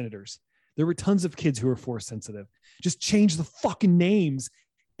hundreds of senators. There were tons of kids who were force sensitive. Just change the fucking names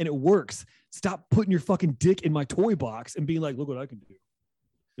and it works. Stop putting your fucking dick in my toy box and being like, look what I can do.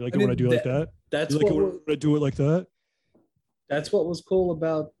 You like it when I do it like that? That's you like it when I do it like that? That's what was cool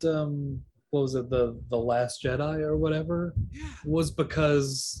about what was it, the Last Jedi or whatever? Yeah. Was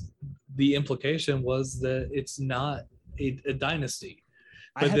because the implication was that it's not a dynasty.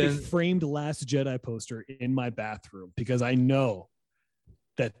 But I have a framed Last Jedi poster in my bathroom because I know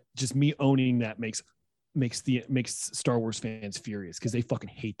that just me owning that makes Star Wars fans furious because they fucking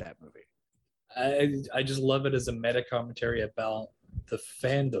hate that movie. I just love it as a meta commentary about the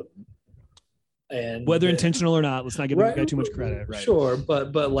fandom, and whether intentional or not. Let's not give the guy too much credit. Right? Sure,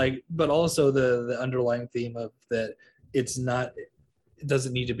 but also the underlying theme of that it's not. It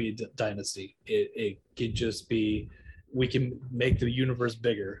doesn't need to be a dynasty. It could just be we can make the universe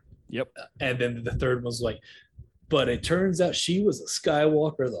bigger. Yep. And then the third was like, but it turns out she was a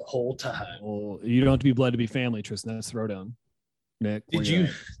Skywalker the whole time. Well, you don't have to be blood to be family, Tristan. That's throwdown. Nick, Did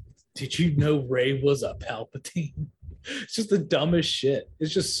you know Rey was a Palpatine? It's just the dumbest shit.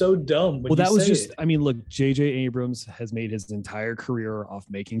 It's just so dumb. Well, that was just, I mean, look, J.J. Abrams has made his entire career off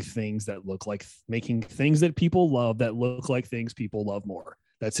making things that look like, making things that people love that look like things people love more.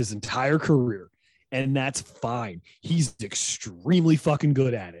 That's his entire career. And that's fine. He's extremely fucking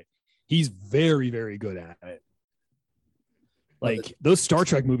good at it. He's very, very good at it. Like those Star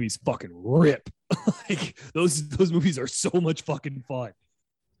Trek movies fucking rip. Like those movies are so much fucking fun.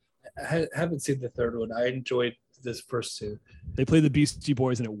 I haven't seen the third one. I enjoyed this first two. They play the Beastie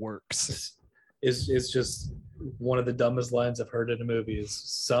Boys and it works. It's just one of the dumbest lines I've heard in a movie is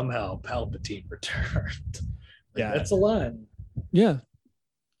somehow Palpatine returned. Yeah, that's a line. Yeah,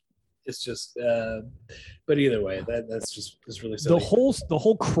 it's just. But either way, it's really silly. The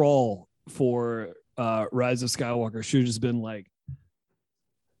whole crawl for Rise of Skywalker should have just been like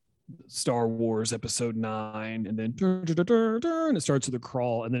Star Wars Episode 9, and then and it starts with a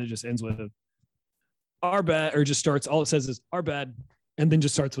crawl, and then it just ends with our bad, or just starts. All it says is our bad, and then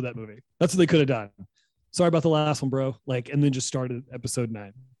just starts with that movie. That's what they could have done. Sorry about the last one, bro. Like, and then just started Episode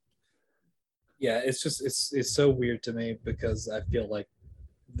 9. Yeah, it's just it's so weird to me because I feel like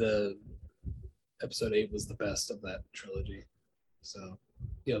the Episode 8 was the best of that trilogy. So,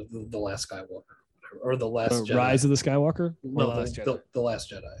 you know, the Last Skywalker. Or the Last Jedi. Rise of the Skywalker? No, the Last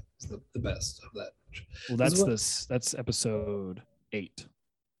Jedi is the best of that. Well, that's Episode 8.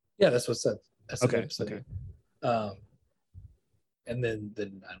 Yeah, that's what it said. Okay. And then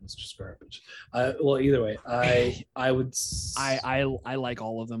 9 was just garbage. Well, either way, I would. I like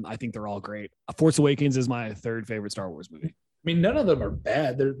all of them. I think they're all great. Force Awakens is my third favorite Star Wars movie. I mean, none of them are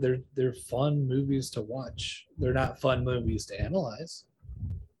bad. They're fun movies to watch. They're not fun movies to analyze.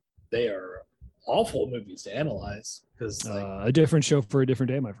 They are awful movies to analyze because a different show for a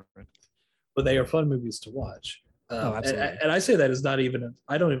different day, my friend. But they are fun movies to watch. Absolutely. And I say that is not even.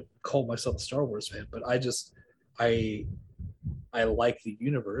 I don't even call myself a Star Wars fan, but I like the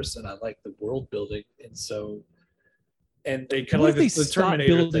universe and I like the world building, and so. And they kind of like the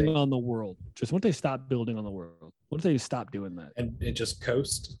Terminator building thing. on the world. Just what if they stop building on the world? What if they just stop doing that? And it just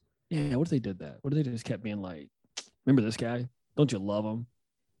coast? Yeah, what if they did that? What if they just kept being like, remember this guy? Don't you love him?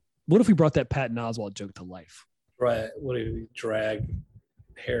 What if we brought that Patton Oswalt joke to life? Right. What do we drag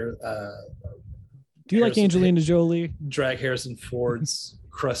hair? Do you like Angelina Jolie? Drag Harrison Ford's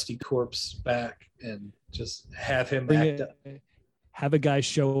crusty corpse back and just have him have a guy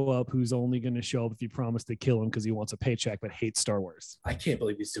show up who's only going to show up if you promise to kill him because he wants a paycheck but hates Star Wars. I can't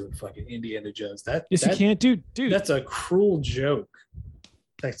believe he's doing fucking Indiana Jones. You can't, dude. That's a cruel joke.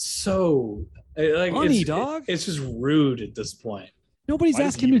 That's so like funny, dog. It's just rude at this point. Nobody's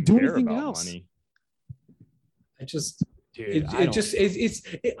asking him to do anything else. Money? If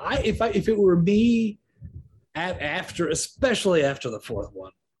it were me, especially after the fourth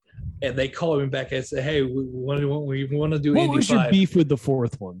one, and they call me back and say, "Hey, we want to do." What was your beef with the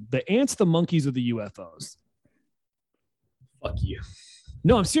fourth one? The ants, the monkeys, or the UFOs? Fuck you.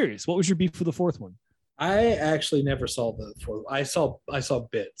 No, I'm serious. What was your beef with the fourth one? I actually never saw the fourth. I saw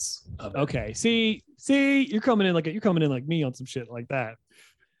bits of it. Okay. See, you're coming in like me on some shit like that.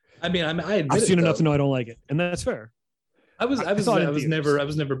 I mean, I've seen enough to know I don't like it, and that's fair. I was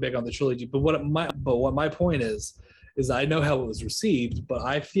never big on the trilogy, but what my point is I know how it was received, but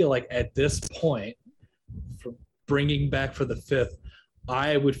I feel like at this point, for bringing back for the fifth,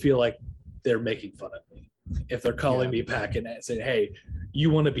 I would feel like they're making fun of me if they're calling me back and saying, "Hey, you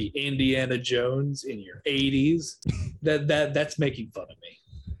want to be Indiana Jones in your 80s?" That's making fun of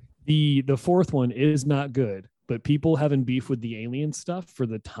me. The fourth one is not good, but people having beef with the alien stuff for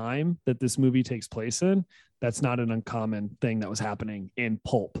the time that this movie takes place in, that's not an uncommon thing that was happening in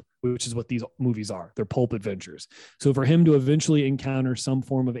pulp, which is what these movies are. They're pulp adventures. So for him to eventually encounter some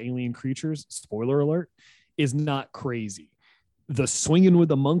form of alien creatures, spoiler alert, is not crazy. The swinging with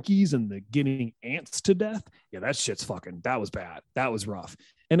the monkeys and the getting ants to death, yeah, that shit's that was bad. That was rough.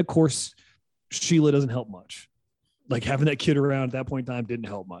 And of course, Sheila doesn't help much. Like having that kid around at that point in time didn't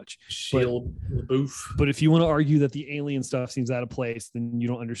help much. But if you want to argue that the alien stuff seems out of place, then you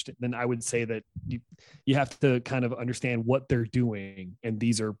don't understand. Then I would say that you have to kind of understand what they're doing. And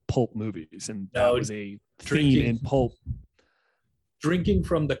these are pulp movies. And that was a theme in pulp. Drinking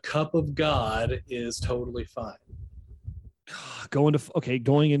from the cup of God is totally fine. Going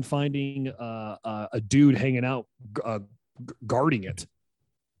and finding a dude hanging out guarding it.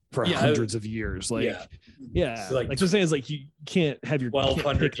 for Yeah, hundreds of years. Like, yeah, So, like, like just saying is like you can't have your you can't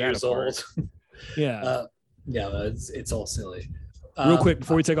 1,200 pick that years apart. old. Yeah. Yeah, it's all silly. Real quick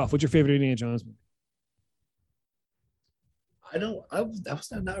before we take off, what's your favorite Indiana Jones movie? I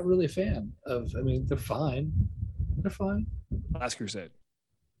was not really a fan of. I mean, they're fine. They're fine. Last Crusade.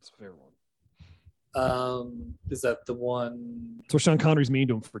 That's my favorite one. Is that the one? It's where Sean Connery's mean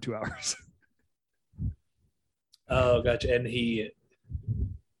to him for 2 hours. Oh, gotcha. And is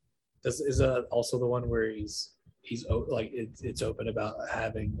that also the one where he's like it's open about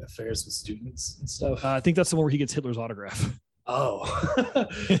having affairs with students and stuff? I think that's the one where he gets Hitler's autograph. Oh, Where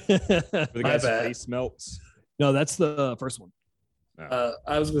the My guy's bad. face melts. No, that's the first one.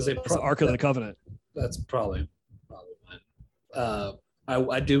 I was gonna say It's the Ark of the Covenant. that's probably mine.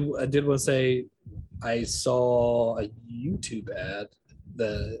 I did want to say I saw a YouTube ad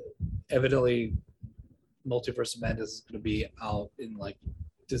that evidently Multiverse of Madness is going to be out in like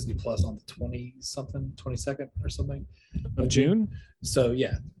Disney Plus on the 22nd or something Of June? So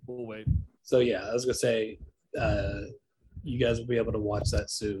yeah, We'll wait. so yeah, I was gonna say you guys will be able to watch that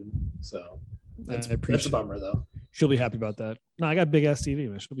soon. So that's I appreciate a bummer though. She'll be happy about that. No, I got big ass TV,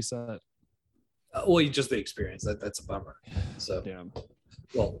 man. She'll be sad. Well, just the experience that's a bummer. So Yeah.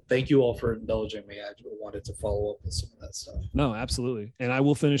 well, thank you all for indulging me. I wanted to follow up with some of that stuff. No, absolutely. And I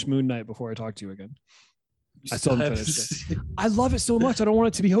will finish Moon Knight before I talk to you again. I still haven't finished I love it so much. I don't want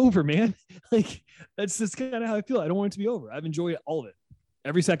it to be over, man. Like that's just kind of how I feel. I don't want it to be over. I've enjoyed all of it.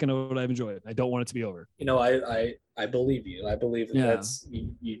 Every second of it, I've enjoyed. I don't want it to be over. You know, I believe you. I believe that Yeah. that's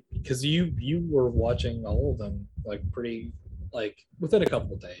you because you were watching all of them like pretty like within a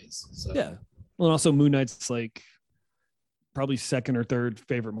couple of days. So Yeah. Well, and also Moon Knight's like probably second or third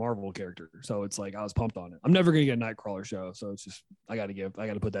favorite Marvel character. So it's like I was pumped on it. I'm never gonna get a Nightcrawler show, so it's just I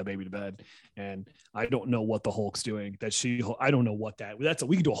gotta put that baby to bed. And I don't know what the Hulk's doing. I don't know what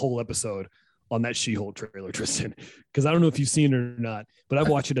we can do a whole episode on that She-Hulk trailer, Tristan, because I don't know if you've seen it or not, but I've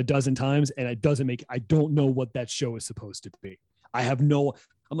watched it a dozen times and I don't know what that show is supposed to be. I'm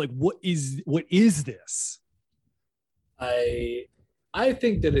like, what is this? I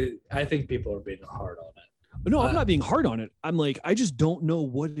think I think people are being hard on it. No, I'm not being hard on it. I'm like, I just don't know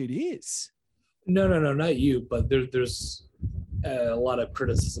what it is. No, not you, but there's a lot of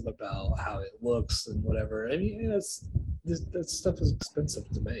criticism about how it looks and whatever. I mean, that stuff is expensive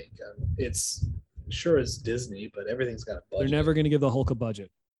to make. It's Disney, but everything's got a budget. They're never going to give the Hulk a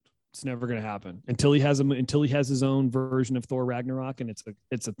budget. It's never going to happen until he has his own version of Thor Ragnarok, and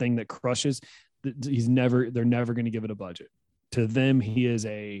it's a thing that crushes. They're never going to give it a budget. To them, he is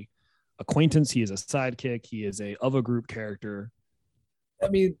a acquaintance. He is a sidekick. He is of a group character. I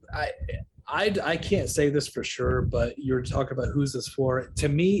mean, I can't say this for sure, but you're talking about who's this for. To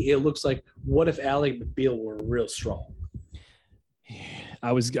me, it looks like what if Ally McBeal were real strong?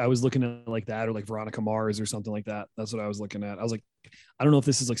 I was looking at like that or like Veronica Mars or something like that. That's what I was looking at. I was like, I don't know if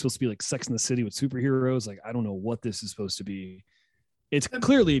this is like supposed to be like Sex in the City with superheroes. Like, I don't know what this is supposed to be. It's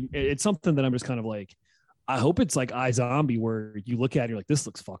something that I'm just kind of like, I hope it's like iZombie where you look at it, you're like, this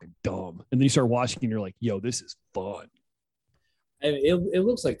looks fucking dumb. And then you start watching and you're like, yo, this is fun. And it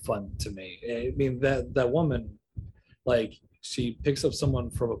looks like fun to me. I mean, that woman, like, she picks up someone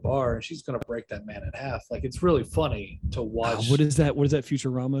from a bar and she's gonna break that man in half. Like, it's really funny to watch. What is that? What is that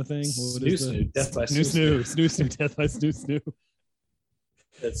Futurama thing? Snoo Snoo, Death by Snoo Snoo, Snoo Snoo, Death by Snoo Snoo.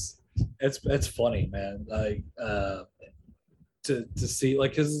 It's funny, man. Like to see,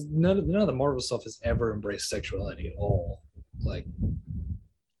 like, because none of the Marvel stuff has ever embraced sexuality at all. Like,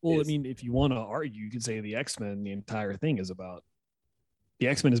 well, I mean, if you want to argue, you could say the X-Men, the entire thing is about. The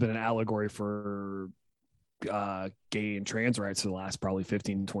X-Men has been an allegory for gay and trans rights for the last probably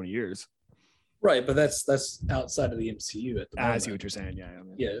 15, 20 years. right, but that's outside of the MCU at the moment. I see what you're saying. Yeah. I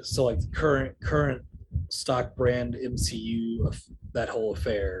mean, Yeah, so like the current stock brand MCU of that whole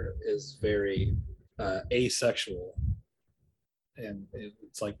affair is very asexual, and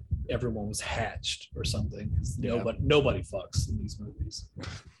it's like everyone was hatched or something. Yeah. Nobody fucks in these movies.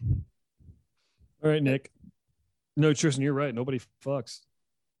 All right, Nick. No, Tristan, you're right. Nobody fucks.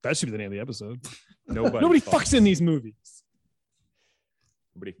 That should be the name of the episode. Nobody fucks in these movies.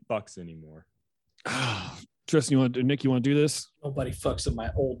 Nobody fucks anymore. Tristan, Nick, you want to do this? Nobody fucks in my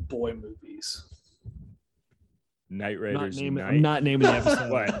old boy movies. Night Raiders Unite. I'm not naming the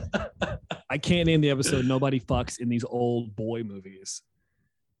episode. What? I can't name the episode Nobody Fucks in these old boy movies.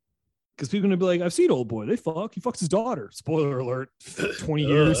 Because people are going to be like, I've seen Old Boy. They fuck. He fucks his daughter. Spoiler alert. 20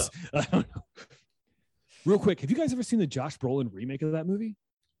 years. I don't know. Real quick, have you guys ever seen the Josh Brolin remake of that movie?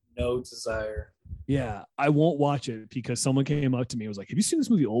 No desire. Yeah, I won't watch it because someone came up to me and was like, "Have you seen this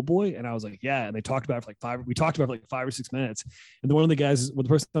movie Old Boy?" And I was like, "Yeah." And they talked about it for like five. We talked about it for like 5 or 6 minutes. And then one of the guys, the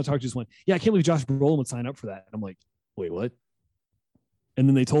person I talked to, just went, "Yeah, I can't believe Josh Brolin would sign up for that." And I'm like, "Wait, what?" And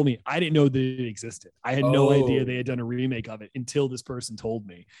then they told me I didn't know that it existed. I had no idea they had done a remake of it until this person told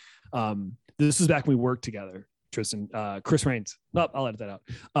me. This was back when we worked together. Tristan, Chris Raines. No, I'll edit that out.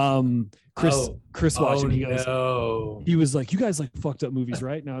 Chris watched it. He goes, he was like, "You guys like fucked up movies,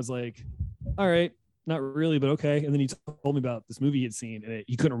 right?" And I was like, "All right, not really, but okay." And then he told me about this movie he had seen, and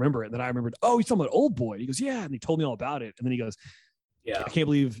he couldn't remember it. And then I remembered, oh, he's talking about Old Boy. He goes, "Yeah," and he told me all about it. And then he goes, "Yeah, I can't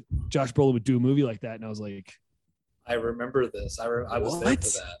believe Josh Brolin would do a movie like that." And I was like, I remember this. I was there for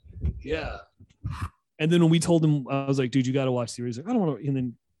that. Yeah. And then when we told him, I was like, "Dude, you got to watch the series." Like, I don't want to. And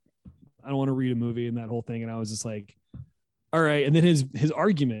then I don't want to read a movie and that whole thing. And I was just like, all right. And then his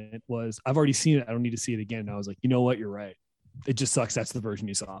argument was, "I've already seen it. I don't need to see it again." And I was like, you know what? You're right. It just sucks. That's the version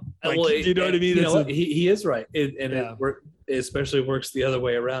you saw. Like, well, you know what I mean? You know what? He is right. It especially works the other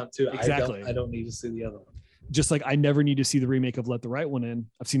way around too. Exactly. I don't need to see the other one. Just like I never need to see the remake of Let the Right One In.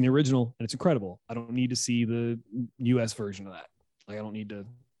 I've seen the original and it's incredible. I don't need to see the US version of that. Like, I don't need to.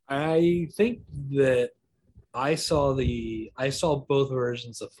 I think that I saw both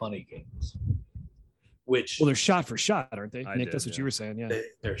versions of Funny Games, which they're shot for shot, aren't they? Nick, that's what you were saying. Yeah,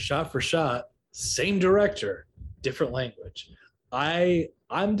 they're shot for shot, same director, different language.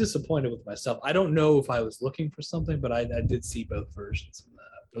 I'm disappointed with myself. I don't know if I was looking for something, but I did see both versions of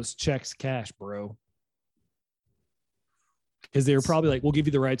that. Those checks cash, bro. Because they were probably like, "We'll give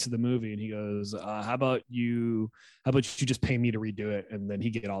you the rights to the movie," and he goes, "How about you just pay me to redo it?" And then he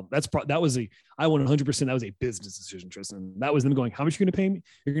get all. I won 100%. That was a business decision, Tristan. That was them going, "How much are you going to pay me?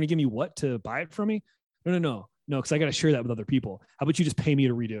 You're going to give me what to buy it from me?" No, because I got to share that with other people. How about you just pay me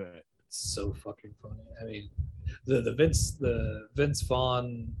to redo it? It's so fucking funny. I mean, the Vince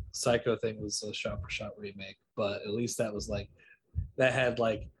Vaughn Psycho thing was a shot for shot remake, but at least that was like that had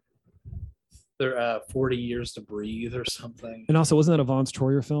like. 40 Years to Breathe or something. And also, wasn't that a Von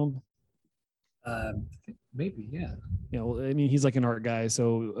Troyer film? Maybe, yeah. Yeah, well, I mean, he's like an art guy,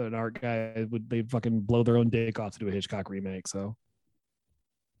 so an art guy they fucking blow their own dick off to do a Hitchcock remake. So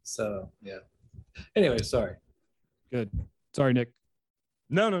yeah. Anyway, sorry. Good. Sorry, Nick.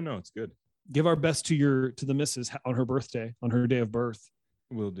 No, it's good. Give our best to the missus on her birthday, on her day of birth.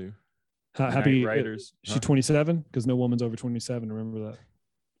 Will do. Happy writers. She's 27 because no woman's over 27. Remember that.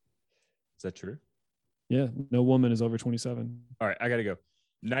 Is that true? Yeah, no woman is over 27. All right, I gotta go.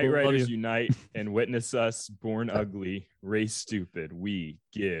 Night Riders unite and witness us born ugly, race stupid. We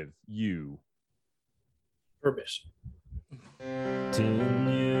give you permission. 10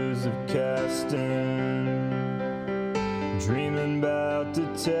 years of casting, dreaming about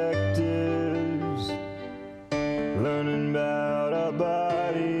detectives, learning about our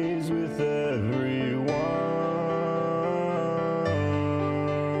bodies with everyone,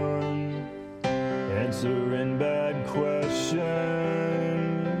 answering bad questions,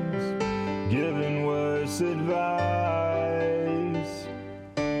 giving worse advice,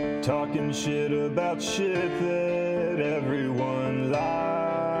 talking shit about shit that everyone likes,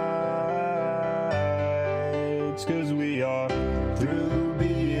 'cause we are through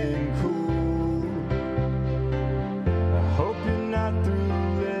being cool. I hope you're not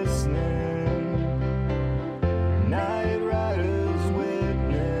through listening. Night Riders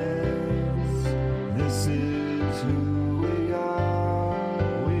Witness, this is who we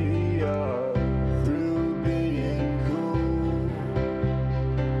are. We are through being cool.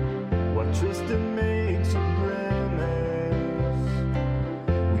 What Tristan makes you grimace,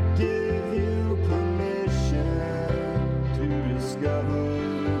 we give you permission to discover